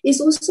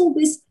 It's also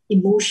this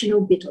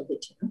emotional bit of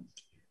it.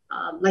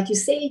 Like you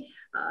say,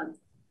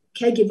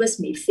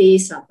 caregivers may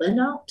face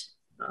burnout.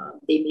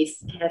 They may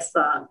have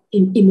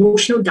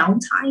emotional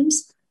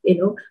downtimes.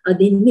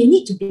 They may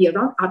need to be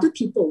around other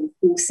people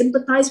who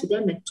sympathize with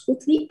them and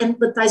totally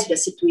empathize with their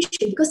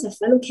situation because they're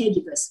fellow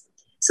caregivers.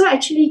 So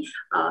actually,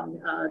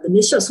 the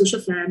Ministry of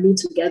Social Family,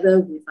 together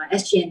with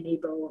SG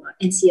Enable,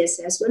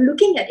 NCSS, we're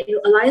looking at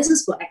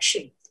alliances for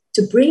action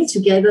to bring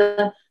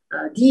together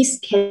these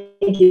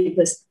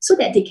caregivers so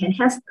that they can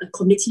have a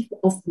community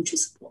of mutual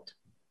support.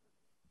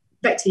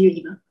 Back to you,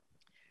 Eva.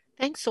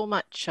 Thanks so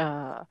much.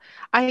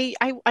 I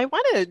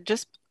want to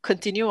just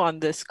continue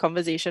on this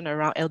conversation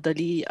around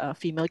elderly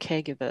female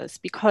caregivers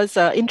because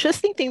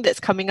interesting thing that's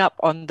coming up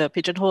on the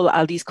Pigeonhole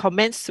are these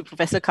comments to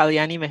Professor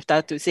Kalyani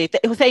Mehta to say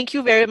thank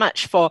you very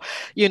much for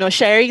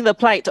sharing the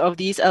plight of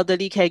these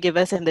elderly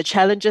caregivers and the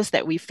challenges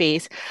that we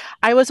face.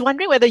 I was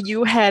wondering whether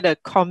you had a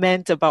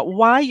comment about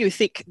why you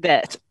think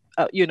that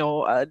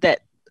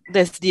that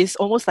there's this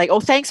almost like,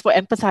 thanks for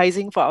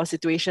empathizing for our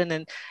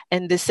situation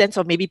and this sense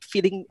of maybe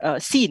feeling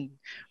seen,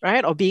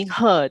 right, or being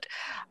heard.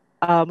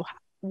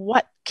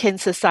 What can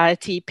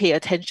society pay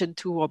attention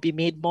to or be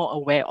made more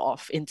aware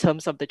of in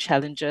terms of the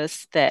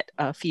challenges that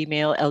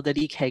female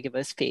elderly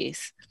caregivers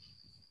face?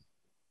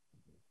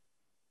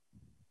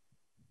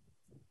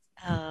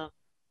 Are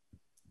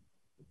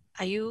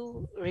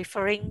you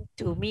referring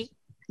to me?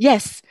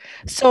 Yes.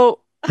 So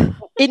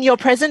in your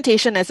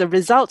presentation, as a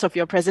result of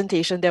your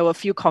presentation, there were a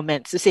few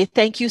comments to say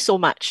thank you so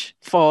much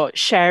for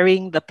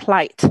sharing the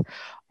plight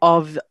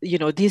of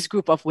this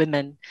group of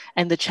women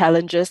and the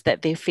challenges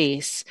that they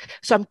face.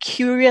 So I'm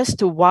curious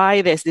to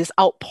why there's this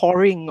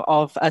outpouring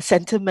of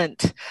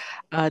sentiment,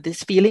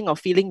 this feeling of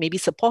feeling maybe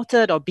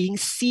supported or being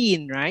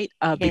seen, right?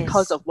 Yes.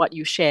 Because of what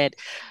you shared.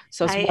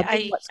 So I was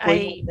wondering what's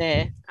going on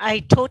there. I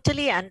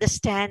totally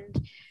understand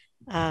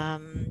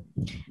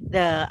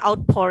the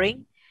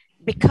outpouring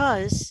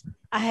because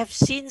I have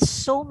seen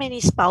so many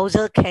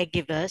spousal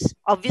caregivers.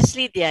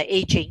 Obviously, they are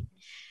aging.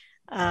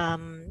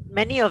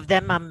 Many of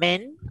them are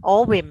men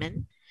or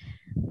women,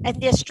 and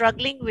they're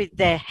struggling with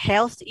their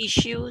health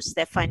issues,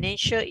 their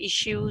financial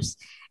issues,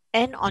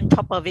 and on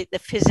top of it, the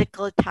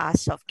physical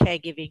tasks of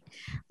caregiving.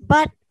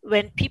 But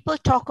when people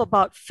talk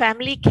about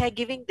family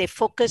caregiving, they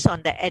focus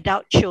on the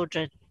adult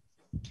children,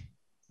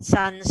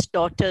 sons,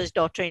 daughters,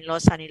 daughter-in-law,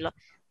 son-in-law.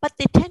 but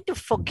they tend to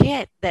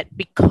forget that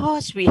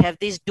because we have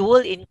this dual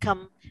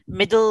income,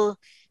 middle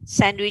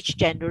sandwich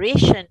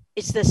generation,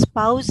 it's the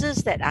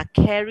spouses that are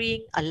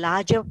carrying a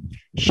larger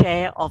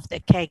share of the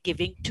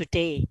caregiving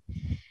today.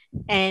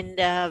 And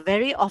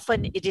very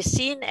often it is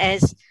seen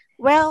as,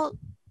 well,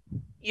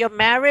 you're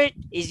married,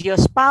 is your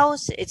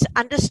spouse, it's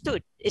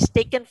understood, it's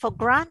taken for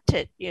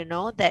granted, you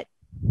know, that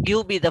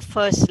you'll be the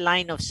first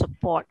line of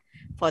support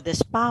for the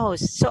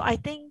spouse. So I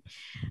think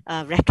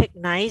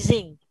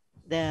recognizing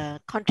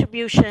the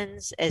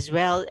contributions as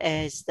well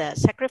as the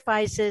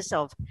sacrifices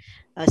of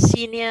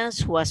seniors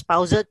who are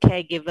spousal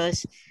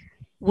caregivers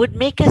would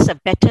make us a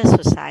better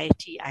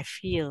society, I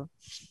feel.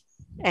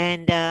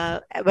 And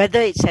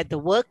whether it's at the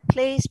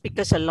workplace,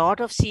 because a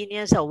lot of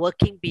seniors are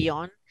working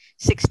beyond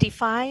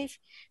 65,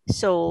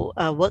 so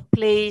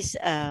workplace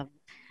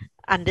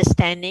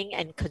understanding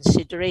and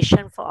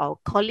consideration for our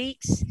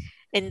colleagues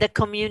in the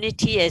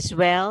community as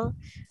well.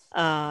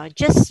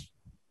 Just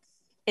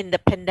in the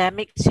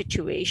pandemic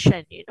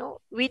situation, you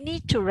know, we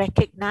need to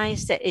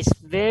recognize that it's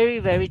very,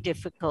 very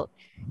difficult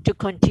to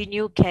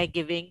continue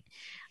caregiving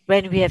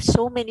when we have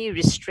so many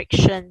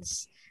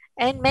restrictions,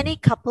 and many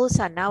couples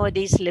are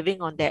nowadays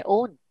living on their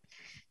own.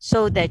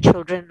 So their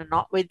children are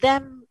not with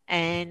them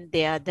and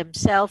they are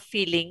themselves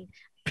feeling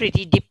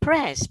pretty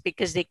depressed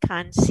because they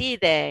can't see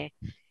their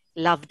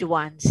loved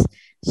ones.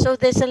 So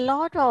there's a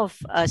lot of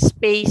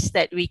space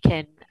that we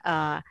can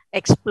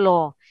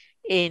explore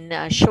in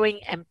showing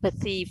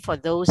empathy for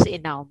those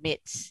in our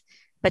midst,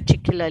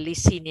 particularly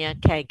senior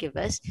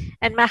caregivers.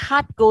 And my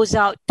heart goes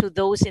out to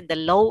those in the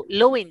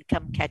low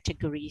income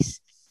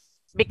categories,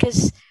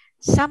 because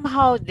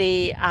somehow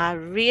they are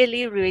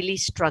really, really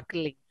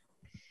struggling.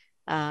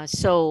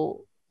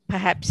 So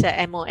perhaps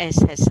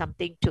MOS has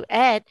something to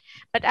add,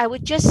 but I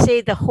would just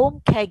say the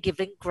home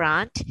caregiving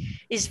grant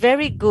is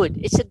very good.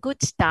 It's a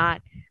good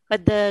start,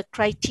 but the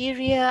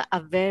criteria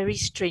are very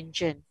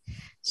stringent.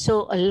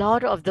 So a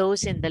lot of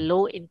those in the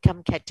low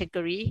income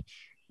category,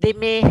 they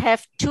may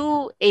have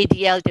 2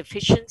 ADL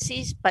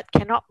deficiencies, but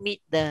cannot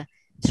meet the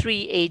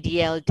 3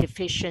 ADL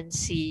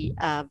deficiency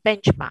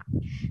benchmark.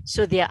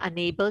 So they are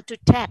unable to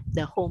tap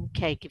the home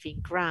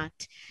caregiving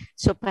grant.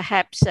 So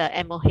perhaps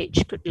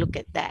MOH could look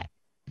at that.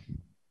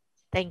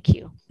 Thank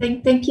you.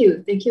 Thank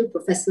you,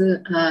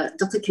 Professor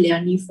Dr.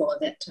 Kalyani, for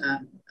that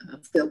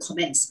for your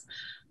comments.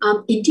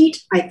 Indeed,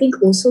 I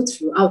think also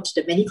throughout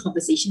the many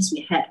conversations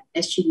we had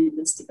at SG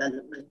Women's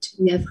Development,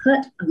 we have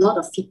heard a lot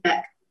of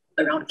feedback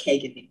around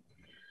caregiving.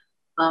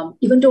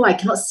 Even though I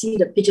cannot see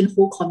the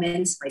pigeonhole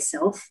comments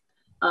myself,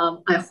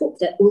 I hope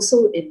that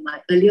also in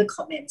my earlier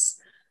comments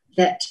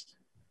that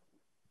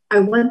I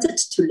wanted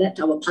to let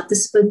our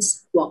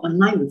participants who are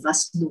online with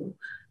us know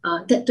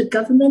that the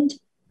government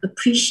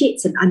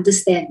appreciates and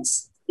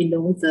understands, you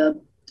know,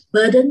 the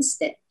burdens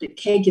that the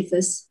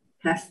caregivers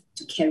have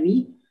to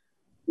carry.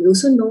 We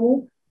also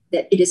know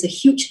that it is a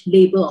huge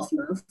labor of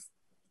love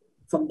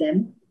from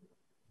them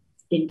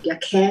in their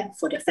care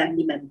for their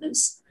family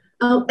members.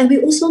 And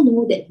we also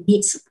know that they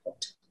need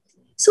support.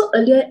 So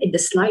earlier in the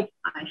slide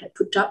I had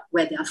put up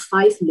where there are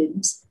 5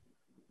 limbs,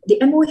 the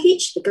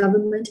MOH, the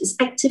government, is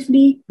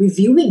actively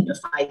reviewing the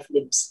 5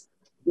 limbs.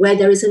 Where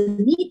there is a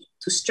need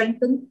to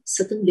strengthen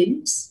certain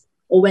limbs,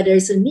 or where there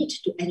is a need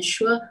to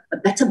ensure a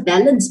better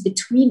balance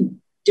between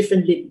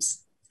different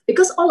limbs,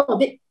 because all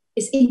of it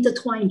is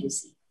intertwined, you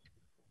see.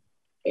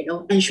 You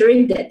know,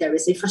 ensuring that there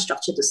is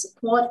infrastructure to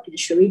support,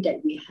 ensuring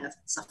that we have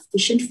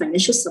sufficient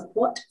financial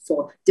support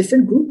for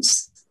different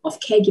groups of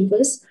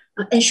caregivers,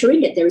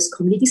 ensuring that there is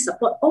community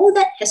support, all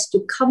that has to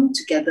come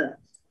together.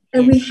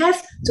 And we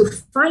have to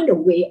find a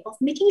way of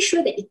making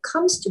sure that it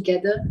comes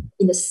together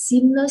in a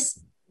seamless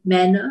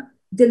manner,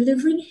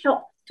 delivering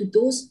help to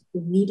those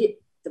who need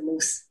it the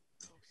most.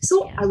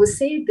 So I would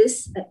say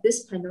this at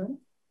this panel,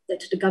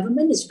 that the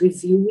government is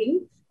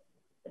reviewing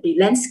the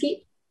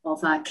landscape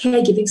of our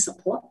caregiving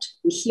support.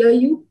 We hear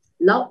you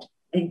loud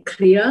and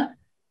clear,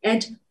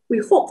 and we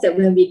hope that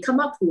when we come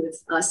up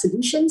with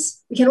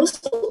solutions, we can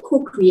also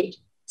co-create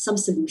some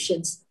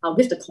solutions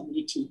with the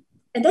community.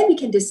 And then we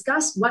can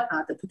discuss what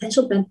are the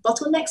potential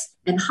bottlenecks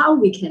and how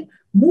we can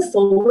move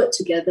forward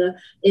together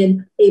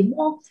in a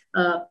more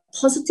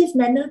positive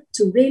manner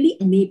to really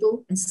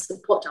enable and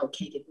support our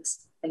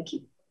caregivers. Thank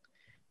you.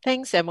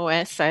 Thanks,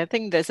 MOS. I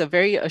think there's a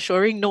very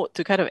assuring note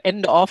to kind of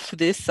end off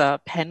this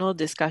panel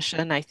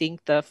discussion. I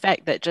think the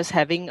fact that just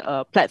having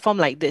a platform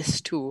like this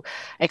to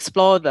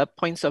explore the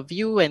points of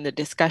view and the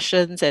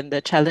discussions and the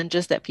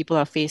challenges that people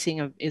are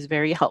facing is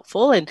very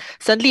helpful. And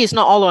certainly it's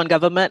not all on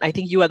government. I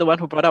think you are the one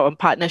who brought out on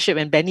partnership,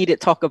 and Benny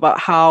did talk about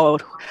how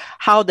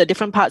the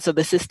different parts of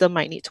the system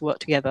might need to work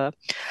together.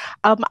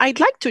 I'd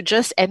like to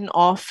just end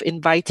off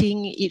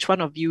inviting each one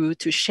of you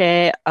to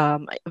share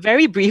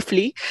very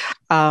briefly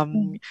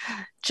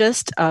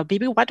just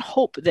maybe one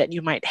hope that you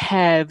might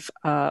have,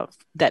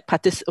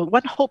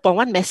 one hope or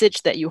one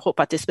message that you hope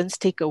participants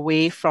take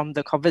away from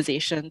the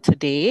conversation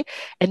today.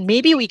 And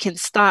maybe we can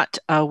start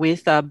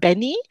with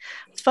Benny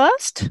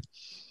first.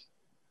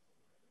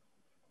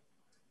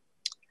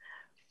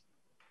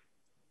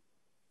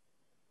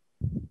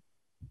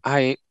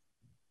 I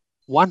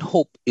one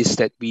hope is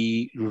that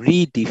we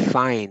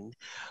redefine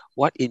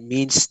what it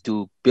means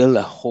to build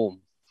a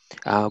home.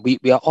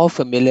 We are all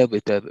familiar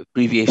with the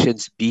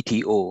abbreviations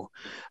BTO.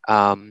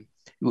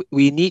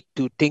 We need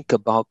to think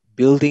about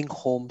building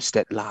homes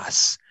that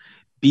last,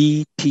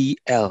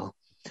 BTL.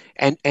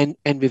 And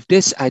with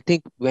this, I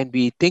think when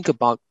we think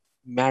about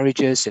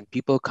marriages and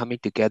people coming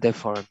together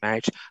for a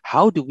marriage,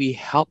 how do we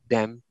help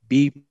them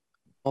be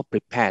more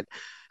prepared?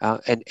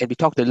 And we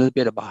talked a little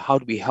bit about how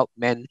do we help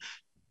men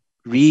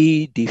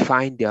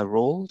redefine their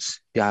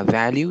roles, their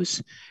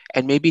values,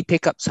 and maybe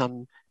take up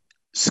some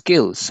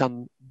skills,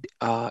 some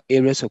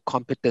areas of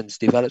competence,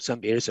 develop some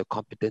areas of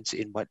competence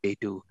in what they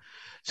do.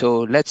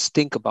 So let's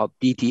think about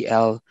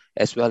BTL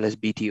as well as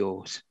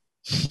BTOs.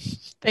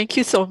 Thank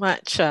you so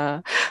much,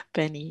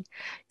 Benny.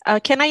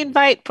 Can I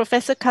invite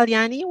Professor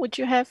Kalyani? Would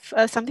you have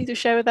something to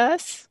share with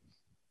us?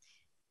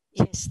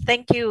 Yes,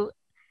 thank you.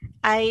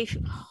 I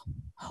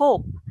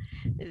hope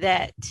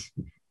that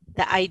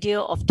the idea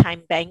of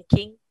time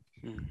banking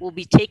will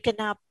be taken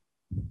up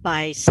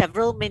by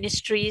several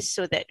ministries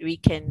so that we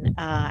can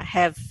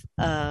have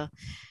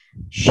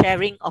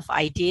sharing of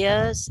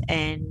ideas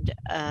and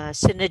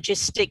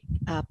synergistic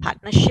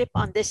partnership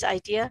on this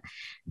idea,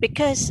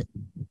 because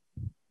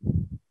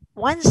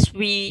once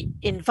we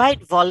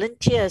invite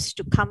volunteers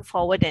to come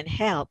forward and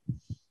help,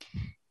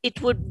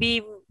 it would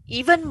be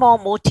even more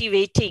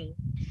motivating,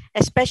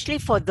 especially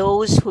for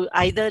those who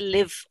either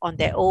live on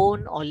their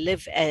own or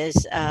live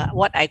as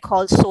what I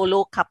call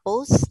solo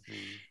couples,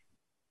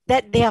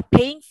 that they are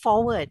paying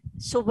forward.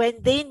 So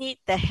when they need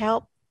the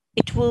help,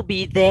 it will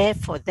be there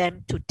for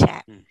them to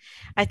tap.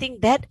 I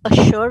think that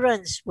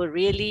assurance will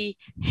really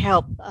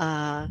help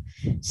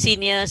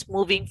seniors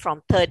moving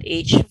from third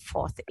age to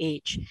fourth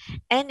age.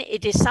 And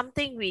it is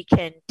something we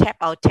can tap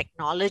our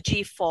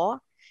technology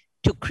for,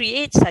 to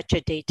create such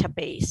a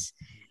database.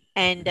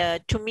 And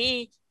to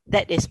me,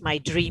 that is my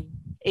dream.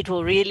 It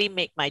will really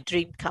make my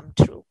dream come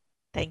true.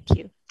 Thank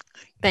you.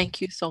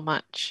 Thank you so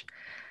much.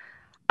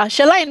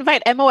 Shall I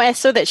invite MOS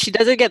so that she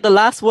doesn't get the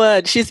last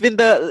word? She's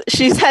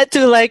had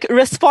to like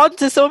respond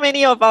to so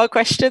many of our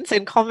questions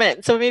and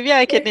comments. So maybe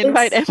I can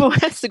invite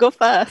MOS to go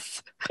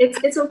first.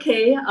 It's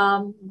okay.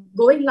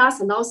 Going last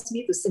allows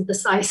me to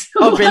synthesize.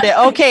 Oh, brilliant.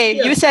 Okay,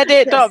 you said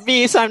it, not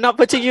me, so I'm not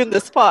putting you in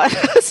the spot.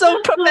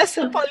 So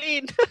Professor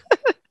Pauline.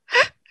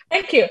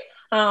 Thank you.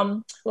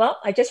 Well,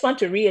 I just want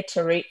to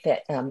reiterate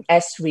that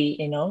as we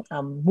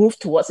move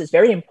towards this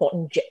very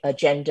important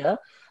agenda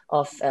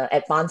of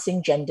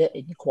advancing gender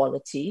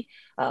inequality,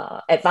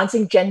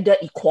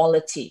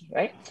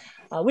 right?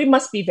 We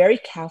must be very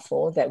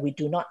careful that we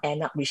do not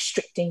end up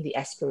restricting the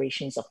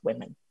aspirations of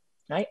women,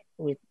 right?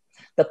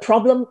 The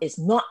problem is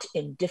not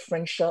in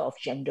differential of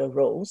gender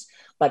roles,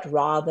 but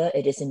rather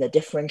it is in the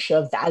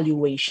differential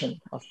valuation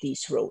of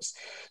these roles.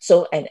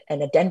 So an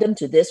addendum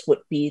to this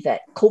would be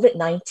that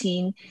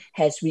COVID-19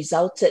 has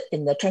resulted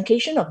in the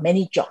truncation of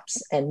many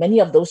jobs, and many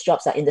of those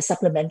jobs are in the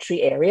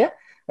supplementary area,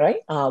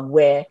 right?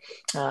 Where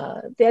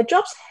there are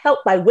jobs held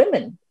by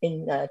women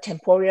in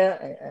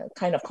temporary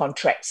kind of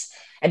contracts,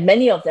 and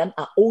many of them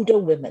are older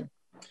women.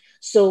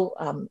 So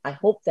I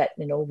hope that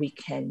we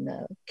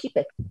can keep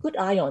a good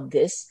eye on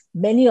this.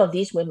 Many of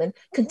these women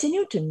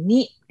continue to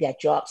need their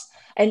jobs,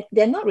 and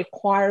they're not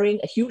requiring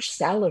a huge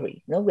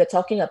salary. We're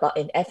talking about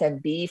in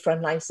F&B,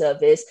 frontline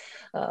service,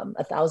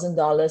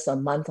 $1,000 a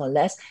month or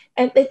less,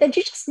 and they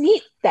just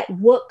need that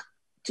work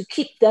to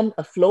keep them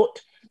afloat,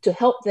 to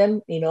help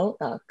them,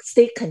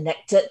 stay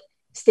connected,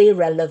 stay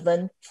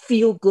relevant,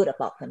 feel good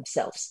about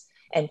themselves.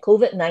 And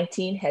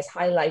COVID-19 has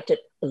highlighted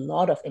a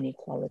lot of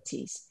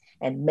inequalities.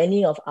 And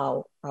many of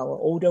our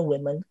older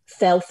women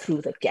fell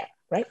through the gap,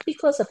 right?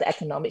 Because of the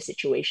economic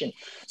situation.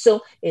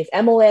 So if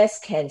MOS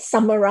can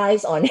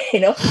summarize on,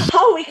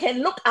 how we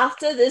can look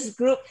after this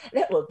group,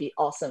 that would be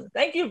awesome.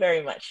 Thank you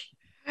very much.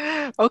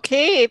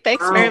 Okay,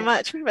 thanks very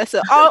much,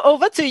 Professor.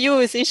 Over to you,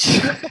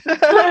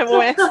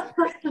 MOS.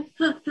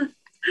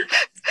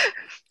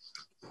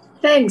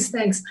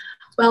 Thanks.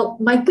 Well,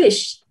 my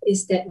wish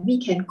is that we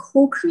can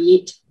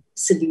co-create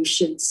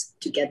solutions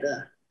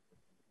together.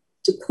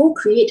 To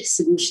co-create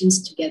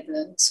solutions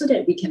together so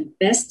that we can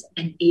best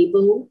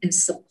enable and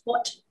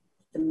support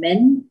the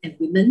men and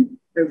women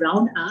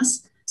around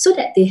us so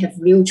that they have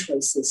real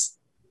choices,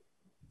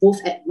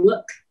 both at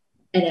work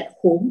and at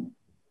home,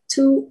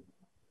 to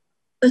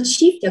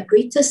achieve their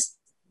greatest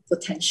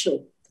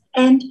potential.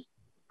 And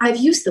I've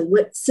used the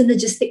word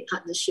synergistic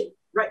partnership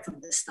right from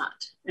the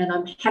start. And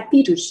I'm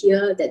happy to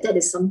hear that that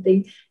is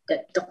something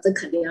that Dr.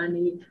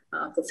 Kalyani,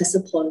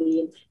 Professor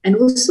Pauline, and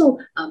also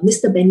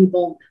Mr. Benny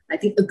Bong, I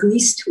think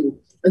agrees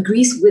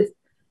with.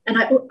 And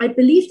I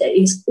believe that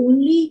it is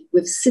only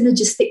with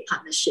synergistic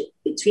partnership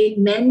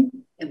between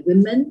men and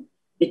women,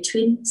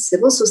 between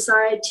civil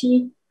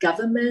society,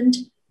 government,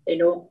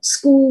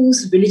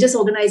 schools, religious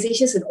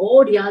organizations, and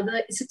all the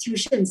other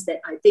institutions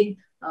that I think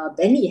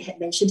Benny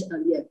had mentioned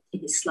earlier in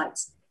his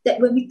slides, that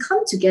when we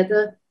come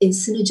together in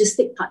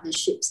synergistic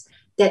partnerships,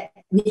 that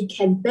we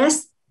can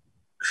best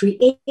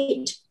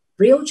create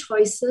real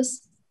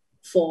choices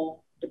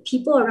for the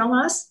people around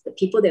us, the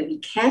people that we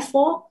care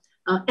for,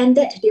 and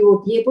that they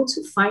will be able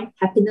to find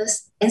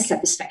happiness and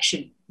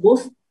satisfaction,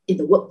 both in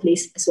the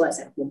workplace as well as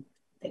at home.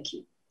 Thank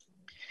you.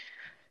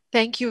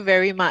 Thank you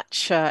very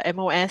much,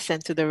 MOS,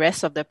 and to the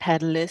rest of the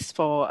panelists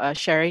for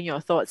sharing your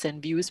thoughts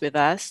and views with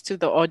us. To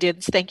the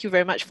audience, thank you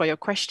very much for your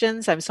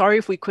questions. I'm sorry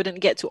if we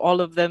couldn't get to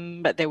all of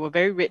them, but they were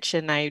very rich,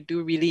 and I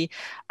do really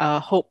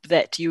hope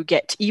that you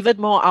get even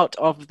more out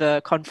of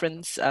the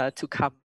conference to come.